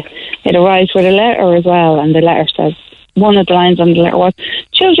booklet. It arrives with a letter as well, and the letter says, one of the lines on the letter was,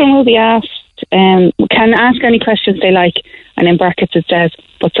 children will be asked, can ask any questions they like, and in brackets it says,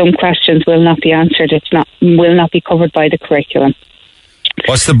 but some questions will not be answered. Will not be covered by the curriculum.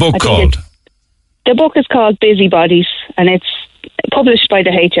 What's the book called? The book is called Busybodies, and it's published by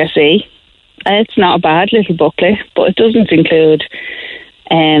the HSE. It's not a bad little booklet, but it doesn't include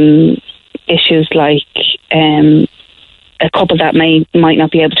issues like a couple that might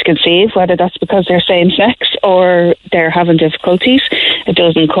not be able to conceive, whether that's because they're same-sex or they're having difficulties. It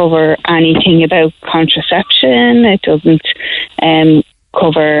doesn't cover anything about contraception. It doesn't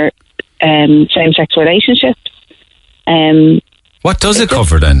cover same-sex relationships. What does it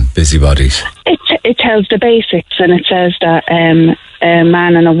cover then, Busybodies? It tells the basics, and it says that a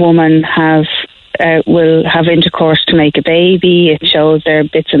man and a woman will have intercourse to make a baby. It shows their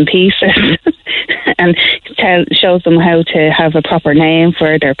bits and pieces and shows them how to have a proper name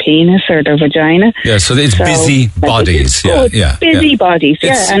for their penis or their vagina. Yeah, so it's Busybodies. Busybodies,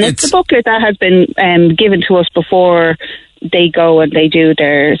 yeah. And it's a booklet that has been given to us before they go and they do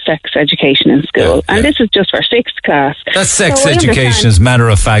their sex education in school. And this is just for 6th class. That's sex education is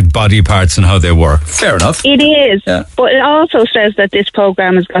matter-of-fact body parts and how they work. Fair enough. It is. Yeah. But it also says that this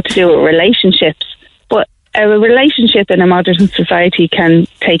programme has got to do with relationships. But a relationship in a modern society can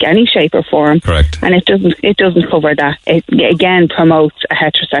take any shape or form. Correct. And it doesn't cover that. It, again, promotes a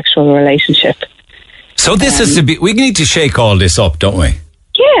heterosexual relationship. So this is to be... We need to shake all this up, don't we?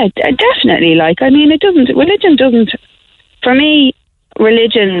 Yeah, definitely. Religion doesn't... For me,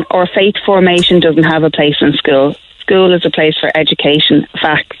 religion or faith formation doesn't have a place in school. School is a place for education,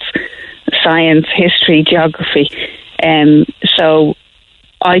 facts, science, history, geography. So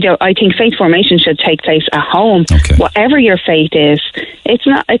I think faith formation should take place at home. Okay. Whatever your faith is, it's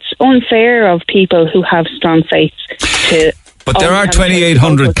unfair of people who have strong faiths to... But there are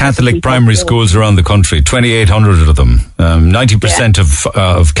 2,800 Catholic primary schools around the country, 2,800 of them. 90%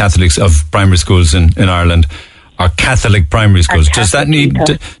 of Catholics, of primary schools in Ireland Or Catholic primary schools. Does that need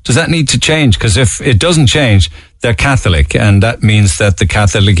to change? Because if it doesn't change, they're Catholic, and that means that the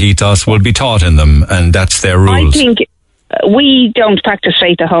Catholic ethos will be taught in them, and that's their rules. I think we don't practice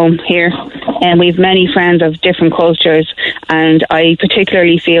faith at home here, and we've many friends of different cultures, and I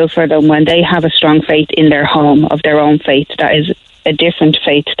particularly feel for them when they have a strong faith in their home, of their own faith, that is a different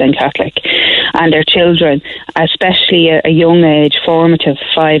faith than Catholic. And their children, especially a young age, formative,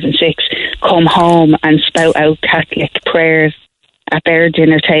 5 and 6, come home and spout out Catholic prayers at their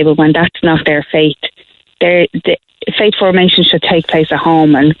dinner table when that's not their faith. The faith formation should take place at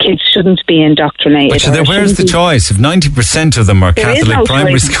home, and kids shouldn't be indoctrinated. But where's the choice? If 90% of them are Catholic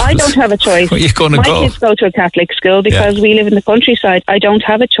primary schools, I don't have a choice. Where are you going to go? My kids go to a Catholic school because we live in the countryside. I don't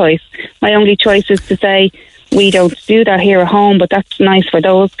have a choice. My only choice is to say, we don't do that here at home, but that's nice for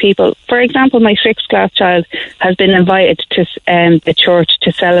those people. For example, my 6th class child has been invited to the church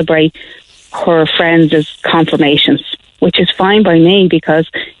to celebrate her friends' confirmations, which is fine by me, because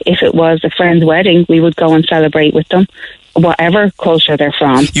if it was a friend's wedding, we would go and celebrate with them, whatever culture they're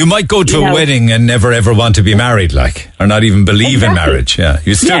from. You might go to a wedding and never ever want to be married, or not even believe in marriage. Yeah,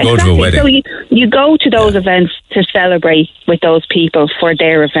 you still go to a wedding. So you go to those events to celebrate with those people for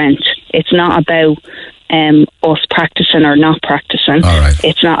their event. It's not about us practicing or not practicing. All right.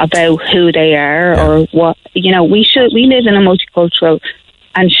 It's not about who they are or what. We live in a multicultural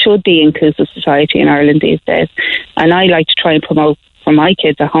and should be inclusive society in Ireland these days. And I like to try and promote for my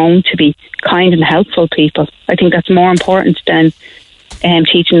kids at home to be kind and helpful people. I think that's more important than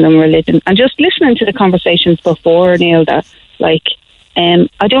teaching them religion. And just listening to the conversations before, Neil, that I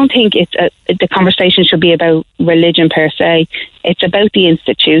don't think the conversation should be about religion per se. It's about the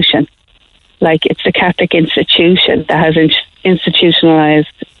institution. It's the Catholic institution that has institutionalized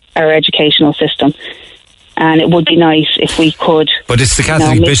our educational system. And it would be nice if we could. But it's the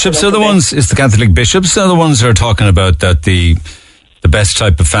Catholic bishops are the ones. It's the Catholic bishops are the ones who are talking about that the best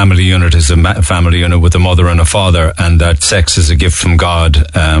type of family unit is a family unit with a mother and a father, and that sex is a gift from God.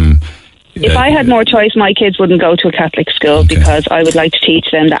 If I had more choice, my kids wouldn't go to a Catholic school because I would like to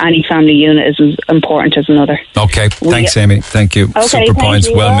teach them that any family unit is as important as another. Okay, thanks, Amy. Thank you. Okay, Super points,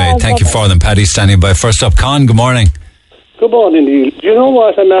 well made. Thank you for them. Paddy standing by. First up, Con. Good morning. Good morning, Neil. Do you know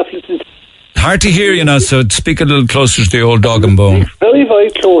what? I'm absolutely hard to hear you now, so speak a little closer to the old dog and bone. Very, very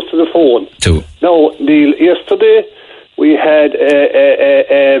close to the phone. Now, Neil, yesterday we had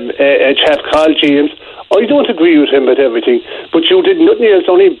a chap called James. I don't agree with him with everything, but you did nothing else,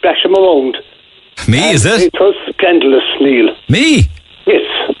 only bash him around. Me, is it? It was scandalous, Neil. Me? Yes.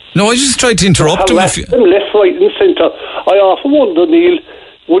 No, I just tried to interrupt him. Left, right and centre. I often wonder, Neil,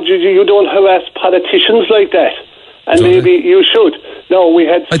 would you don't harass politicians like that? And maybe you should. No, we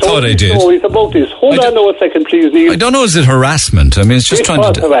had stories about this. Hold on a second, please, Neil. I don't know, is it harassment? I mean, it's just trying to...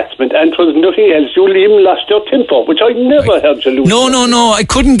 It was harassment, and it was nothing else. You even lost your temper, which I never heard you lose. No, I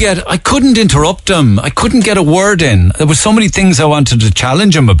couldn't interrupt him. I couldn't get a word in. There were so many things I wanted to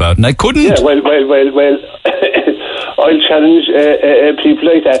challenge him about, and I couldn't. Yeah, well. I'll challenge people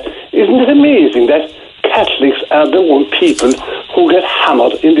like that. Isn't it amazing that Catholics are the one people who get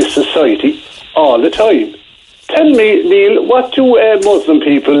hammered in this society all the time? Tell me, Neil, what do Muslim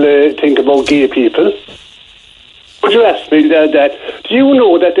people think about gay people? Would you ask me that? Do you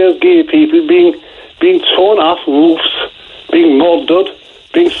know that there's gay people being thrown off roofs, being murdered,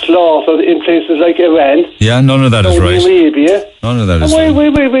 being slaughtered in places like Iran? Yeah, none of that is right. Arabia. None of that is right.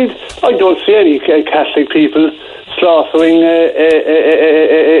 Wait. I don't see any Catholic people slaughtering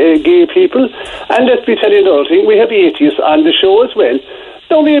gay people. And let me tell you another thing, we have atheists on the show as well.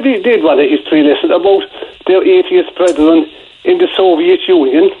 Now, maybe they'd want a history lesson about their atheist brethren in the Soviet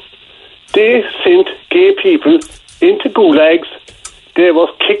Union. They sent gay people into gulags. They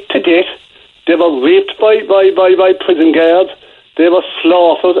were kicked to death. They were raped by prison guards. They were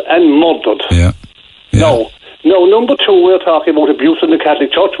slaughtered and murdered. Yeah. Now, number two, we're talking about abuse in the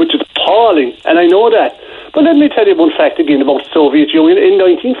Catholic Church, which is appalling, and I know that. But let me tell you one fact again about the Soviet Union. In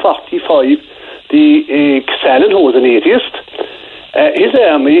 1945, Stalin, who was an atheist, his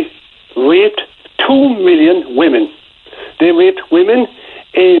army raped 2 million women. They raped women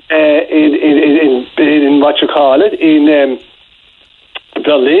in what you call it, in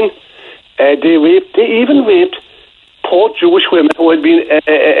Berlin. They even raped poor Jewish women who had been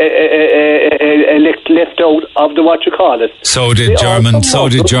left out of the what you call it. So did German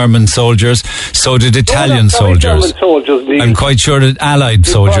soldiers. So did Italian soldiers. German soldiers. I'm quite sure that Allied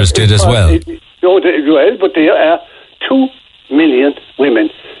soldiers did as well. But there are 2 million women.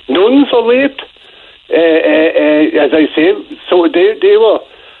 Nuns were raped, as I say, so they were,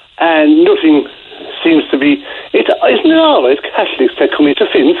 and nothing seems to be Isn't it all right, Catholics that commit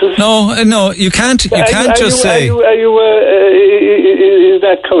offences? No, you can't. You can't just say. Is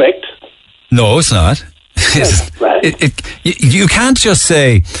that correct? No, it's not. You can't just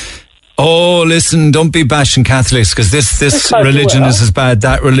say, "Oh, listen, don't be bashing Catholics because this religion is as bad,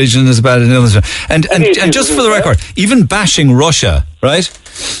 that religion is bad, and others." And just for the record, even bashing Russia, right?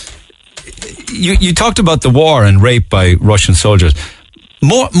 You talked about the war and rape by Russian soldiers.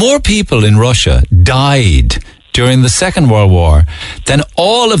 More people in Russia died during the Second World War than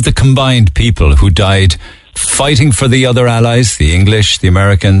all of the combined people who died fighting for the other allies, the English, the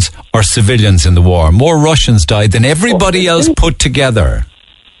Americans, or civilians in the war. More Russians died than everybody else put together.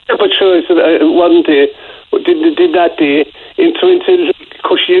 Yeah, but sure, one day, did that day enter into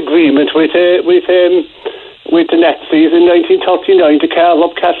cushy agreement with the Nazis in 1939 to carve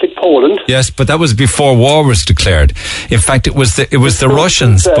up Catholic Poland? Yes, but that was before war was declared. In fact, it was the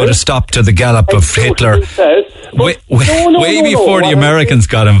Russians put a stop to the gallop of Hitler way before the Americans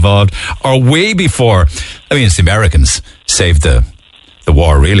got involved, or way before. I mean, it's the Americans saved the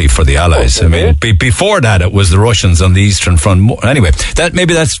war really for the Allies. I mean, before that, it was the Russians on the Eastern Front. Anyway,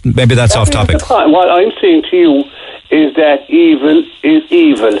 maybe that's off topic. What I'm saying to you is that evil is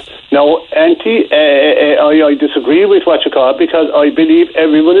evil. Now, I disagree with what you call it because I believe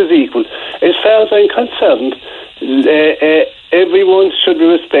everyone is equal. As far as I'm concerned, everyone should be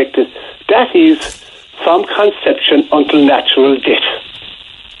respected. That is from conception until natural death.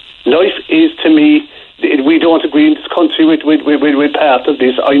 Life is, to me, we don't agree in this country with part of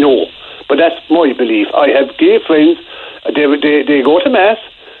this, I know. But that's my belief. I have gay friends, they go to Mass,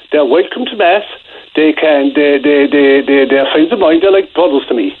 they're welcome to Mass, they're friends of mine, they're like brothers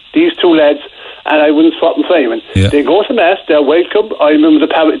to me. These two lads, and I wouldn't swap them for anyone. Yeah. They go to Mass, they're welcome. I remember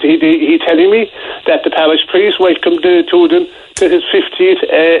he telling me that the parish priest welcomed to them to his 50th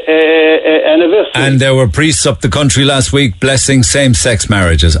anniversary. And there were priests up the country last week blessing same-sex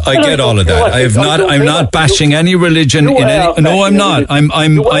marriages. I get all of that. I'm not bashing any religion. No, I'm not. And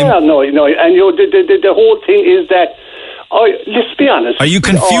the whole thing is that. Let's be honest. Are you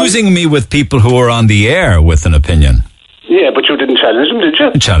confusing me with people who are on the air with an opinion? Yeah, but you didn't challenge them, did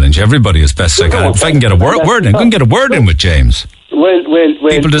you? I challenge everybody as best I can. If I can get a word in, I can get a word in with James. Well.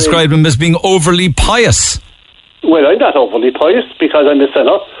 People describe him as being overly pious. Well, I'm not overly pious because I'm a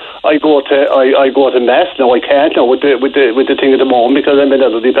sinner. I go to Mass. No, I can't now with the thing at the moment because I'm an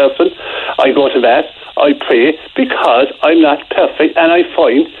elderly person. I go to Mass. I pray because I'm not perfect and I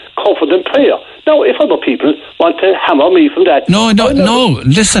find comfort in prayer. Now, if other people want to hammer me from that... No,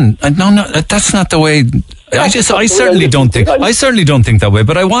 listen, no, that's not the way... I certainly don't think that way,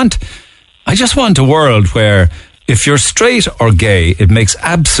 but I just want a world where if you're straight or gay, it makes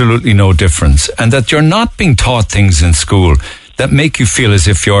absolutely no difference, and that you're not being taught things in school that make you feel as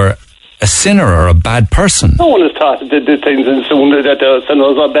if you're a sinner or a bad person. No one is taught the things in school that they're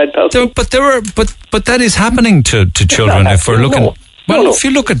sinners or bad persons. But that is happening to children if we're looking... No. Well, if you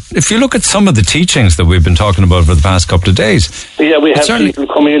look at some of the teachings that we've been talking about for the past couple of days, yeah, we have people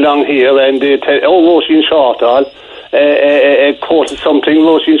coming along here and they tell, Roisin Shortall quoted something.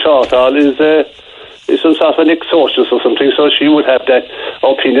 Roisin Shortall is some sort of an exorcist or something, so she would have that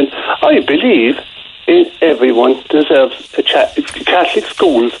opinion. I believe everyone deserves a Catholic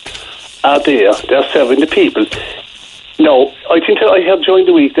schools are there; they're serving the people. No, I think I heard during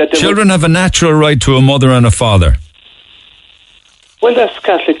the week that children have a natural right to a mother and a father. Well, that's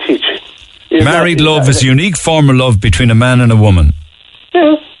Catholic teaching. Married love is a unique form of love between a man and a woman.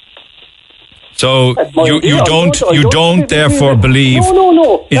 Yeah. So you don't therefore believe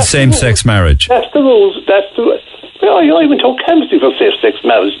in same-sex marriage. That's the rules. I even took chemistry for same-sex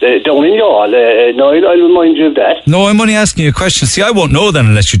marriage down in Yall. No, I'll remind you of that. No, I'm only asking you a question. See, I won't know then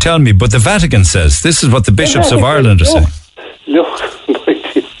unless you tell me. But the Vatican says this is what the bishops of Ireland are saying. Look,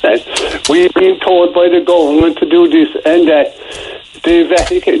 we've been told by the government to do this and that. The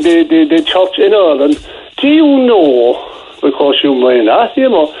Vatican, the Church in Ireland. Do you know? Because you may not,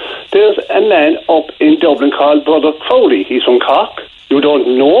 there's a man up in Dublin called Brother Crowley. He's from Cork. You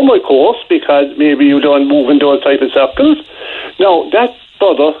don't know him, of course, because maybe you don't move in those type of circles. Now, that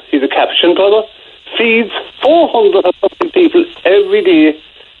brother, he's a Capuchin brother, feeds 400 people every day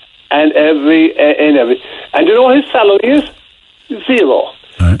and every. And you know what his salary is? 0.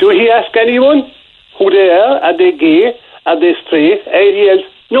 Right. Do he ask anyone who they are? Are they gay? Are they straight?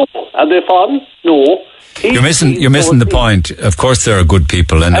 No. Are they foreign? No. You're missing the point. Of course, there are good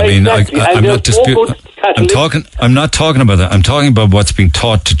people, and I mean, I'm not disputing. I'm not talking about that. I'm talking about what's being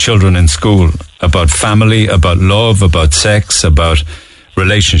taught to children in school about family, about love, about sex, about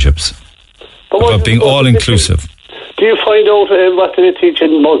relationships, about being all inclusive. Do you find out what they teach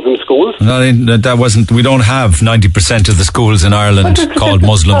in Muslim schools? No, that wasn't. We don't have 90% of the schools in Ireland called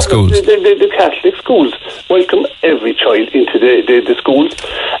Muslim schools. The Catholic schools welcome every child into the schools.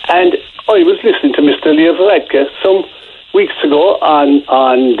 And I was listening to Mr. Leo Varadkar some weeks ago on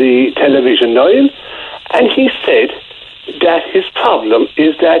the television line, and he said that his problem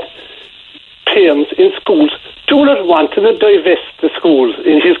is that parents in schools do not want to divest the schools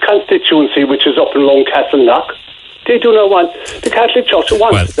in his constituency, which is up in Long Castleknock. They do not want, the Catholic Church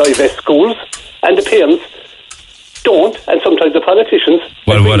wants to divest schools, and the parents don't, and sometimes the politicians.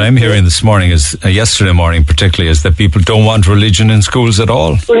 Well, what I'm hearing this morning is, yesterday morning particularly, is that people don't want religion in schools at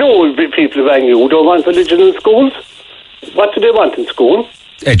all. No, people around you don't want religion in schools. What do they want in school?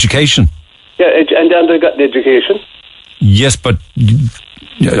 Education. Yeah, and then they got the education. Yes, but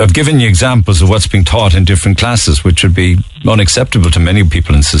I've given you examples of what's being taught in different classes, which would be unacceptable to many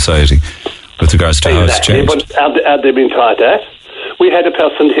people in society with regards to how it's changed. But have they been taught that? We had a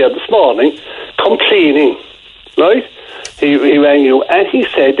person here this morning complaining, right? He rang you, and he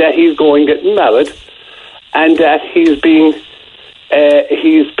said that he's going getting married, and that he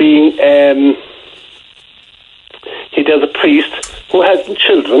does a priest who has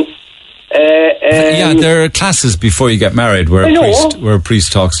children. Yeah, there are classes before you get married where a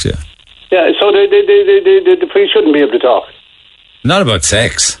priest talks to you. Yeah, so the priest shouldn't be able to talk. Not about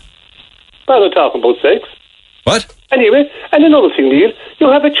sex. Well, they're talking about sex. What? Anyway, and another thing, Neil, you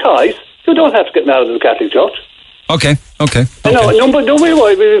have a choice. You don't have to get married in the Catholic Church. Okay. No,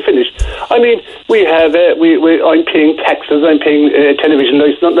 we're finished. I mean, we have, I'm paying taxes, I'm paying television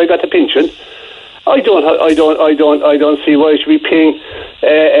license, I got a pension. I don't see why I should be paying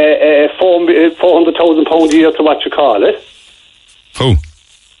 £400,000 a year to what you call it. Who?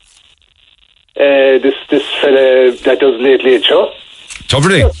 This fella that does Late Show.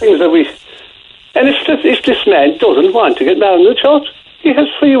 Tuberty. Things that we, and if this man doesn't want to get married in the church, he has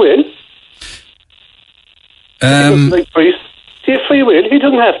free will. Like priest, he has free will. He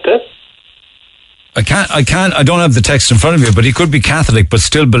doesn't have to. I don't have the text in front of you, but he could be Catholic but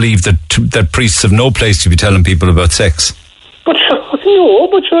still believe that priests have no place to be telling people about sex. But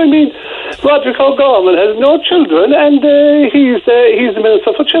I mean, Roderick O'Gorman has no children, and he's the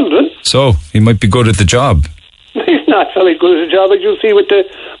Minister for Children. So he might be good at the job. He's not very good at the job, as you see with the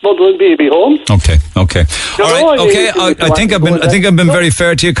mother and baby homes. Okay. All right. Okay. I think I've been very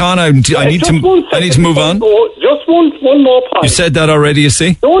fair to you, Con. I need to move on. Just one more point. You said that already. You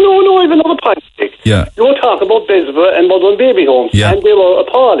see? No. I have another point. Yeah. You were talking about Besver and mother and baby homes, and they were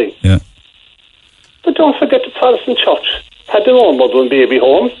appalling. Yeah. But don't forget the Protestant Church had their own mother and baby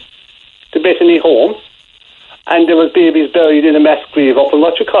homes, the Bethany home. And there was babies buried in a mass grave up in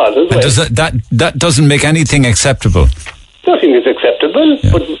what you call it as well. That doesn't make anything acceptable. Nothing is acceptable,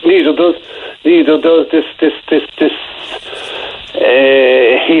 but neither does this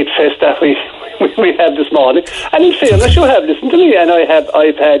hate fest that we have this morning. And in fairness, you have listened to me, and I have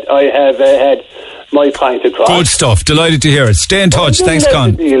had my point across. Good stuff. Delighted to hear it. Stay in touch. Thanks,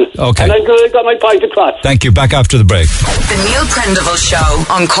 Con. Okay. And I've got my point across. Thank you. Back after the break. The Neil Prendeville Show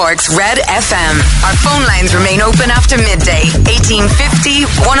on Cork's Red FM. Our phone lines remain open after midday. 1850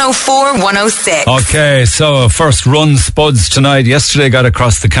 104 106. Okay, so first run spuds tonight. Yesterday got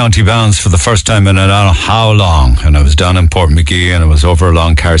across the county bounds for the first time in I don't know how long. And I was down in Portmagee and I was over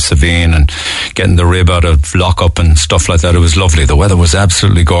along Carsavine and getting the rib out of lockup and stuff like that. It was lovely. The weather was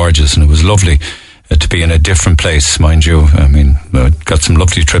absolutely gorgeous and it was lovely to be in a different place, mind you. I mean, got some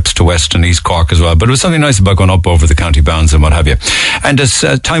lovely trips to West and East Cork as well, but it was something nice about going up over the county bounds and what have you. And as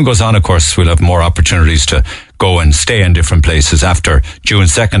time goes on, of course, we'll have more opportunities to go and stay in different places. After June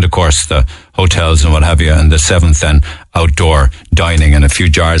 2nd, of course, the hotels and what have you, and the 7th then outdoor dining and a few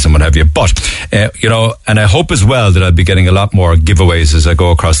jars and what have you. But, and I hope as well that I'll be getting a lot more giveaways as I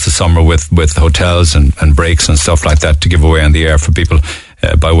go across the summer with hotels and breaks and stuff like that to give away on the air for people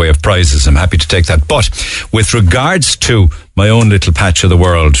by way of prizes. I'm happy to take that. But with regards to my own little patch of the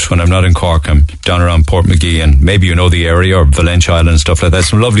world, when I'm not in Cork, I'm down around Portmagee and maybe you know the area, or Valentia Island and stuff like that.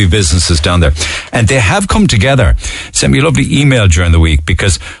 Some lovely businesses down there. And they have come together. Sent me a lovely email during the week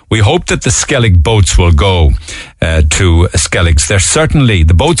because we hope that the Skellig boats will go to Skelligs.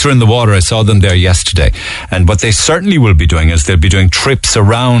 The boats are in the water. I saw them there yesterday. And what they certainly will be doing is they'll be doing trips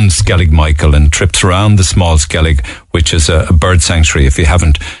around Skellig Michael and trips around the small Skellig, which is a bird sanctuary. If you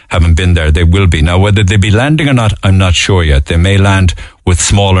haven't been there, they will be. Now, whether they be landing or not, I'm not sure yet. They may land with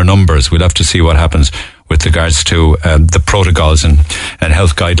smaller numbers. We'll have to see what happens with regards to the protocols and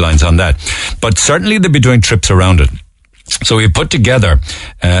health guidelines on that. But certainly they'll be doing trips around it. So we put together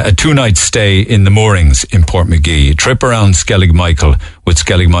a 2-night stay in the moorings in Portmagee, a trip around Skellig Michael with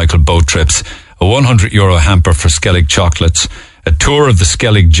Skellig Michael boat trips a €100 hamper for Skellig chocolates, a tour of the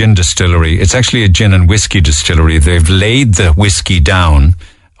Skellig Gin Distillery. It's actually a gin and whiskey distillery. They've laid the whiskey down.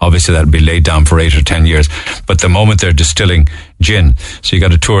 Obviously, that'll be laid down for 8 or 10 years. But the moment they're distilling gin, so you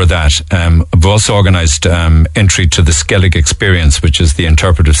got a tour of that. We've also organised entry to the Skellig Experience, which is the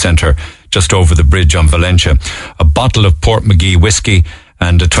interpretive centre just over the bridge on Valencia. A bottle of Port McGee whiskey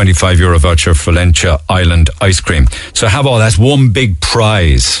and a €25 voucher for Valencia Island ice cream. So have all that's one big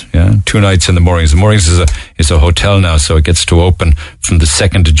prize. Yeah, 2 nights in the Moorings. The Moorings is a hotel now, so it gets to open from the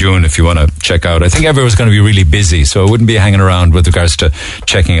 2nd of June if you want to check out. I think everyone's going to be really busy, so I wouldn't be hanging around with regards to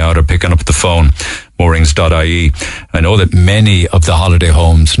checking out or picking up the phone. Moorings.ie. I know that many of the holiday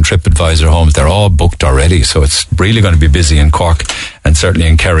homes and TripAdvisor homes, they're all booked already, so it's really going to be busy in Cork and certainly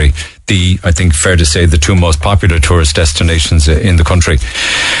in Kerry. I think fair to say, the 2 most popular tourist destinations in the country.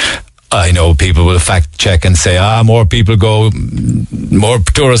 I know people will fact check and say, more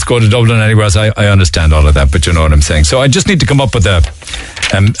tourists go to Dublin than anywhere else. I understand all of that, but you know what I'm saying. So I just need to come up with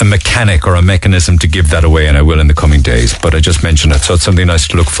a mechanic or a mechanism to give that away, and I will in the coming days. But I just mentioned it, so it's something nice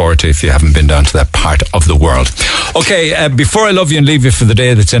to look forward to if you haven't been down to that part of the world. Okay, before I love you and leave you for the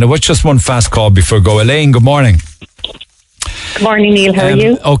day that's in it, what's just one fast call before I go? Elaine, good morning. Good morning, Neil. How are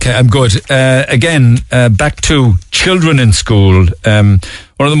you? Okay, I'm good. Again, back to children in school.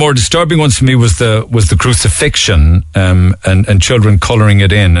 One of the more disturbing ones for me was the crucifixion, and children colouring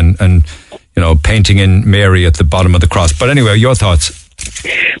it in and painting in Mary at the bottom of the cross. But anyway, your thoughts?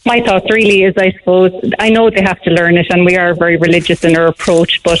 My thoughts really is, I suppose, I know they have to learn it, and we are very religious in our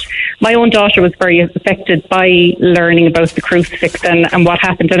approach, but my own daughter was very affected by learning about the crucifix and what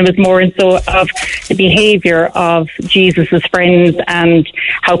happened, and it was more so of the behaviour of Jesus' friends and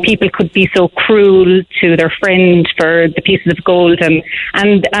how people could be so cruel to their friend for the pieces of gold, and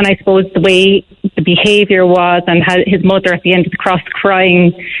I suppose the way the behaviour was, and how his mother at the end of the cross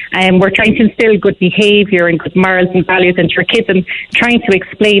crying, and we're trying to instill good behaviour and good morals and values into our kids, and trying to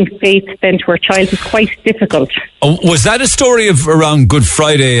explain faith then to our child is quite difficult. Was that a story of around Good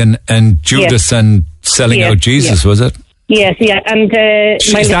Friday and Judas and selling out Jesus, was it? Yes, yeah. And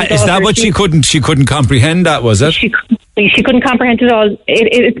is that what she couldn't comprehend? That was it? She couldn't comprehend it all.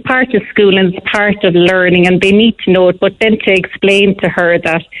 It's part of school and it's part of learning, and they need to know it. But then to explain to her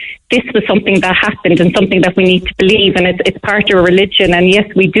that this was something that happened and something that we need to believe, and it's part of our religion. And yes,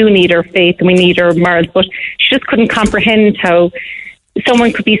 we do need our faith and we need our morals, but she just couldn't comprehend how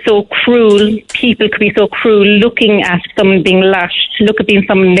someone could be so cruel, people could be so cruel looking at someone being lashed, look at being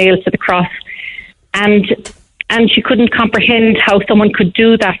someone nailed to the cross, and she couldn't comprehend how someone could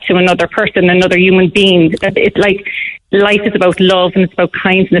do that to another person, another human being. It's like life is about love and it's about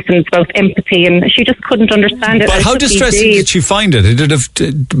kindness and it's about empathy, and she just couldn't understand it. But how distressing did she find it?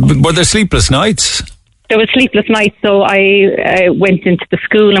 Were there sleepless nights? There was sleepless nights, so I went into the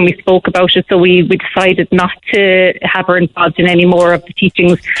school and we spoke about it. So we decided not to have her involved in any more of the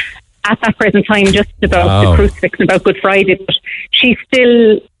teachings at that present time, just about the crucifix and about Good Friday. But she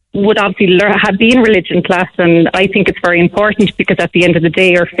still would obviously be in religion class, and I think it's very important because at the end of the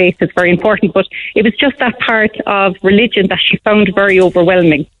day, our faith is very important. But it was just that part of religion that she found very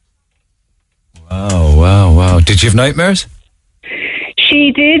overwhelming. Wow. Did you have nightmares?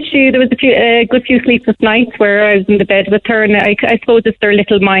 She did. There was a good few sleepless nights where I was in the bed with her, and I suppose it's their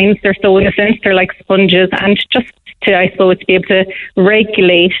little minds. They're so innocent. They're like sponges, and just to, I suppose, to be able to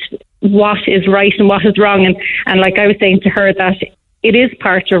regulate what is right and what is wrong. And like I was saying to her, that it is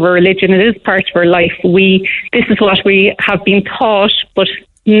part of our religion. It is part of our life. This is what we have been taught, but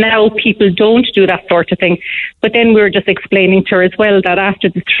now people don't do that sort of thing. But then we were just explaining to her as well that after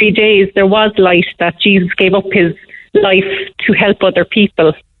the 3 days, there was light, that Jesus gave up his life to help other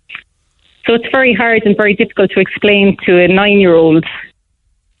people. So it's very hard and very difficult to explain to a 9-year-old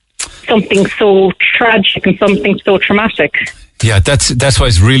something so tragic and something so traumatic. Yeah, that's why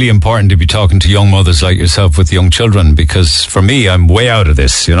it's really important to be talking to young mothers like yourself with young children, because for me, I'm way out of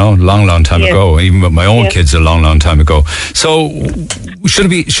this, long time ago. Even with my own kids, a long time ago. So should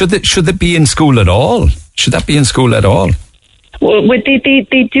it be in school at all? Should that be in school at all? Well,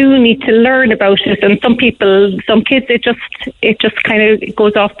 they do need to learn about it, and some kids, it just kind of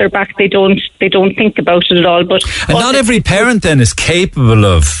goes off their back. They don't think about it at all. But and not every parent then is capable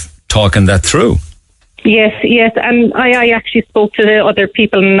of talking that through. Yes, and I actually spoke to the other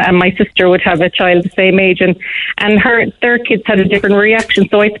people, and my sister would have a child the same age, and their kids had a different reaction.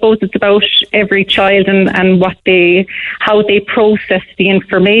 So I suppose it's about every child and how they process the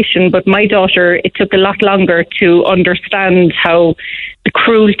information. But my daughter, it took a lot longer to understand how the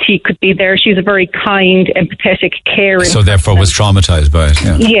cruelty could be there. She's a very kind, empathetic, caring. So therefore was traumatized by it.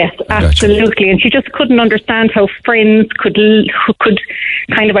 Yeah. Yes, absolutely. And she just couldn't understand how friends could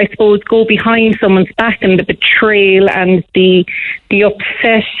kind of, I suppose, go behind someone's back, and the betrayal and the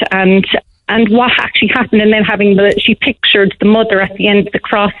upset and what actually happened. And then she pictured the mother at the end of the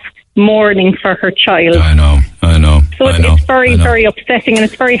cross mourning for her child. I know. So it's very, very upsetting, and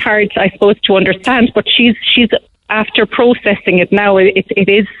it's very hard, I suppose, to understand. But she's after processing it now, it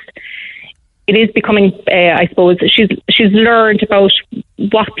is becoming, I suppose, she's learned about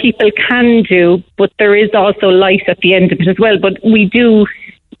what people can do, but there is also light at the end of it as well. But we do,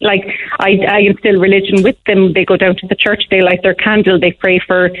 like, I instill religion with them. They go down to the church, they light their candle, they pray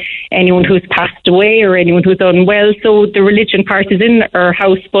for anyone who's passed away or anyone who's unwell. So the religion part is in our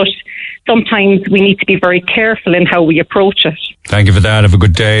house, but sometimes we need to be very careful in how we approach it. Thank you for that. Have a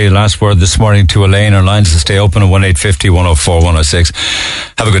good day. Last word this morning to Elaine. Our lines will stay open at 1-850-104-106.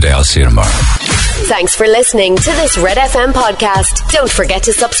 Have a good day. I'll see you tomorrow. Thanks for listening to this Red FM podcast. Don't forget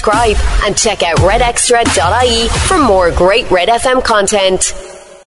to subscribe and check out redextra.ie for more great Red FM content.